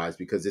starting to rise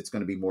because it's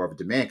going to be more of a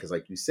demand. Because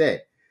like you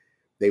said,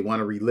 they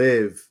want to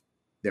relive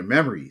their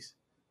memories.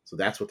 So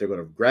that's what they're going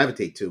to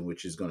gravitate to,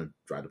 which is going to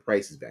drive the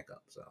prices back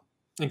up. So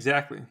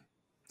Exactly.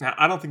 Now,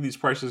 I don't think these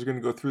prices are going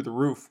to go through the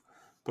roof,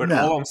 but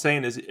all no, I'm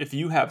saying is if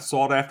you have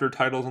sought after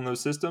titles on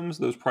those systems,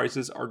 those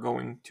prices are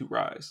going to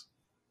rise.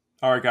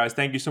 All right, guys,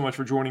 thank you so much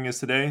for joining us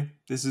today.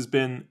 This has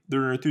been the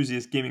Nerd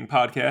Enthusiast Gaming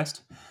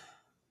Podcast.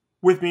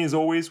 With me, as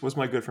always, was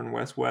my good friend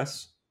Wes.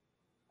 Wes,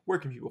 where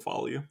can people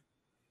follow you?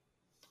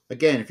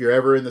 again, if you're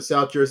ever in the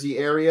South Jersey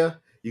area,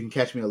 you can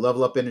catch me at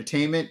Level Up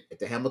Entertainment at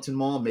the Hamilton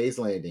Mall, Mays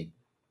Landing.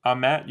 I'm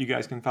Matt. You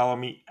guys can follow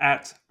me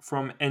at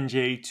from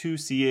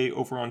NJ2CA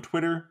over on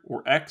Twitter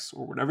or X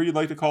or whatever you'd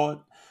like to call it.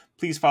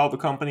 Please follow the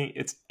company.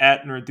 It's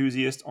at Nerd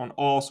Enthusiast on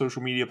all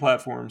social media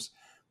platforms.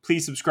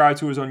 Please subscribe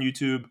to us on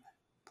YouTube.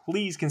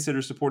 Please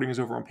consider supporting us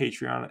over on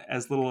Patreon.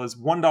 As little as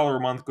 $1 a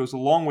month goes a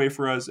long way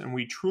for us, and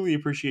we truly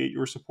appreciate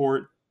your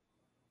support.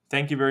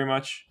 Thank you very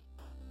much.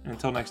 And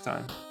until next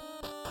time,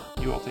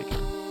 you all take care.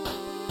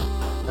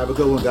 Have a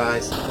good one,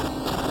 guys.